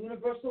based on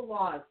universal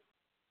laws,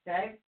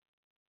 okay?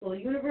 So the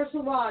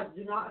universal laws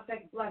do not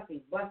affect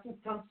blessings. Blessings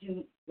come to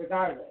you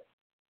regardless,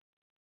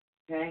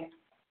 okay?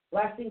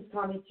 Blessings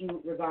come into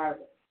you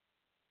regardless.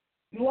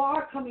 You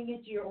are coming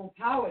into your own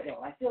power,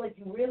 though. I feel like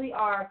you really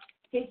are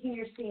taking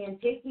your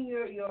stand, taking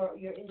your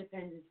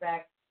independence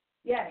back.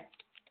 Yes.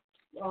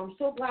 I'm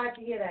so glad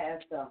to hear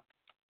that, Esther.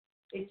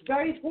 It's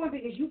very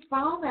important because you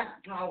found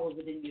that power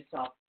within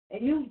yourself,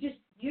 and you're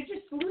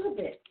just a little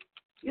bit.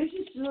 You're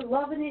just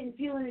loving it and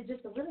feeling it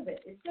just a little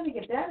bit. It's going to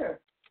get better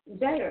and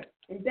better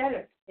and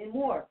better and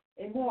more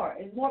and more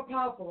and more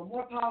powerful and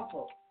more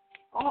powerful.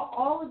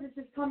 All of this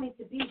is coming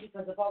to be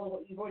because of all of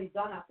what you've already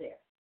done out there.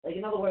 Like,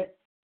 in other words,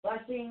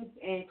 blessings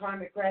and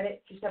karmic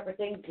credit, 2 separate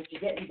things, but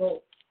you're getting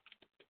both.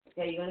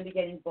 Okay, you're going to be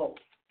getting both.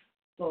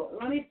 So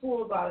let me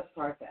pull a goddess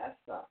card for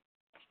Esther.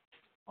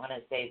 I want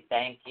to say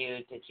thank you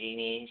to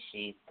Jeannie.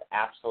 She's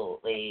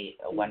absolutely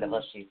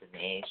wonderful. She's with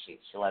me. She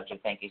loves you.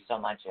 Thank you so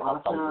much. You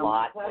helped a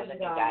lot more than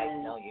you guys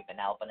know. You've been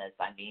helping us.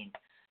 I mean,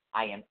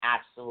 I am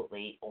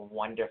absolutely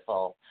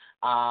wonderful.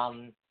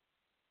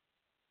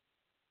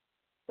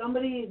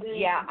 Somebody's in.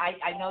 Yeah,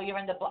 I know you're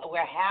in the.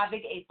 We're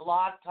having a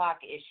blog talk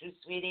issue,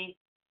 sweetie.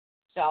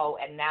 So,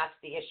 and that's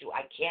the issue.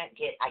 I can't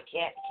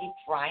keep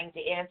trying to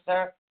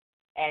answer,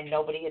 and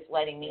nobody is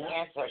letting me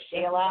answer.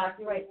 Sheila,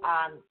 right.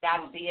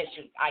 That's the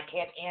issue. I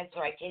can't answer.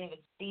 I can't even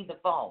see the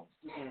phone.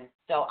 Mm-hmm.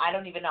 So I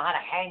don't even know how to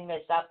hang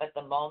this up at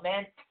the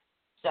moment.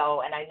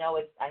 So, and I know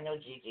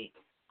Gigi.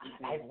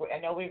 Mm-hmm. I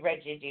know we read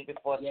Gigi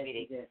before, Yes,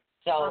 sweetie. you did.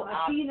 So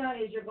Athena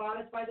is your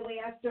goddess, by the way,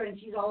 Esther, and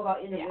she's all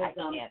about inner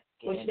wisdom,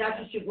 which that's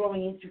what you're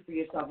growing into for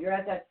yourself. You're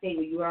at that state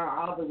where you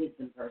are the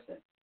wisdom person,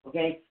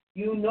 okay?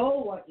 You know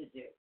what to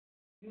do.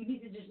 You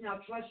need to just now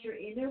trust your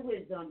inner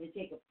wisdom to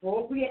take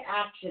appropriate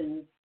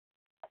actions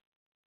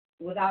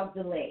without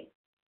delay,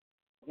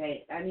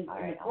 okay? I mean,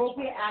 an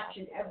appropriate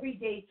action every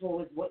day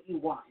towards what you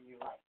want in your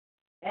life.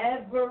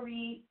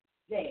 Every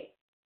day.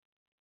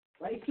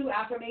 Right? Do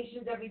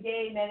affirmations every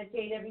day,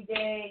 meditate every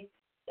day,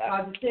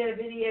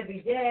 positivity every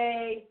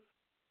day.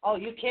 Oh,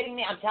 you kidding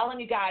me? I'm telling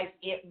you guys,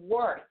 it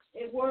works.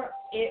 It works.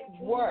 It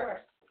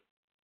works.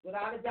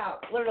 Without a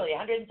doubt. Literally,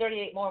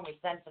 138 more, and we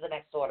send for the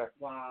next order.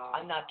 Wow.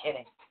 I'm not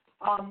kidding.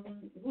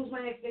 Who's my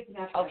next victim?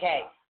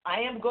 Okay. I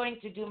am going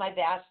to do my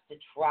best to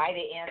try to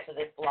answer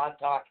this blog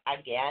talk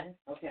again.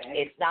 Okay.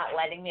 It's not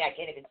letting me. I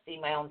can't even see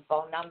my own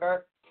phone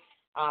number.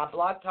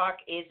 Blog Talk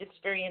is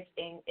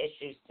experiencing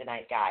issues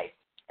tonight, guys.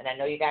 And I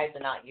know you guys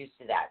are not used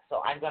to that,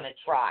 so I'm going to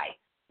try.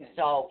 Okay.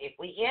 So if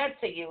we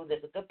answer you,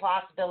 there's a good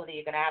possibility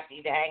you're going to have to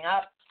either hang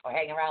up or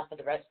hang around for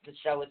the rest of the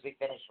show as we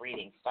finish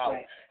reading. So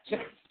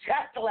just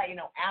to let you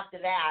know, after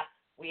that,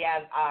 we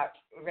have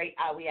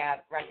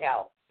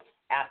Raquel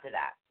after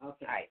that.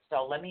 Okay. All right,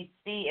 so let me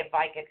see if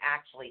I can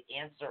actually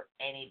answer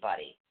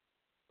anybody.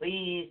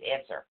 Please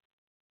answer.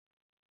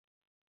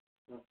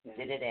 Okay.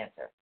 Did it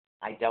answer?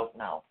 I don't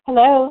know.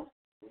 Hello.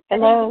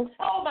 Hello.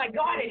 Oh, my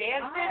God, it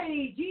answered. Hi,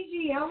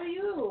 Gigi, how are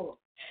you?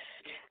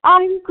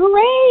 I'm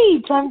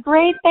great.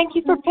 Thank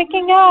you for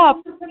picking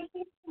up.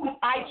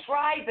 I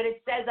tried, but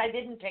it says I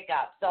didn't pick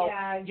up. So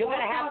you're going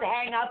to have to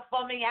hang up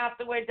for me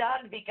after we're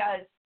done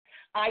because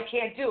I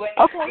can't do it.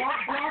 Okay.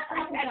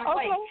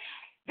 Okay.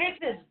 This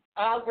is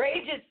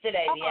outrageous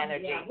today, the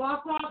energy. Yeah,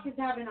 Block is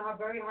having a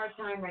very hard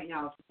time right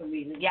now for some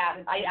reason.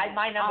 Yeah,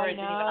 my number isn't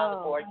even on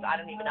the board, so I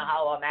don't even know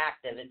how I'm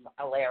active. It's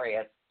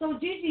hilarious. So,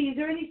 Gigi, is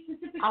there any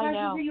specific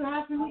questions that you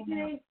have for me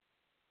today?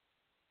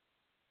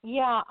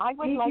 Yeah, I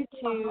would like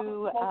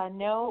to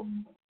know,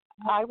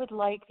 I would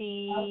like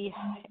the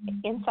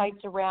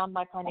insights around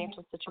my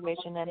financial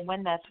situation and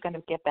when that's going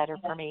to get better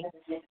for me.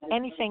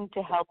 Anything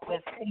to help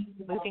with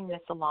moving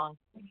this along.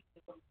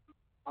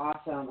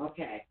 Awesome.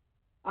 Okay.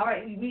 All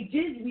right.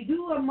 We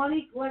do a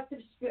money collective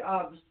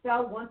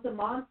spell once a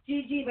month.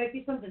 Gigi, it might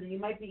be something that you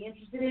might be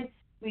interested in.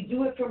 We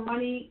do it for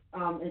money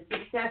and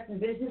success in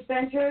business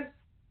ventures.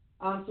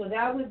 So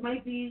that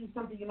might be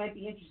something you might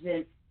be interested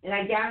in. And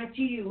I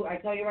guarantee you, I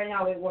tell you right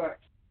now, it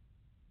works.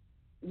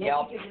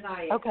 Nobody can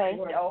deny it. Okay. It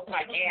works. Nope,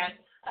 I can't.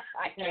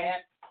 I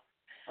can't.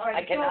 All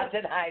right, I cannot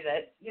so deny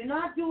that. you're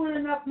not doing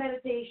enough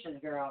meditation,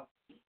 girl.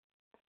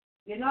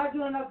 You're not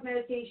doing enough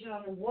meditation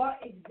on what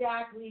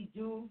exactly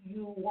do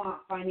you want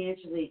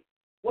financially.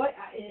 What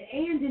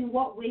and in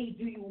what way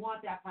do you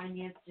want that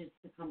finance to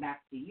come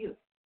back to you?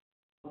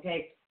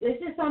 Okay, this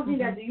is something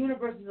that the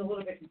universe is a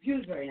little bit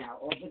confused right now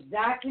of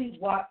exactly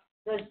what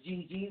does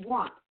Gigi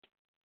want.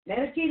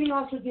 Meditating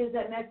also gives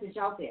that message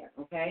out there,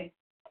 okay?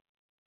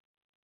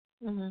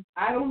 Mm-hmm.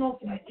 I don't know,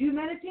 do you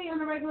meditate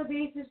on a regular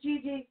basis,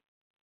 Gigi?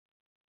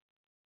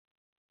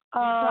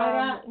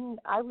 Try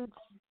that?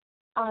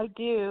 I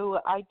do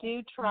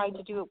try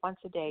to do it once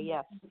a day,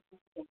 yes.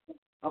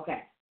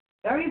 Okay.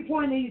 Very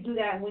important that you do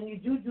that, and when you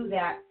do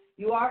that,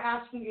 you are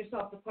asking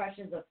yourself the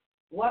questions of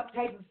what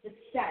type of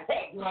success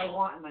do I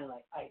want in my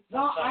life?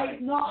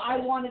 I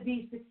want to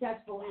be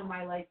successful in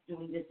my life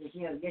doing this.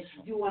 Yes,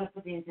 you do want to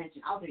put the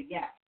intention out there,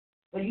 yes.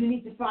 But you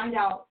need to find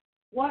out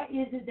what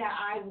is it that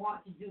I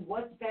want to do?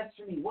 What's best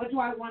for me? What do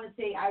I want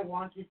to say I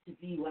wanted to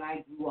be when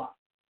I grew up?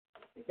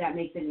 If that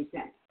makes any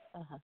sense.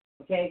 Uh-huh.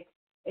 Okay?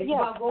 It's yes,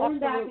 about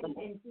going absolutely.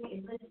 back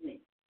and listening.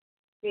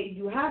 Okay,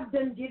 you have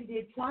them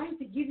they're trying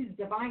to give you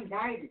divine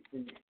guidance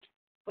in this.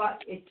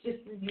 But it's just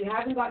you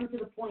haven't gotten to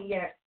the point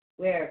yet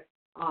where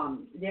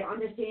they're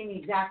understanding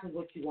exactly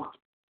what you want.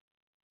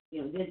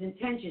 You know, there's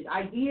intentions,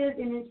 ideas,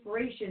 and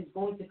inspirations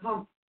going to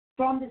come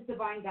from this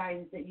divine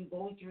guidance that you're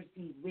going to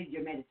receive with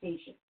your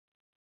meditation.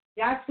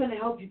 That's going to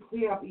help you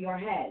clear up your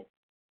head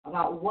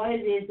about what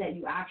it is that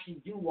you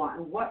actually do want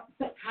and what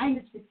kind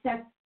of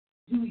success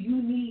do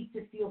you need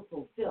to feel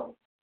fulfilled.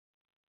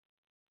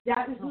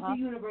 That is what the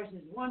universe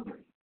is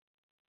wondering.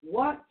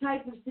 What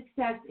type of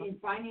success in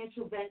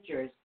financial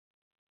ventures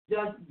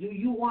do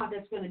you want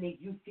that's going to make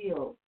you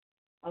feel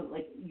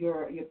like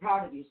you're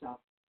proud of yourself,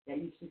 that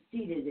you've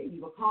succeeded, that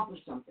you've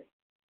accomplished something?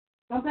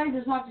 Sometimes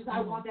it's not just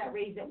I want that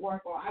raise at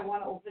work or I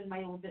want to open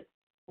my own business.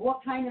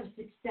 What kind of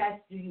success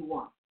do you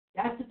want?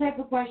 That's the type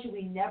of question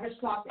we never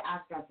stop to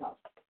ask ourselves.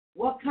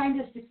 What kind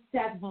of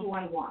success do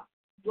I want?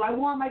 Do I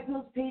want my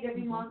bills paid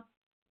every month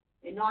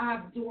and not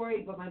have to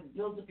worry but my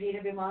bills are paid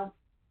every month?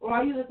 Or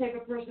are you the type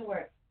of person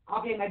where,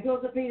 okay, my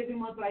bills are paid every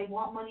month but I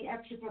want money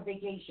extra for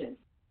vacation?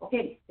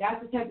 Okay,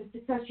 that's the type of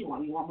success you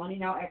want. You want money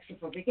now extra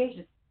for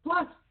vacation.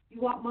 Plus,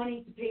 you want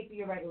money to pay for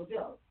your regular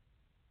bills.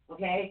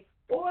 Okay?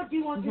 Or do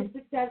you want the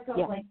success of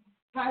like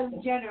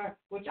Kylie Jenner,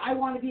 which I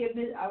want to be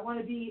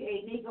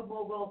a makeup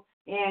mogul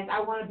and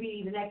I want to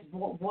be the next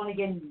born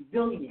again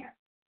billionaire.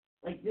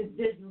 Like there's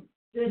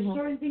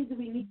certain things that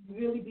we need to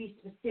really be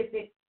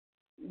specific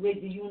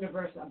with the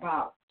universe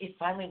about. It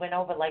finally went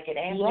over like it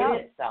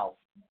answered itself.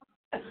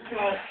 So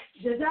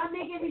does that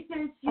make any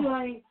sense to you,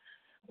 honey?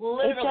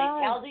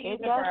 Literally, tell the It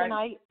universe. does, and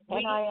I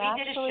we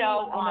actually did a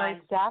show know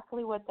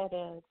exactly what that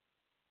is.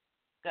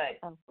 Good,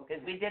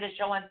 because we did a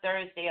show on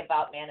Thursday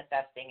about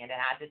manifesting, and it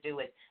had to do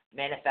with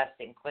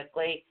manifesting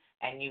quickly,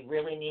 and you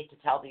really need to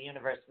tell the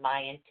universe, my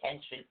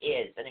intention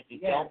is, and if you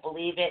don't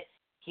believe it,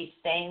 keep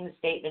saying the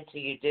statement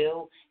till you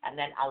do, and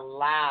then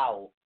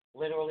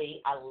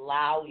literally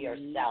allow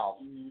yourself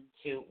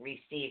to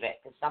receive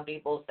it. Because some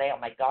people say, oh,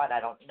 my God, I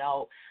don't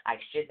know, I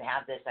shouldn't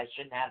have this, I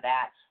shouldn't have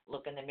that.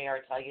 Look in the mirror,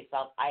 tell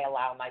yourself, I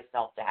allow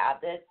myself to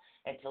have this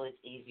until it's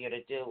easier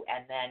to do,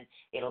 and then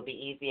it'll be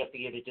easier for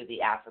you to do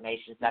the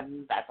affirmations.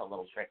 That's a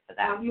little trick for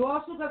that. You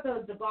also got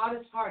the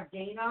goddess card,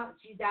 Dana.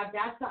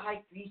 That's the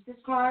high priestess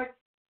card.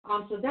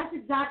 So that's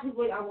exactly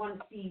what I want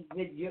to see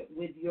with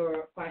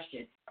your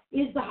question,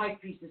 is the high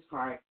priestess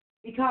card.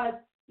 Because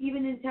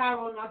even in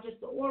tarot, not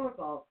just the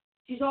oracle,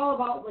 she's all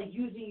about like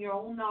using your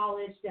own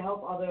knowledge to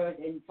help others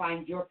and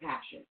find your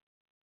passion.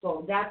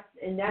 So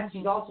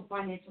she's also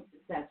financial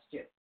success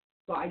too.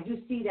 So I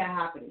do see that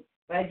happening.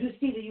 But I do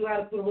see that you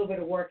have to put a little bit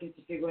of work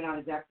into figuring out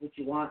exactly what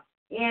you want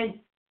and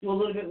do a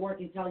little bit of work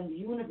in telling the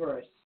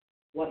universe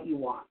what you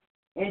want.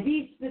 And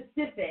be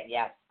specific.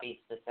 Yes,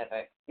 be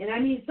specific. And I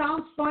mean, it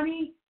sounds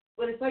funny,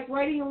 but it's like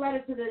writing a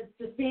letter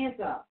to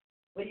Santa,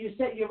 but you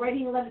said you're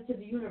writing a letter to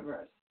the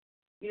universe.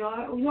 You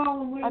know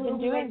when we're I've been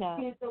doing that.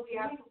 Santa, we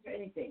ask for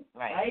anything,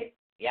 right? Right?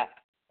 Yep.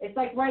 It's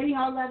like writing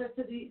our letter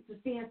to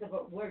Santa,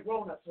 but we're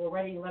grown-ups, so we're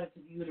writing a letter to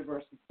the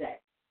universe instead.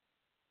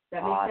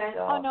 That makes sense?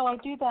 Oh no, I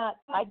do that.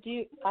 I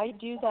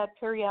do that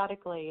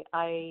periodically.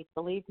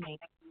 Believe me,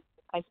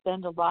 I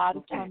spend a lot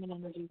of time and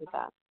energy with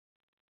that.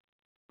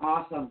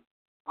 Awesome.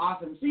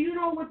 So you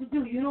know what to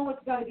do. You know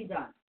what's got to be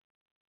done.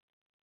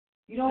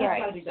 You know what's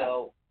got to be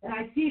done. And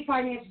I see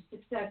financial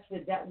success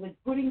with that, with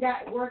putting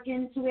that work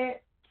into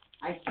it.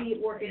 I see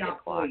it working out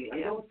for you.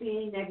 I don't see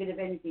any negative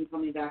anything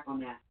coming back on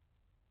that.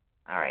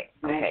 All right.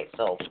 Okay.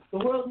 So the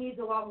world needs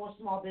a lot more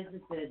small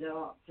businesses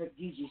for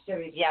Gigi.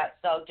 Seriously. Yeah.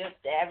 So just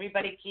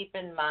everybody keep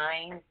in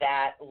mind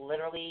that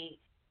literally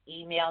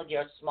email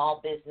your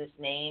small business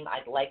name.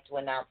 I'd like to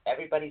announce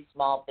everybody's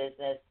small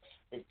business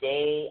the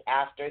day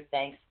after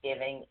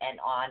Thanksgiving and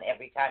on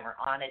every time we're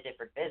on a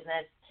different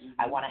business.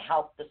 I want to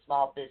help the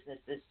small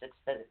businesses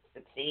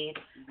succeed.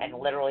 And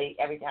literally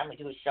every time we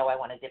do a show, I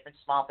want a different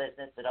small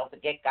business. So don't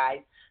forget, guys,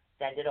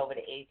 send it over to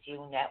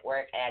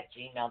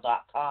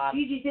ATUnetwork@gmail.com.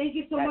 Gigi, thank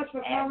you so much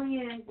for calling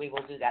in. We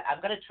will do that.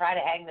 I'm going to try to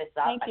hang this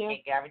up. Thank you. I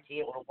can't guarantee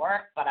it will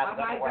work, but I'm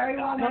going to work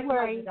on it. No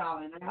worries.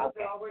 Darling. I hope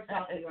it all works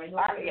out for you. I know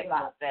Sorry it will.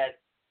 about this.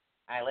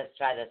 All right, let's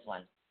try this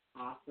one.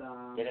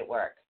 Awesome. Did it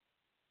work?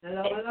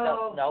 Hello, It's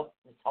hello. Still, nope.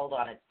 Hold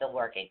on. It's still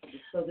working.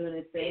 It's still doing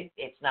its thing.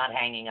 It's not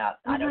hanging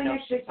up. Who's I don't my know if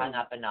next she's victim? hung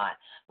up or not.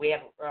 We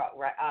have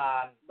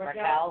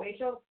Raquel.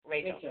 Rachel?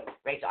 Rachel.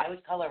 I always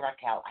call her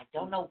Raquel. I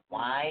don't know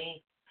why.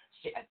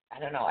 I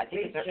don't know. I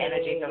think it's her Rachel.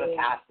 energy from a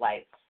past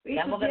life.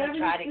 Rachel, Then we're do you going have to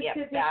try any to get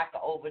specific- back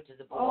over to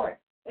the board.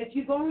 If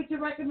you're going to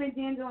recommend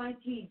dandelion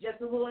tea,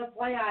 just a little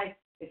FYI,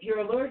 if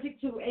you're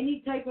allergic to any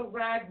type of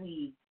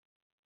ragweed,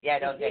 Yeah,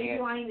 don't get it.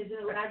 dandelion is in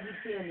the ragweed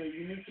family.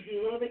 You need to be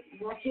a little bit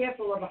more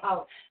careful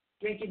about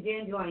drinking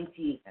dandelion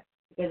tea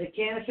because it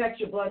can affect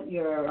your blood,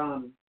 your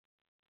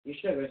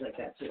sugars like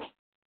that too.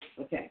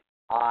 Okay.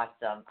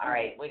 Awesome. All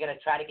right, we're going to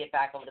try to get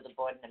back over to the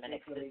board in a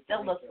minute because it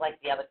still looks like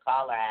the other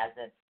caller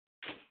hasn't.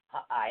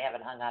 I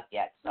haven't hung up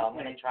yet, so I'm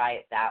going to try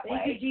it that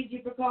Thank you, way.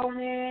 Gigi, for calling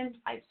in.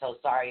 I'm so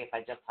sorry if I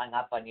just hung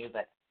up on you,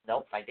 but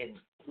nope, I didn't.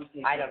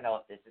 Okay, I don't know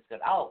if this is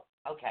good. Oh,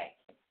 okay.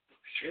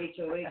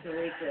 Rachel.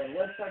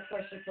 What's our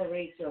question for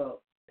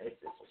Rachel? This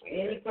is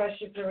Any weird.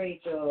 question for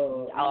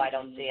Rachel? Oh, I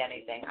don't see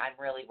anything. I'm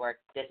really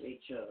worked.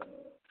 Rachel.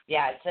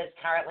 Yeah, it says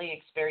currently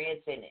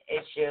experiencing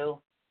issue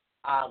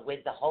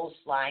with the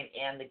host line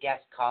and the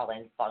guest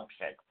call-in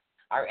function.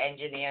 Our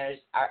engineers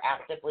are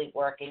actively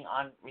working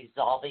on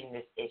resolving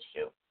this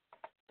issue.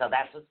 So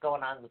that's what's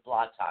going on with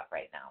Blog Talk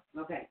right now.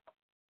 Okay.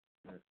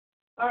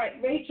 All right,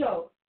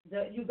 Rachel,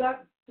 you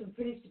got some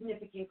pretty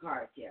significant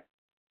cards here.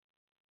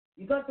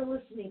 You got the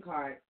listening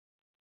card.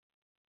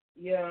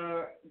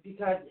 You're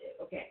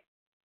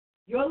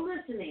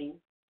listening,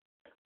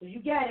 so you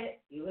get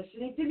it. You're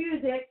listening to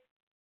music,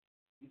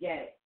 you get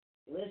it.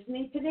 You're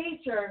listening to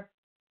nature,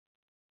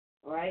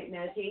 all right,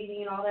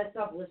 meditating and all that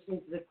stuff,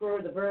 listening to the crow,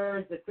 the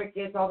birds, the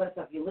crickets, all that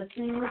stuff. You're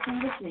listening,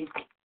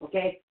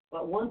 okay?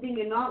 But one thing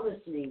you're not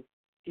listening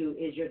to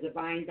is your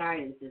divine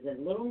guidance. There's a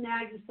little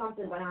nagging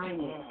something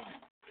behind it,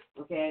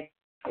 okay?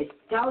 It's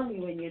telling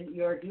you and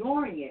you're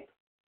ignoring it.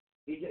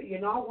 You're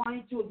not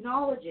wanting to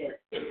acknowledge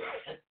it.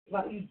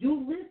 But you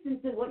do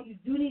listen to what you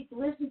do need to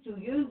listen to.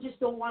 You just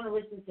don't want to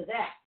listen to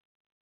that.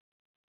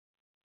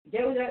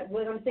 Get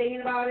what I'm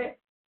saying about it?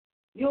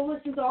 You'll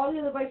listen to all the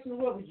other advice in the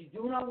world, but you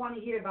do not want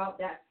to hear about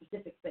that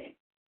specific thing.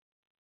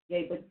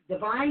 Okay, but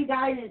divine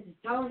guidance is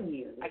telling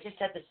you. I just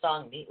had the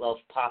song Meatloaf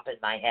pop in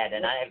my head,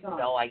 and I have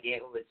no idea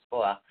who it's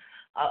for.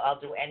 I'll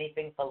do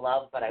anything for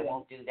love, but I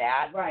won't do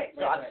that. Right.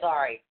 So I'm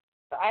sorry.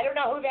 I don't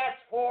know who that's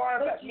for,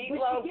 but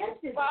Meatloaf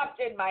popped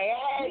in my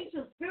head.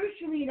 Rachel,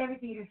 spiritually and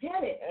everything, you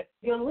get it.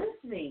 You're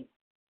listening.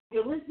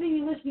 You're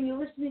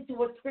listening to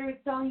what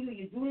Spirit's telling you.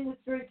 You're doing what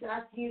Spirit's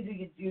asking you to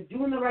do. You're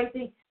doing the right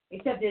thing.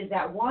 Except there's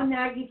that one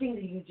nagging thing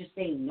that you just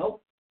say,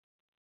 nope,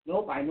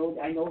 I know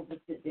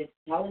that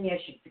telling me I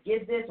should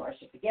forgive this or I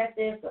should forget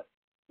this. But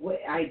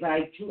I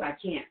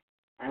can't.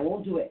 I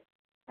won't do it.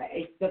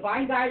 It's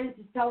divine guidance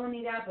is telling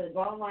me that, but the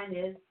bottom line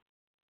is,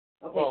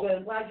 okay, well, good.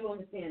 I'm glad you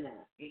understand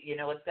that. You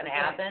know what's going to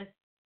happen?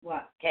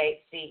 What?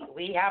 Okay, see,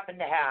 we happen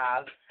to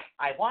have,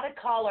 I want to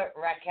call her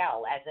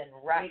Raquel, as in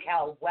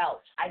Raquel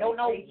Welch. I don't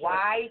know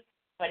why,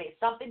 but it's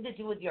something to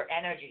do with your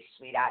energy,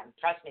 sweetheart, and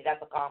trust me,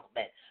 that's a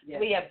compliment. Yes.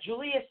 So we have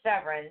Julia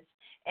Severance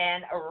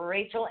and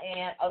Rachel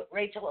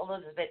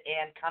Elizabeth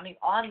Ann coming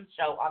on the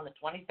show on the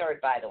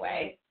 23rd, by the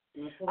way.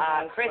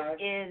 Chris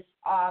is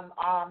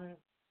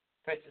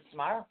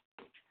tomorrow.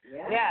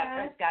 Yeah,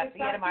 Chris got see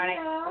you tomorrow night.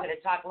 We're going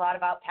to talk a lot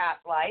about past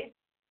life.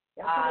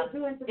 That's what we're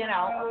doing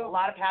tomorrow. A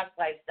lot of past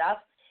life stuff.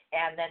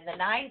 And then the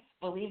 9th,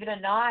 believe it or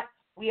not,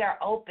 we are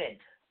open.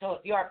 So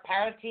if you're a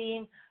para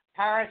team,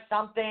 para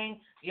something,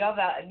 you have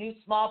a new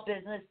small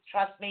business,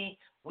 trust me,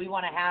 we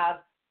want to have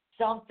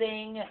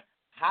something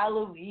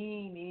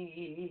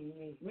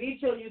Halloween-y.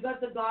 Rachel, you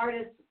got the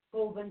goddess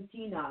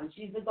Coventina, and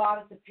she's the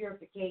goddess of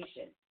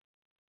purification.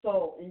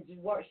 So and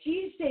what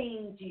she's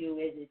saying to you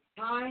is it's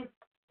time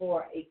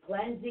for a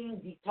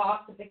cleansing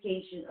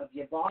detoxification of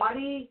your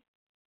body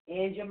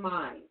and your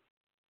mind.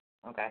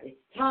 Okay. It's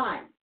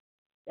time.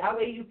 That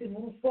way you can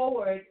move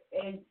forward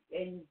and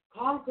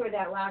conquer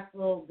that last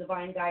little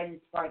divine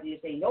guidance part that you're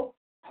saying, nope,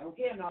 I don't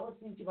care, I'm not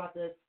listening to you about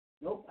this.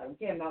 Nope, I don't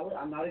care,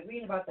 I'm not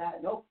agreeing about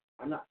that. Nope,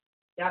 I'm not.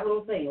 That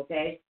little thing,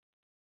 okay?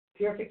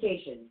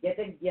 Purification. You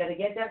gotta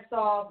get that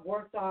solved,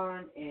 worked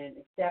on, and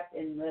accept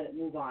and let it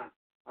move on.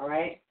 All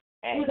right?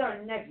 And who's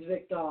our next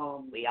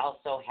victim? We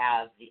also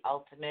have the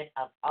ultimate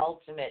of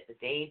ultimate, the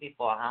day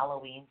before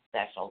Halloween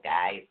special,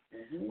 guys.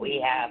 Mm-hmm.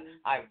 We have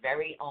our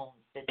very own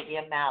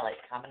Cynthia Mallett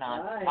coming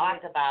on to Right.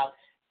 talk about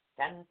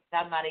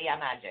Santa Maria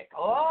Magic.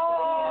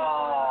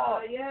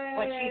 Oh, yay.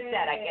 what she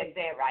said, I can't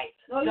say it right.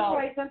 No, you're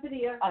right,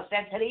 Santeria. Oh,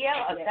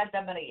 Santeria or Yes.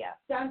 Santa Maria?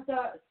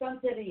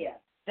 Santeria.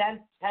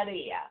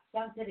 Santeria.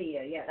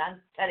 Santeria, yes.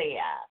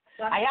 Santeria.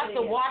 I have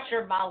to watch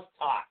her mouth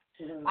talk.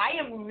 I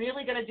am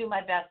really going to do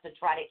my best to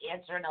try to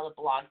answer another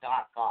blog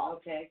talk call.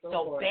 Okay, go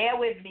So for it. bear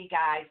with me,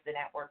 guys. The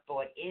network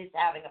board is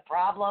having a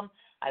problem.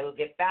 I will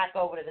get back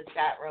over to the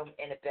chat room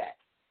in a bit.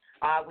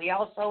 We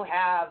also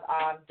have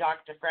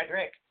Dr.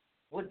 Frederick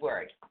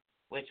Woodward,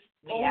 which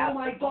we have. Oh,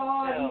 my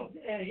God,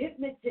 he's a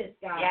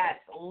hypnotist, guys. Yes,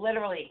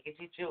 literally. He can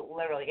teach you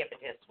literally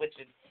hypnotist, which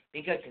would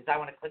be good because I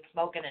want to quit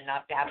smoking and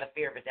not to have the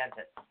fear of a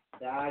dentist.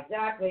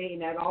 Exactly,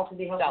 and that all can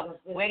be helpful.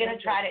 So we're going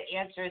to try to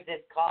answer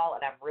this call,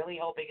 and I'm really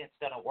hoping it's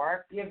going to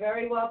work. You're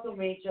very welcome,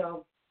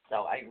 Rachel.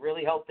 So I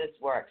really hope this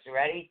works. You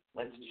ready?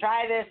 Let's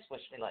try this.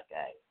 Wish me luck,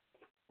 guys.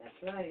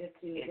 That's right. Let's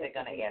see. Is it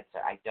going to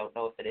answer? I don't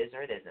know if it is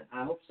or it isn't.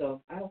 I hope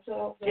so.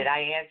 Did I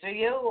answer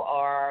you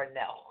or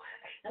no?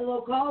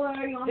 Hello, caller.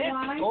 Are you on the This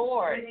line?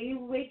 board. Are you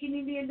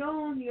awakening the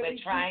unknown? We're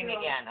trying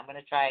again. I'm going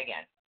to try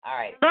again. All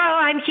right. Hello,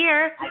 I'm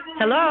here.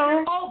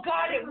 Hello. Oh,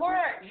 God, it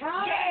worked.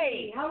 Hi.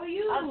 Yay. How are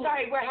you? I'm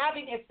sorry. We're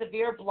having a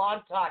severe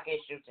blog talk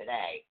issue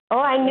today. Oh,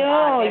 I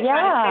know. They're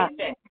Yeah. trying to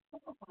fix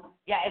it.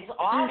 Yeah, it's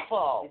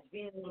awful. It's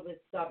being a little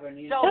bit stubborn.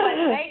 You So, know?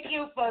 but thank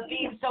you for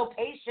being so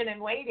patient and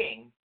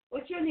waiting.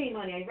 What's your name,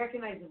 honey? I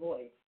recognize the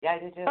voice. Yeah, I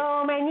do too.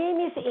 Oh, my name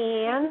is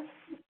Ann.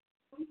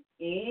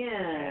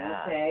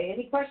 Ann. Okay.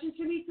 Any questions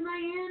for me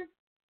tonight, Ann?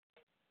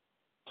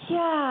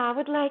 Yeah, I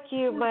would like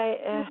you.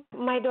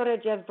 My daughter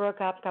just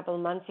broke up a couple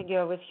of months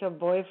ago with her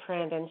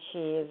boyfriend, and she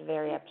is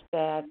very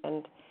upset.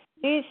 And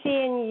do you see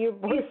a new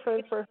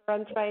boyfriend for her?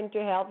 I'm trying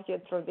to help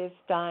you through this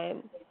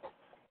time.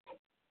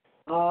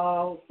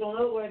 Oh, so in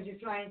other words, you're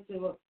trying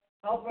to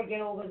help her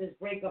get over this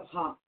breakup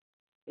hump.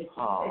 It's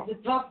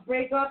a tough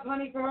breakup,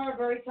 honey, for her. A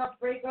very tough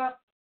breakup.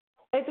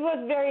 It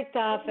was very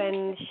tough,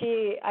 and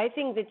I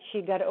think that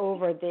she got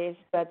over this,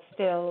 but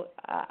still,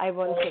 I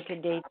want her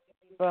to date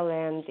people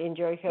and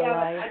enjoy her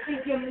life. I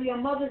think your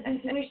mother's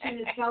intuition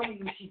is telling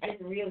you she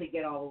didn't really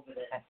get all over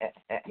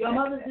this. Your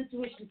mother's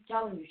intuition is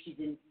telling you she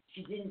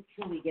didn't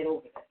truly get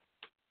over this.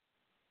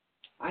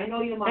 I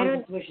know your mother's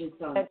intuition is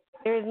telling you.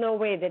 There is no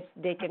way that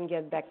they can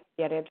get back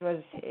together.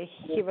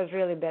 He was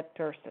really a bad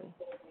person.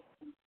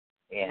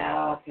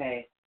 Yeah.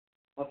 Okay.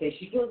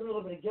 She feels a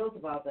little bit of guilt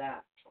about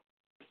that.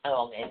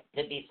 Oh, and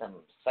could be some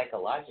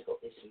psychological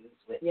issues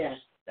which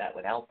that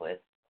would help with.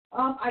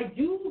 I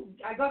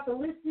got the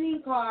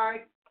listening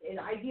card,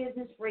 ideas,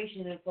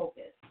 inspiration, and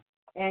focus.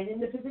 And in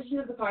the position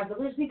of the card,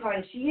 the listening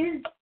card, she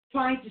is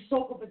trying to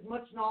soak up as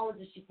much knowledge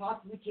as she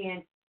possibly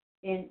can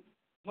in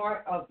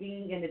part of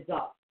being an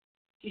adult.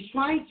 She's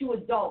trying to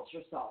adult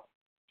herself.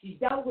 She's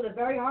dealt with a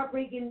very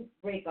heartbreaking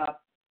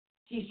breakup.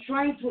 She's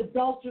trying to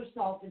adult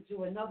herself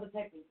into another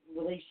type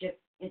of relationship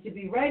and to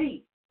be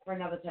ready for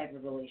another type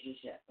of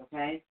relationship,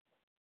 okay?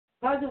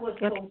 Because it was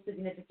so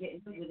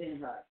significant within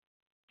her.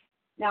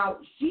 Now,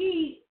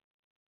 she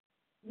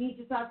needs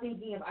to start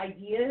thinking of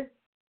ideas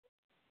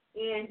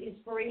and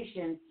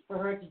inspirations for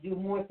her to do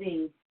more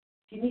things.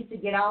 She needs to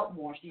get out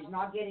more. She's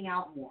not getting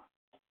out more.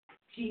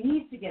 She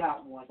needs to get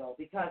out more, though,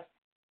 because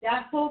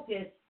that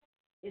focus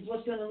is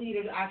what's going to lead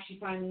her to actually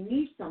finally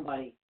meet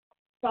somebody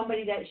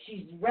that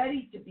she's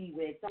ready to be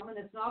with, someone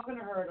that's not going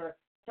to hurt her,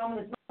 someone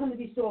that's not going to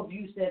be so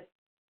abusive,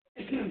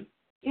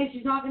 and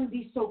she's not going to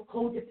be so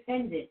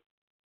codependent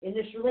in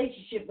this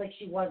relationship like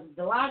she was in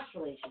the last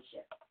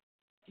relationship.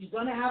 She's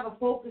going to have a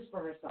focus for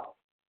herself.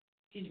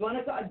 She's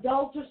going to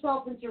adult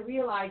herself into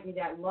realizing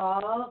that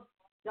love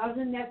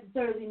doesn't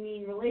necessarily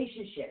mean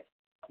relationship.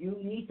 You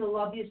need to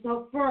love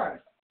yourself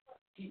first.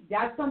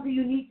 That's something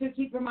you need to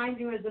keep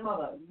reminding her as a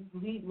mother.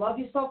 Love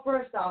yourself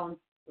first, darling.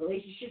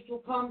 Relationships will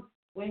come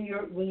when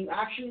you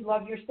actually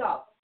love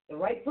yourself. The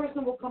right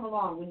person will come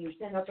along when you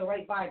send out the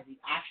right vibes. You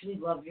actually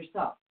love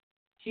yourself.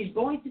 She's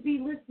going to be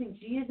listening.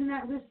 She is in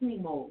that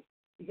listening mode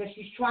because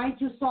she's trying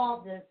to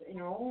solve this in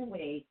her own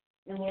way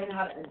and learn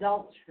how to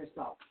adult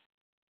herself.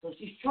 So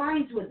she's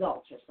trying to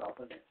adult herself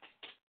in it.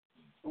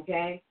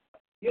 Okay?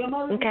 Your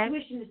mother's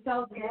intuition is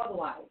telling you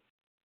otherwise.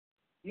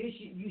 You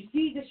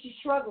see that she's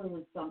struggling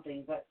with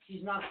something, but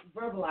she's not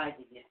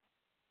verbalizing it.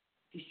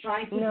 She's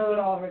trying to do it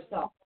all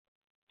herself.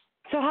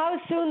 So how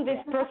soon this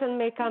person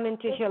may come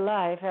into your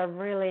life? I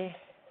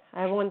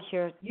want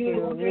her to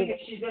You're wondering if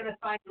she's going to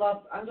find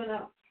love.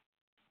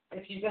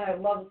 If she's going to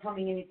have love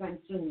coming anytime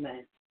soon,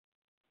 then.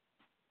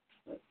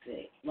 Let's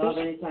see. Love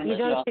anytime soon. You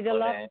don't see the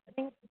love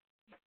thing?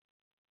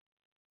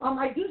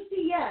 I do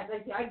see, yes.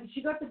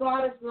 She got the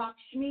goddess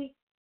Lakshmi,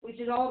 which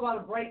is all about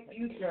a bright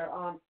future.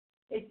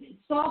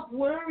 Stop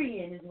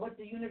worrying is what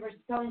the universe is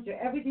telling her.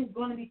 Everything's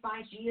going to be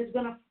fine. She is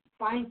going to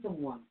find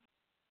someone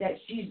that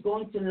she's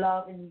going to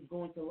love and he's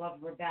going to love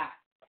her back.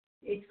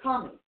 It's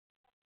coming.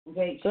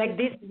 Okay. Like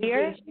this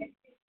year?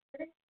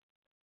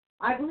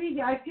 I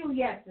feel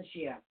yes this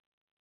year.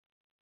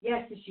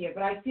 Yes this year,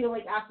 but I feel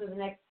like after the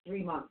next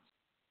 3 months.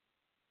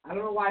 I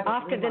don't know why.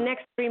 After the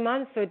next 3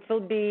 months, so it will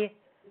be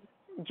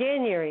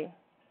January.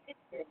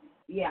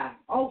 Yeah.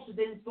 Oh, so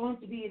then it's going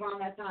to be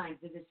around that time,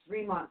 because it's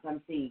 3 months I'm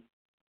seeing.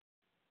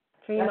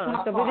 3 That's months.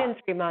 not So far. within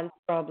 3 months,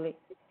 probably.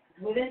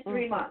 Within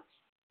 3 months.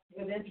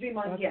 Within 3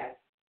 months, Okay. yes.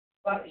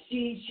 But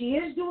she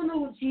is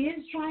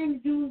trying to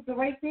do the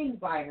right thing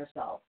by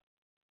herself.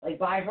 Like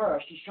by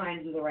her, she's trying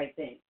to do the right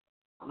thing.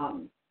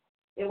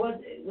 It was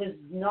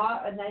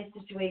not a nice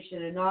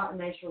situation and not a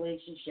nice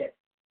relationship.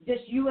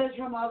 Just you as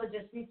her mother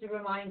just need to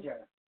remind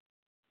her.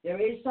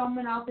 There is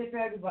someone out there for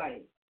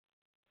everybody.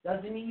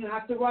 Doesn't mean you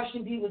have to rush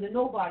and be with a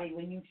nobody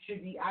when you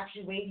should be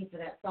actually waiting for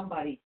that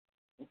somebody.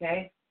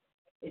 Okay?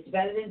 It's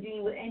better than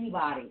being with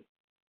anybody.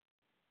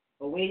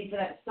 But waiting for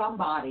that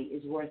somebody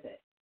is worth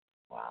it.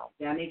 Wow.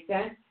 Does that make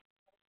sense?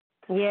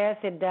 Yes,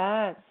 it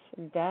does.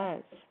 It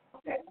does.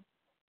 Okay.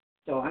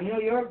 So I know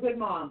you're a good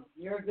mom.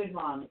 You're a good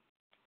mom.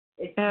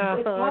 It's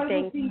Oh, part of the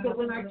thank thing that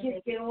when our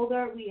kids get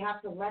older, we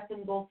have to let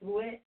them go through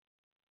it.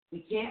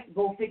 We can't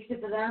go fix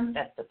it for them.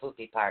 That's the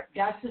poopy part.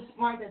 That's the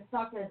part that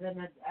sucks as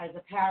a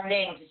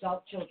parent of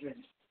adult children.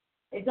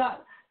 It does.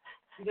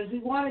 Because we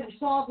want to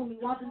solve them, we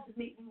want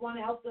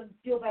to help them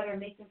feel better,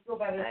 make them feel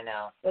better. I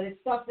know. But it's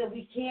stuff that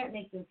we can't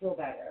make them feel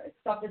better. It's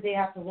stuff that they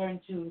have to learn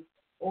to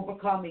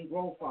overcome and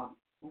grow from.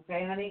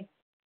 Okay, honey?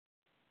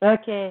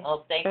 Okay.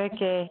 Oh, thank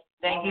Okay. you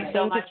so Thank you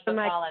much so for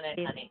much. calling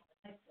in, honey.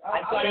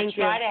 I'm going to Thank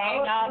try you. to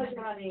hang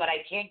up, honey. but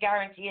I can't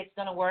guarantee it's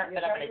going to work,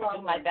 but I'm going to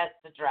do my best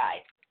to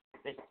try.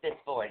 This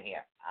board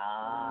here.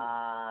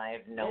 I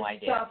have no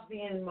It's idea. tough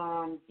being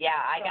mom. Yeah,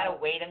 I got to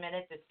wait a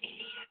minute to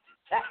see if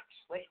it's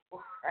actually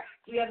working.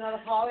 Do we have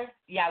another caller?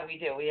 Yeah, we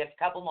do. We have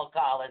a couple more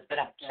callers, but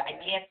I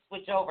can't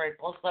switch over and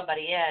pull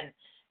somebody in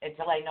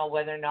until I know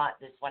whether or not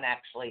this one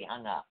actually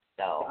hung up.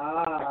 So,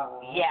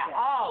 yeah. Okay.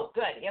 Oh,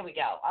 good. Here we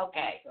go.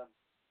 Okay. Awesome.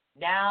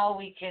 Now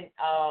we can,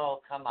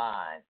 oh, come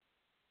on.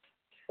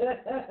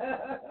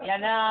 You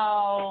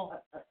know,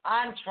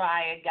 I'm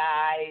trying,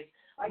 guys.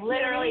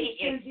 Literally,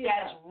 it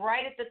says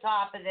right at the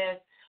top of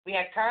this, we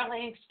are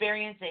currently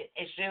experiencing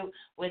an issue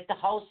with the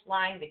host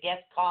line, the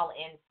guest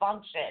call-in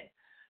function.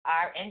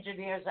 Our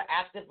engineers are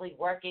actively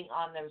working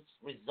on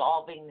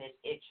resolving this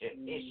issue.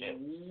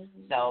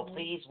 So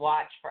please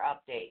watch for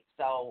updates.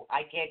 So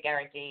I can't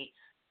guarantee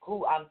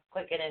who I'm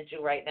clicking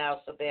into right now,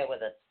 so bear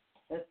with us.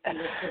 Let's see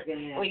what's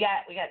cooking in. We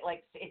got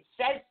like, it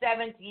says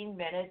 17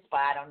 minutes,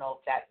 but I don't know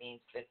if that means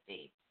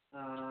 15.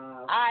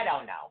 I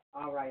don't know.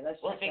 All right,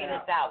 We'll figure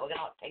this out. We're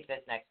going to take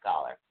this next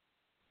caller.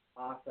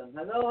 Awesome.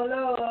 Hello.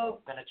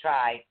 I'm going to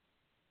try.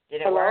 Did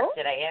it Hello? work?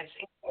 Did I answer?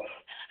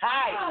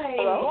 Hi. Hi.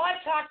 Hello? Blog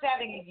Talk's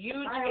having a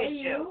huge Hi, how are issue.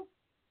 you?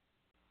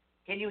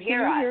 Can you Can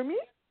hear you us? hear me?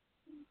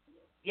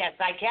 Yes,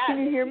 I Can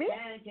you can. hear me?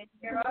 Can you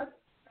hear us?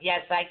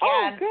 Yes, I Oh,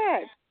 can.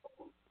 good.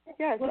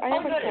 Yes, Well, I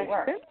have a good, it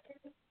works. question.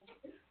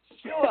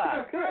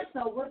 Sure. Good.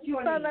 So what's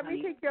your So name, let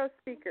me honey? take you off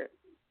speaker.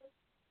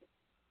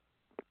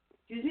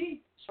 Excuse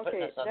me? Just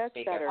putting Okay, this on that's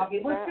speaker. better. Okay,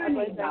 what's your I'm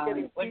name, not darling?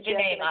 getting What's your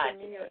feedback name, and I hon?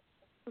 can hear it.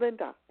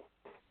 Linda.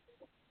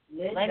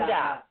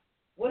 Linda.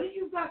 What have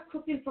you got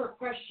cooking for a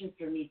question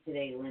for me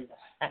today, Linda?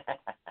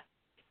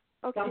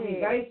 Something Okay.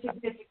 very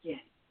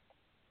significant.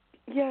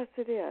 Yes,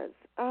 it is.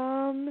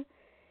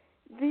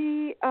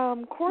 The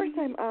course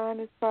I'm on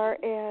as far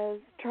as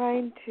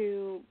trying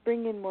to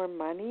bring in more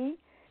money,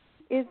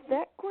 is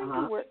that going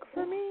to work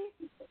for me?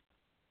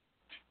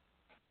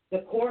 The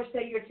course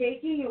that you're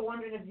taking, you're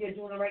wondering if you're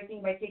doing the right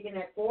thing by taking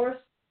that course?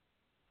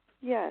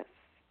 Yes.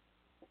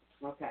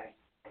 Okay.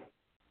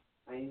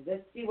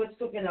 Let's see what's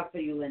cooking up for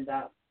you,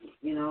 Linda.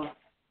 You know,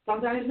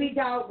 sometimes we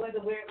doubt whether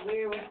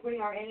we're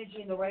putting our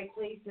energy in the right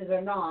places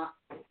or not.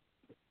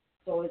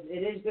 So it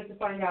is good to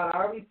find out,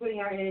 are we putting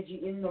our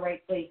energy in the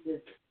right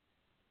places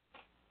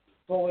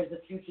towards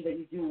the future that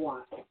you do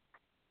want?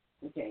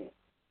 Okay.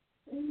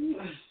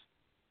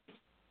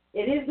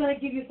 It is going to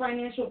give you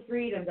financial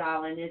freedom,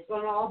 darling. It's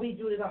going to all be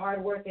due to the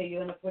hard work that you're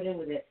going to put in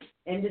with it.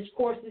 And this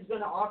course is going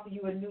to offer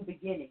you a new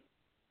beginning.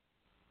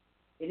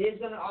 It is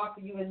going to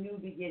offer you a new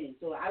beginning.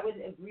 So I would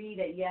agree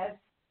that, yes,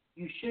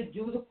 you should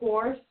do the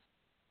course.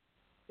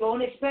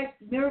 Don't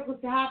expect miracles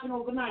to happen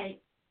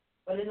overnight.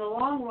 But in the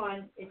long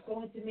run, it's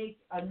going to make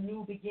a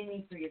new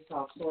beginning for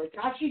yourself. So it's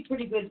actually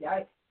pretty good.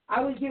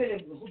 I would give it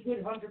a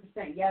good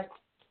 100% yes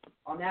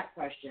on that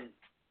question.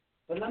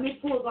 But let me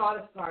pull a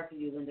goddess card for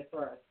you, Linda,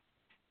 first.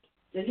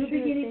 The new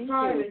beginning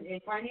card in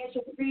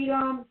financial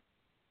freedom,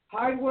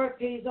 hard work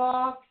pays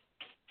off,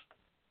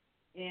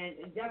 and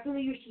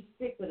definitely you should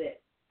stick with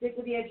it. Stick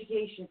with the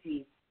education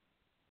piece.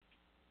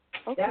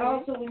 Okay. That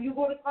also, when you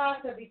go to class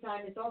every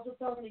time, it's also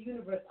telling the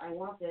universe, I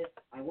want this,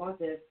 I want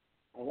this,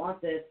 I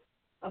want this.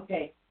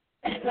 Okay.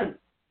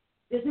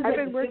 This is I've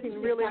been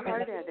working really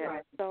hard at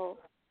it. So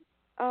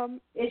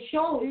it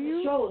shows.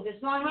 It shows.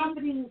 It's not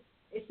happening.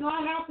 It's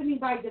not happening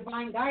by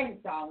divine guidance,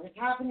 darling. It's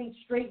happening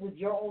straight with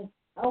your own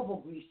elbow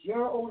grease,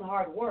 your own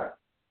hard work.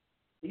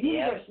 The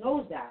universe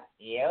knows that.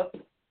 Yep.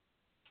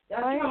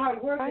 That's your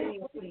hard work that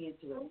you're putting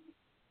into it.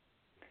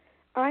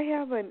 I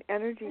have an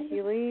energy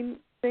healing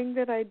thing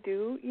that I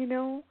do, you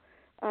know.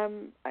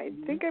 I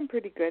think I'm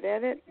pretty good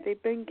at it.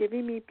 They've been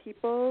giving me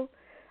people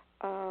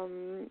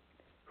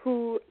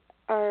who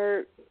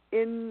are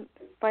in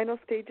final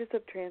stages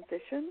of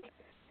transition,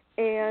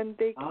 and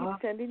they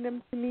keep sending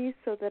them to me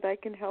so that I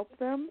can help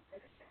them.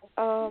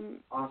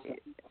 Awesome.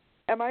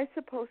 Am I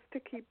supposed to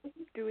keep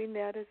doing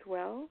that as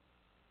well?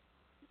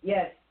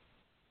 Yes.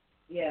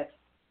 Yes.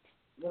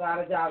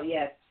 Without a doubt,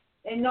 yes.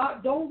 And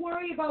don't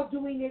worry about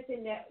doing this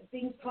and that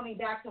things coming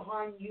back to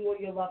harm you or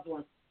your loved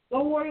ones.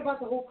 Don't worry about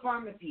the whole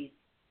karma piece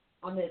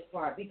on this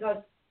part, because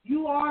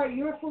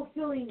you're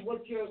fulfilling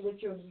what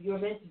you're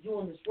meant to do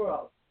in this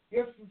world.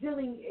 You're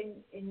fulfilling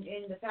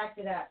in the fact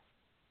that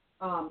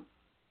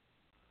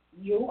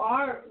you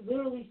are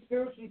literally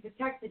spiritually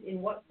protected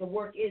in what the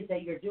work is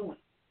that you're doing.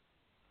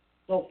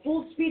 So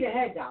full speed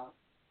ahead, darling.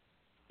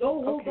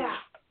 Don't hold back.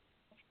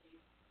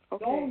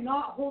 Okay. Don't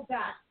not hold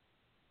back.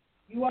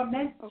 You are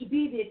meant to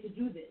be there to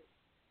do this.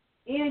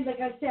 And like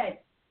I said,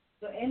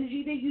 the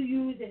energy that you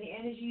use and the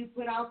energy you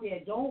put out there,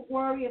 don't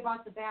worry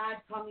about the bad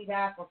coming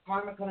back or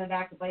karma coming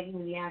back to bite you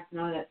in the ass,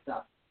 none of that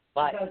stuff.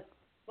 Because,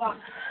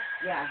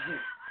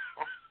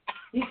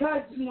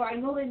 I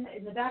know that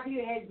in the back of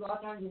your head, a lot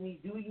of times when we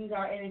do use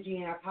our energy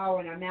and our power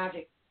and our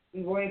magic,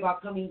 we worry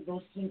about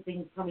those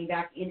things coming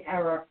back in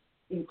error,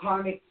 in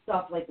karmic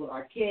stuff like with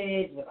our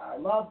kids, with our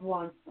loved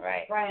ones,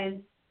 right.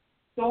 friends.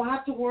 Don't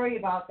have to worry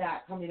about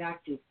that coming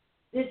back to you.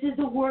 This is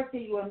the work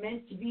that you are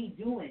meant to be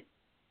doing.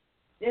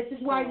 This is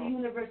why the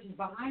universe is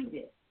behind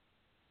it.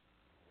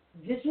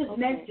 This was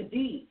meant to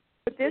be.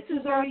 But this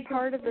is not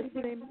part of the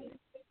same.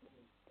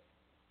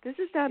 This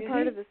is not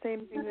part of the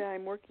same thing that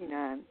I'm working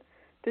on.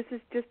 This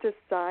is just a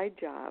side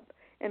job,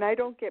 and I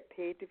don't get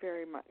paid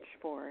very much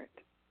for it.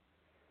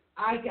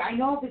 I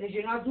know, because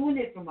you're not doing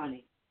it for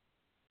money.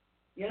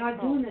 You're not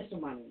doing this for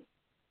money.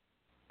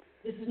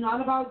 This is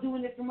not about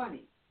doing it for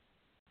money.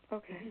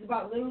 Okay. This is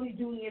about literally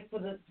doing it for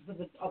the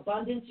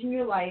abundance in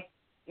your life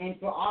and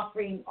for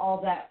offering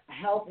all that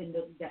help and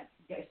that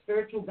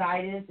spiritual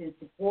guidance and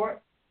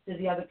support to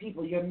the other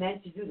people. You're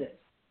meant to do this.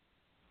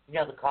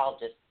 The call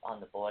just on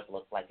the board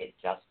looked like it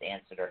just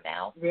answered her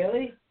now.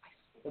 Really?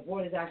 The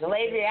board is actually...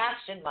 Delayed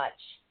reaction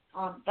much.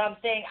 So I'm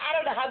saying, I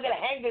don't know how I'm going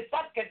to hang this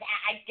up because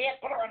I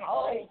can't put her on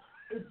hold.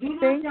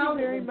 Thank you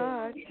very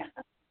much.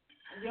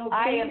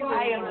 I am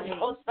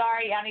so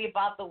sorry, honey,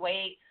 about the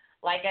wait.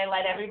 Like I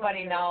let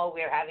everybody know,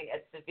 we're having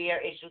a severe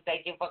issue.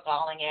 Thank you for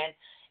calling in.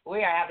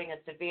 We are having a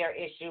severe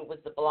issue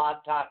with the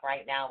blog talk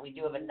right now. We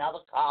do have another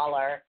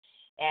caller,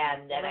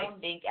 and then I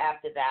think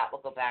after that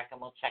we'll go back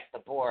and we'll check the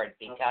board,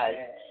 because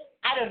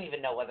I don't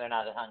even know whether or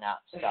not it hung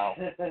up. So,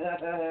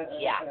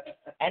 yeah.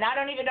 And I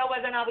don't even know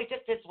whether or not we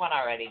took this one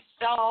already.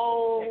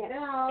 So,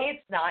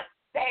 it's not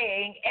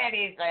saying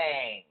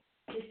anything.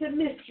 It's a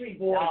mystery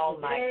board. Oh,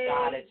 my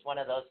God, it's one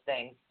of those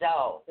things.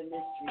 So, the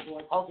mystery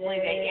board hopefully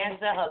they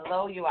answer.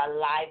 Hello, you are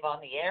live on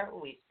the air. Who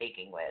are we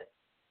speaking with?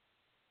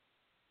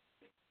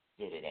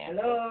 Did it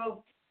answer?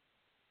 Hello.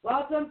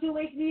 Welcome to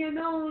Wake Me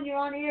Unknown. You're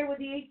on air with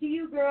the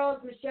ATU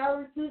girls, Michelle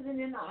and Susan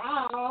in the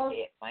house.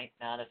 It might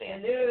not have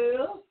answered.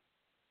 Hello.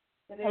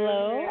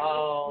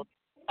 Hello.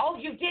 Oh,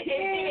 you did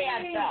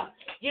answer.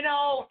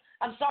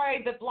 I'm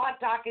sorry, but Blog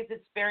Talk is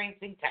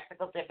experiencing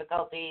technical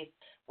difficulties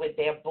with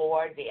their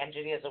board. The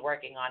engineers are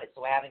working on it,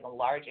 so we're having a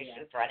large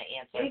issue trying to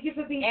answer Thank you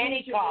for being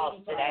any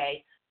calls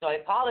today. So I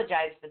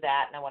apologize for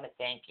that, and I want to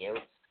thank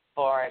you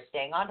for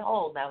staying on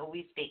hold. Now, who are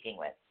we speaking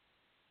with?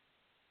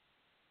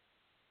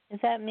 Is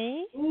that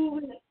me?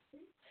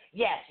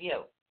 Yes,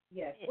 you.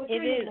 Yes.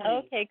 It is.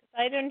 Okay, 'cause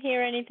I didn't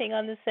hear anything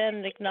on this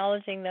end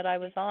acknowledging that I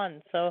was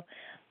on, so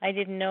I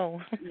didn't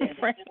know.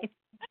 Right.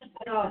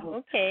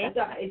 Okay.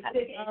 There's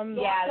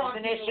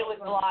an issue with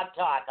Blog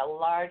Talk, a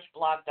large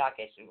Blog Talk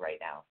issue right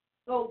now.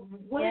 So,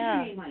 what is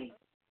your name, honey?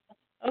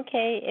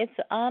 Okay, it's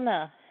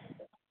Anna.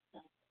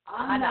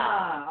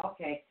 Anna.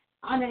 Okay.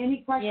 Anna,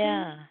 any questions?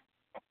 Yeah.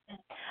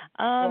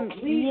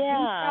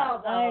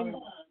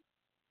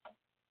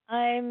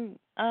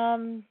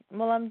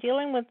 I'm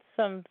dealing with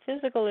some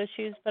physical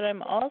issues, but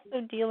I'm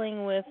also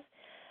dealing with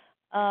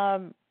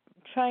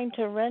trying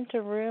to rent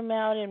a room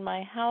out in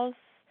my house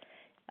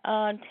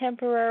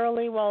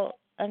temporarily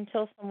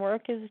until some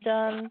work is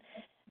done.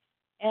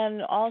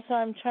 And also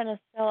I'm trying to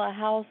sell a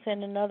house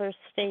in another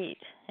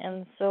state.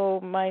 And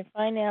so my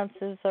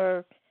finances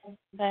are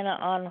kind of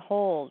on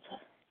hold.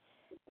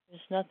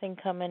 There's nothing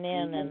coming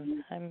in,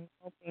 and I'm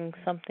hoping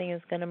something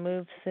is going to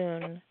move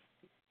soon.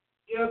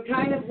 You're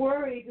kind of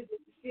worried because you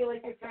feel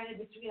like you're kind of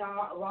between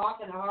a rock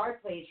and a hard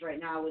place right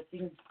now, with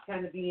things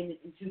kind of being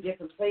in two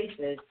different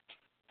places.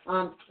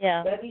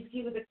 Let me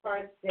see what the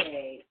cards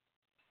say.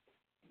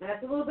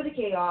 That's a little bit of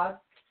chaos.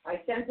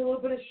 I sense a little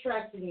bit of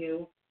stress in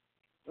you.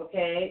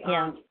 Okay?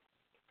 The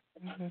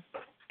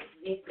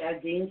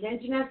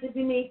intention has to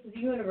be made to the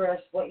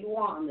universe what you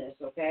want on this,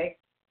 okay?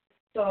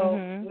 So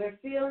we're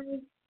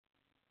feeling...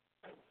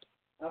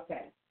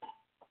 Okay.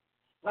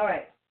 All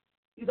right.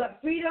 You got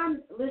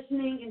freedom,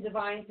 listening, and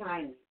divine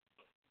timing.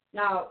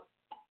 Now,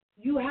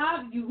 you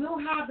will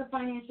have the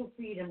financial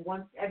freedom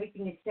once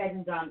everything is said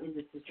and done in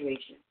this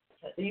situation.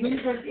 The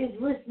universe is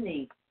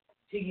listening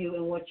to you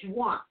and what you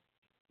want.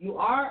 You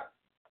are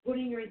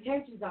putting your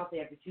intentions out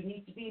there, but you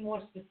need to be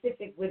more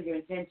specific with your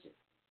intentions.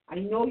 I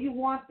know you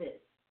want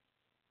this.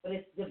 but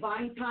it's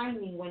divine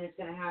timing when it's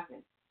going to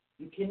happen.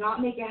 You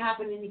cannot make it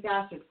happen any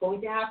faster. It's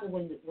going to happen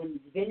when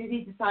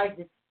divinity decides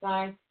it's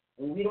time,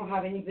 and we don't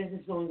have any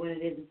business knowing when it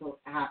is until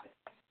it happens.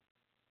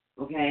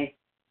 Okay?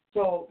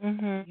 So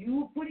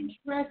you putting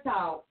stress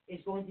out is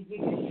going to give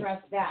you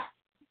stress back.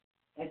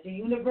 That's a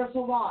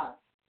universal law.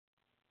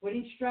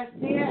 Putting stress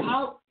there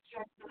out,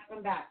 stress is going to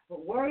come back.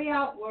 But worry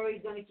out, worry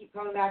is going to keep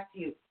coming back to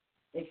you.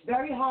 It's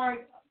very hard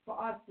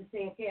for us to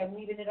say, okay, I'm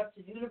leaving it up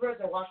to the universe.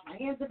 I wash my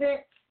hands of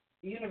it.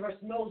 The universe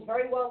knows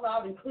very well,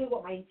 loud and clear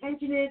what my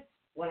intention is,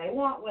 what I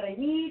want, what I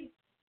need,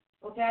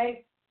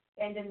 okay?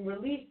 And then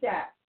release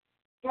that.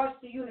 Trust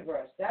the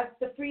universe. That's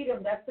the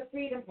freedom. That's the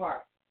freedom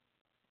part.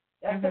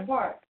 That's the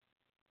part.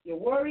 You're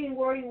worrying.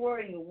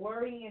 You're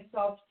worrying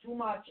yourself too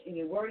much, and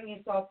you're worrying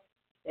yourself.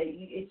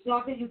 It's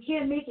not that you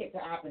can't make it to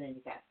happen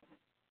any faster.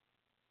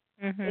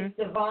 It's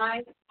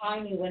divine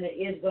timing when it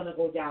is going to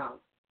go down.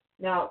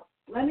 Now,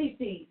 let me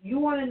see. You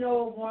want to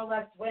know more or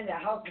less when the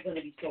house is going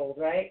to be sold,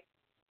 right?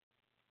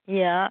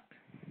 Yeah.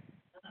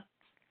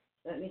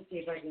 Let me see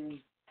if I can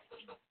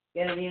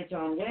get an answer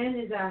on when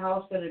is that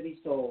house going to be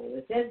sold.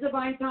 It says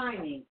divine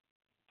timing,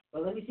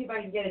 but let me see if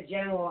I can get a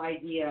general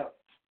idea,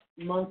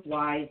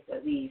 month-wise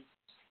at least,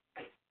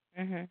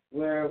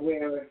 where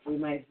we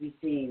might be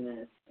seeing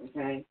this,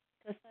 okay?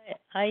 Because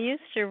I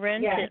used to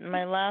rent it, and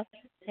my last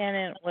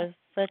tenant was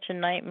such a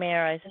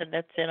nightmare. I said,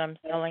 that's it, I'm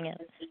selling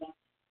it.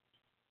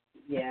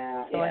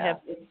 Yeah, so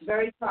it's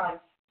very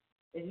tough.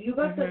 If you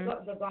got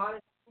the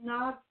goddess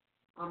enough,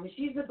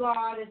 she's the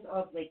goddess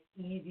of, like,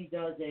 easy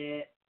does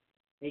it.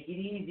 Take it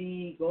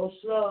easy, go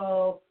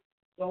slow.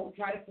 Don't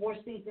try to force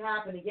things to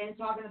happen. Again,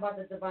 talking about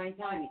the divine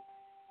timing.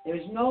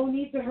 There's no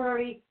need to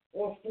hurry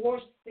or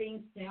force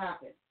things to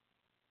happen.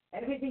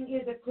 Everything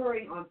is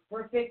occurring on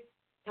perfect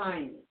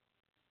timing.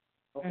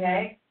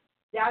 Okay?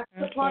 That's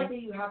the part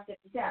that you have to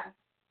accept.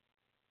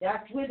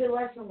 That's where the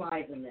lesson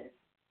lies in this.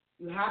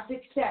 You have to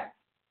accept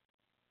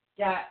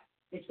that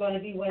it's going to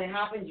be when it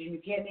happens and you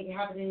can't make it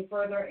happen any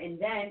further. And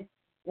then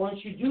once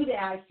you do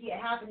that, I see it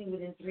happening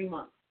within 3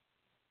 months.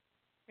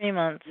 3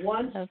 months.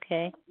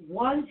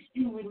 Once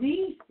you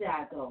release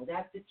that, though,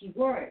 that's the key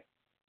word.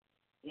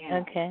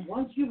 And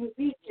once you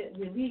release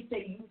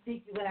that you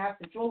think you're going to have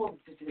control over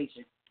the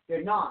situation.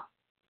 You're not.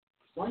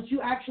 Once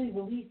you actually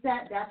release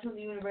that, that's when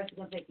the universe is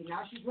going to say, okay,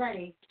 now she's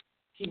ready.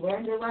 She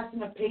learned her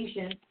lesson of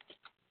patience.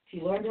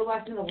 She learned her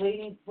lesson of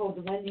waiting for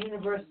when the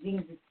universe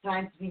deems it's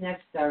time to be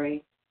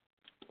necessary.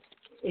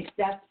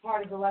 That's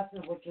part of the lesson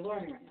of what you're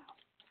learning right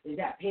now. Is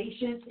that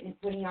patience and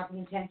putting out the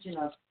intention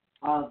of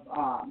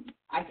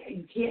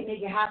you can't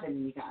make it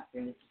happen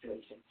in this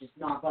situation. It's just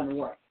not going to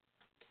work.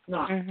 It's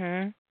not.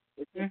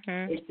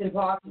 It's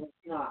impossible.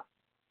 It's not.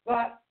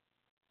 But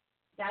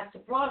that's the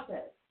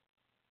process.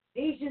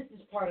 Patience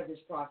is part of this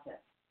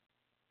process.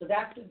 So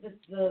that's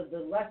the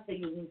lesson that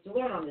you need to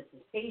learn on this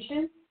is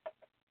patience,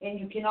 and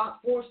you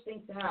cannot force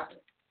things to happen.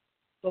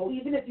 So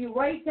even if you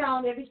write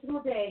down every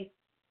single day,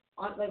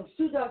 like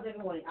Sue does every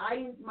morning,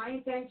 my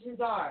intentions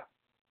are.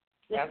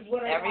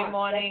 Every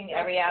morning,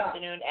 every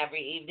afternoon,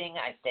 every evening,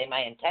 I say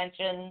my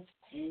intentions.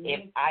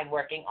 If I'm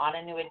working on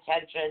a new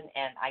intention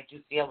and I do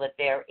feel that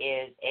there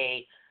is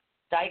a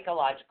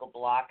psychological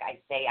block, I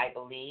say I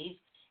believe.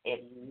 If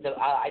the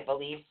I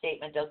believe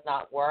statement does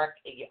not work,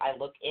 I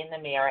look in the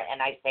mirror and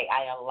I say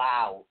I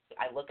allow.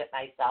 I look at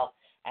myself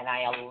and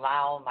I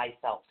allow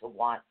myself to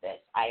want this.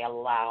 I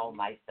allow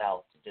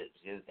myself to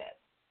do this.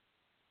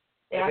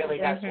 It really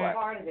does work.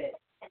 Part of it.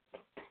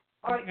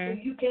 All right,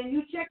 so can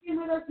you check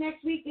in with us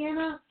next week,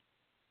 Anna,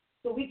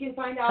 so we can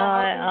find out.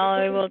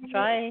 I will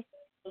try.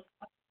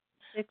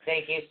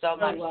 Thank you so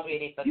much,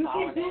 sweetie, for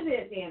calling. You can do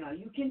this, Anna.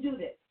 You can do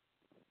this.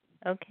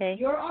 Okay.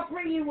 Your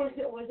upbringing was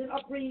an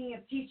upbringing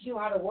of teaching you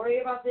how to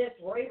worry about this,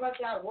 worry about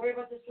that, worry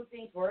about this with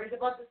things, worry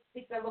about the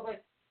things that look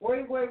like,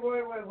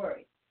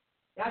 worry.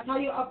 That's how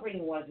your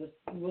upbringing was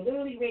you were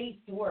literally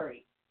raised to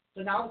worry.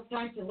 So now it's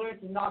time to learn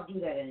to not do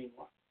that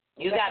anymore.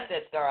 Okay? You got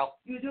this, girl.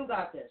 You do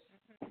got this.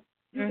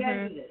 You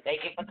can do this.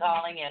 Thank you for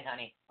calling in,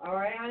 honey. All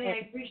right, honey.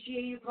 I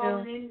appreciate you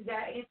calling in. Does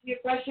that answer your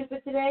question for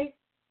today?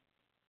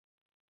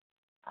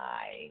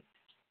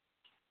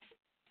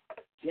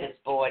 This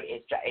board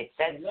it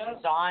says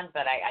it's on,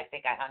 but I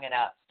think I hung it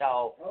up.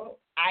 So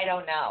I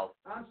don't know.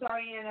 I'm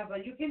sorry, Anna,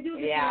 but you can do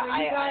this. Yeah,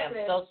 Anna. I am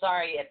so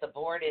sorry if the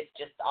board is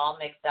just all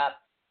mixed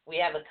up. We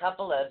have a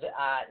couple of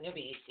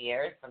newbies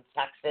here from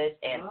Texas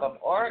and from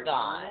Oregon.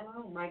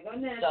 Oh, my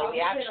goodness. So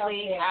we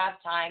actually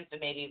have time for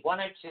maybe 1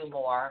 or 2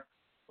 more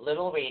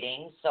little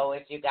readings. So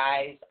if you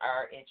guys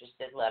are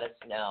interested, let us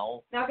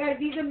know. Now, guys,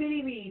 these are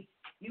mini reads.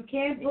 You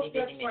can book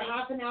us for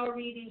half an hour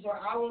readings or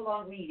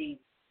hour-long readings.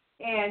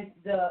 And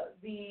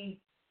the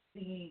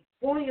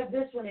point of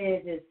this one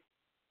is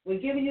we're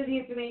giving you the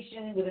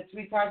information with a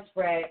 3-card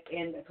spread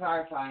and a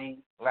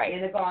clarifying,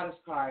 and a goddess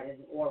card as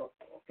an oracle.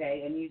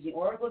 Okay, I'm using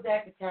oracle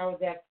deck, a tarot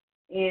deck,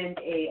 and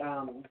a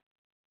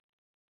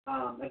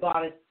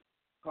goddess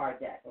card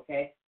deck.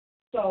 Okay,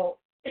 so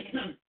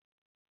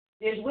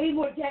there's way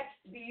more decks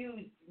to be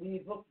used when you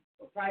book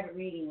a private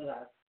reading with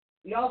us.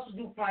 We also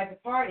do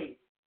private parties.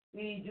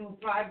 we do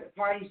private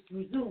parties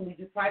through Zoom. We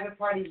do private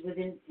parties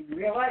in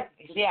real life.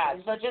 Yeah,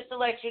 so just to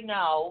let you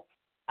know,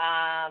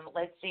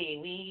 let's see,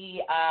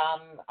 we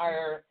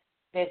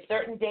there's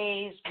certain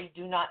days we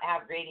do not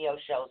have radio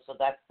shows, so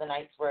that's the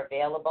nights we're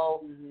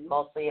available,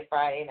 mostly a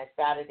Friday and a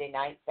Saturday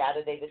night.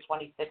 Saturday the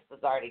 26th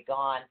is already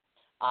gone.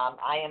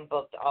 I am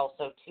booked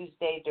also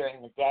Tuesday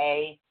during the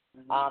day.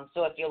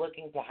 So if you're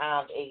looking to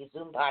have a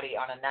Zoom party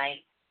on a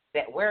night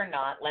that we're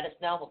not, let us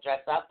know. We'll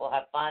dress up. We'll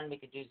have fun. We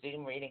could do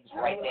Zoom readings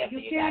right there for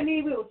you guys. Are you kidding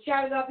me? We'll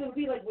chat it up. It'll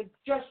be like we're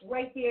just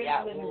right there.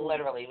 Yeah, in the living room.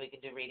 literally. We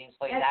could do readings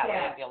for you that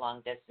way if you're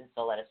long distance,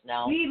 so let us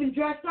know. We even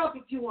dressed up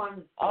if you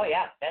want. Oh,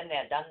 yeah. Been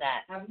there, done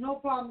that. I have no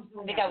problems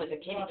doing I think I was a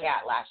kitty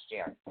cat last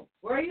year.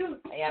 Were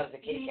you? Yeah, I was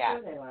a kitty cat.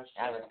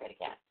 I was a kitty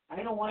cat.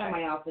 I know one of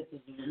my outfits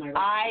is my.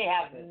 I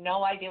have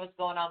no idea what's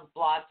going on with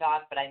Blog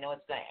Talk, but I know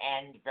it's going to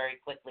end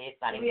very quickly. It's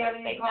not even going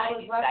to take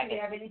 90 seconds. Do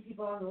we have any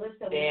people on the list?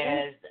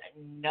 There's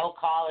no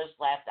callers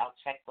left. I'll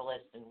check the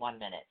list in 1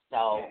 minute.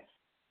 So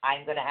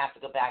I'm going to have to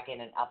go back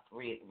in and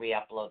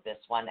re-upload this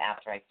one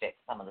after I fix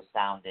some of the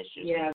sound issues. Yeah.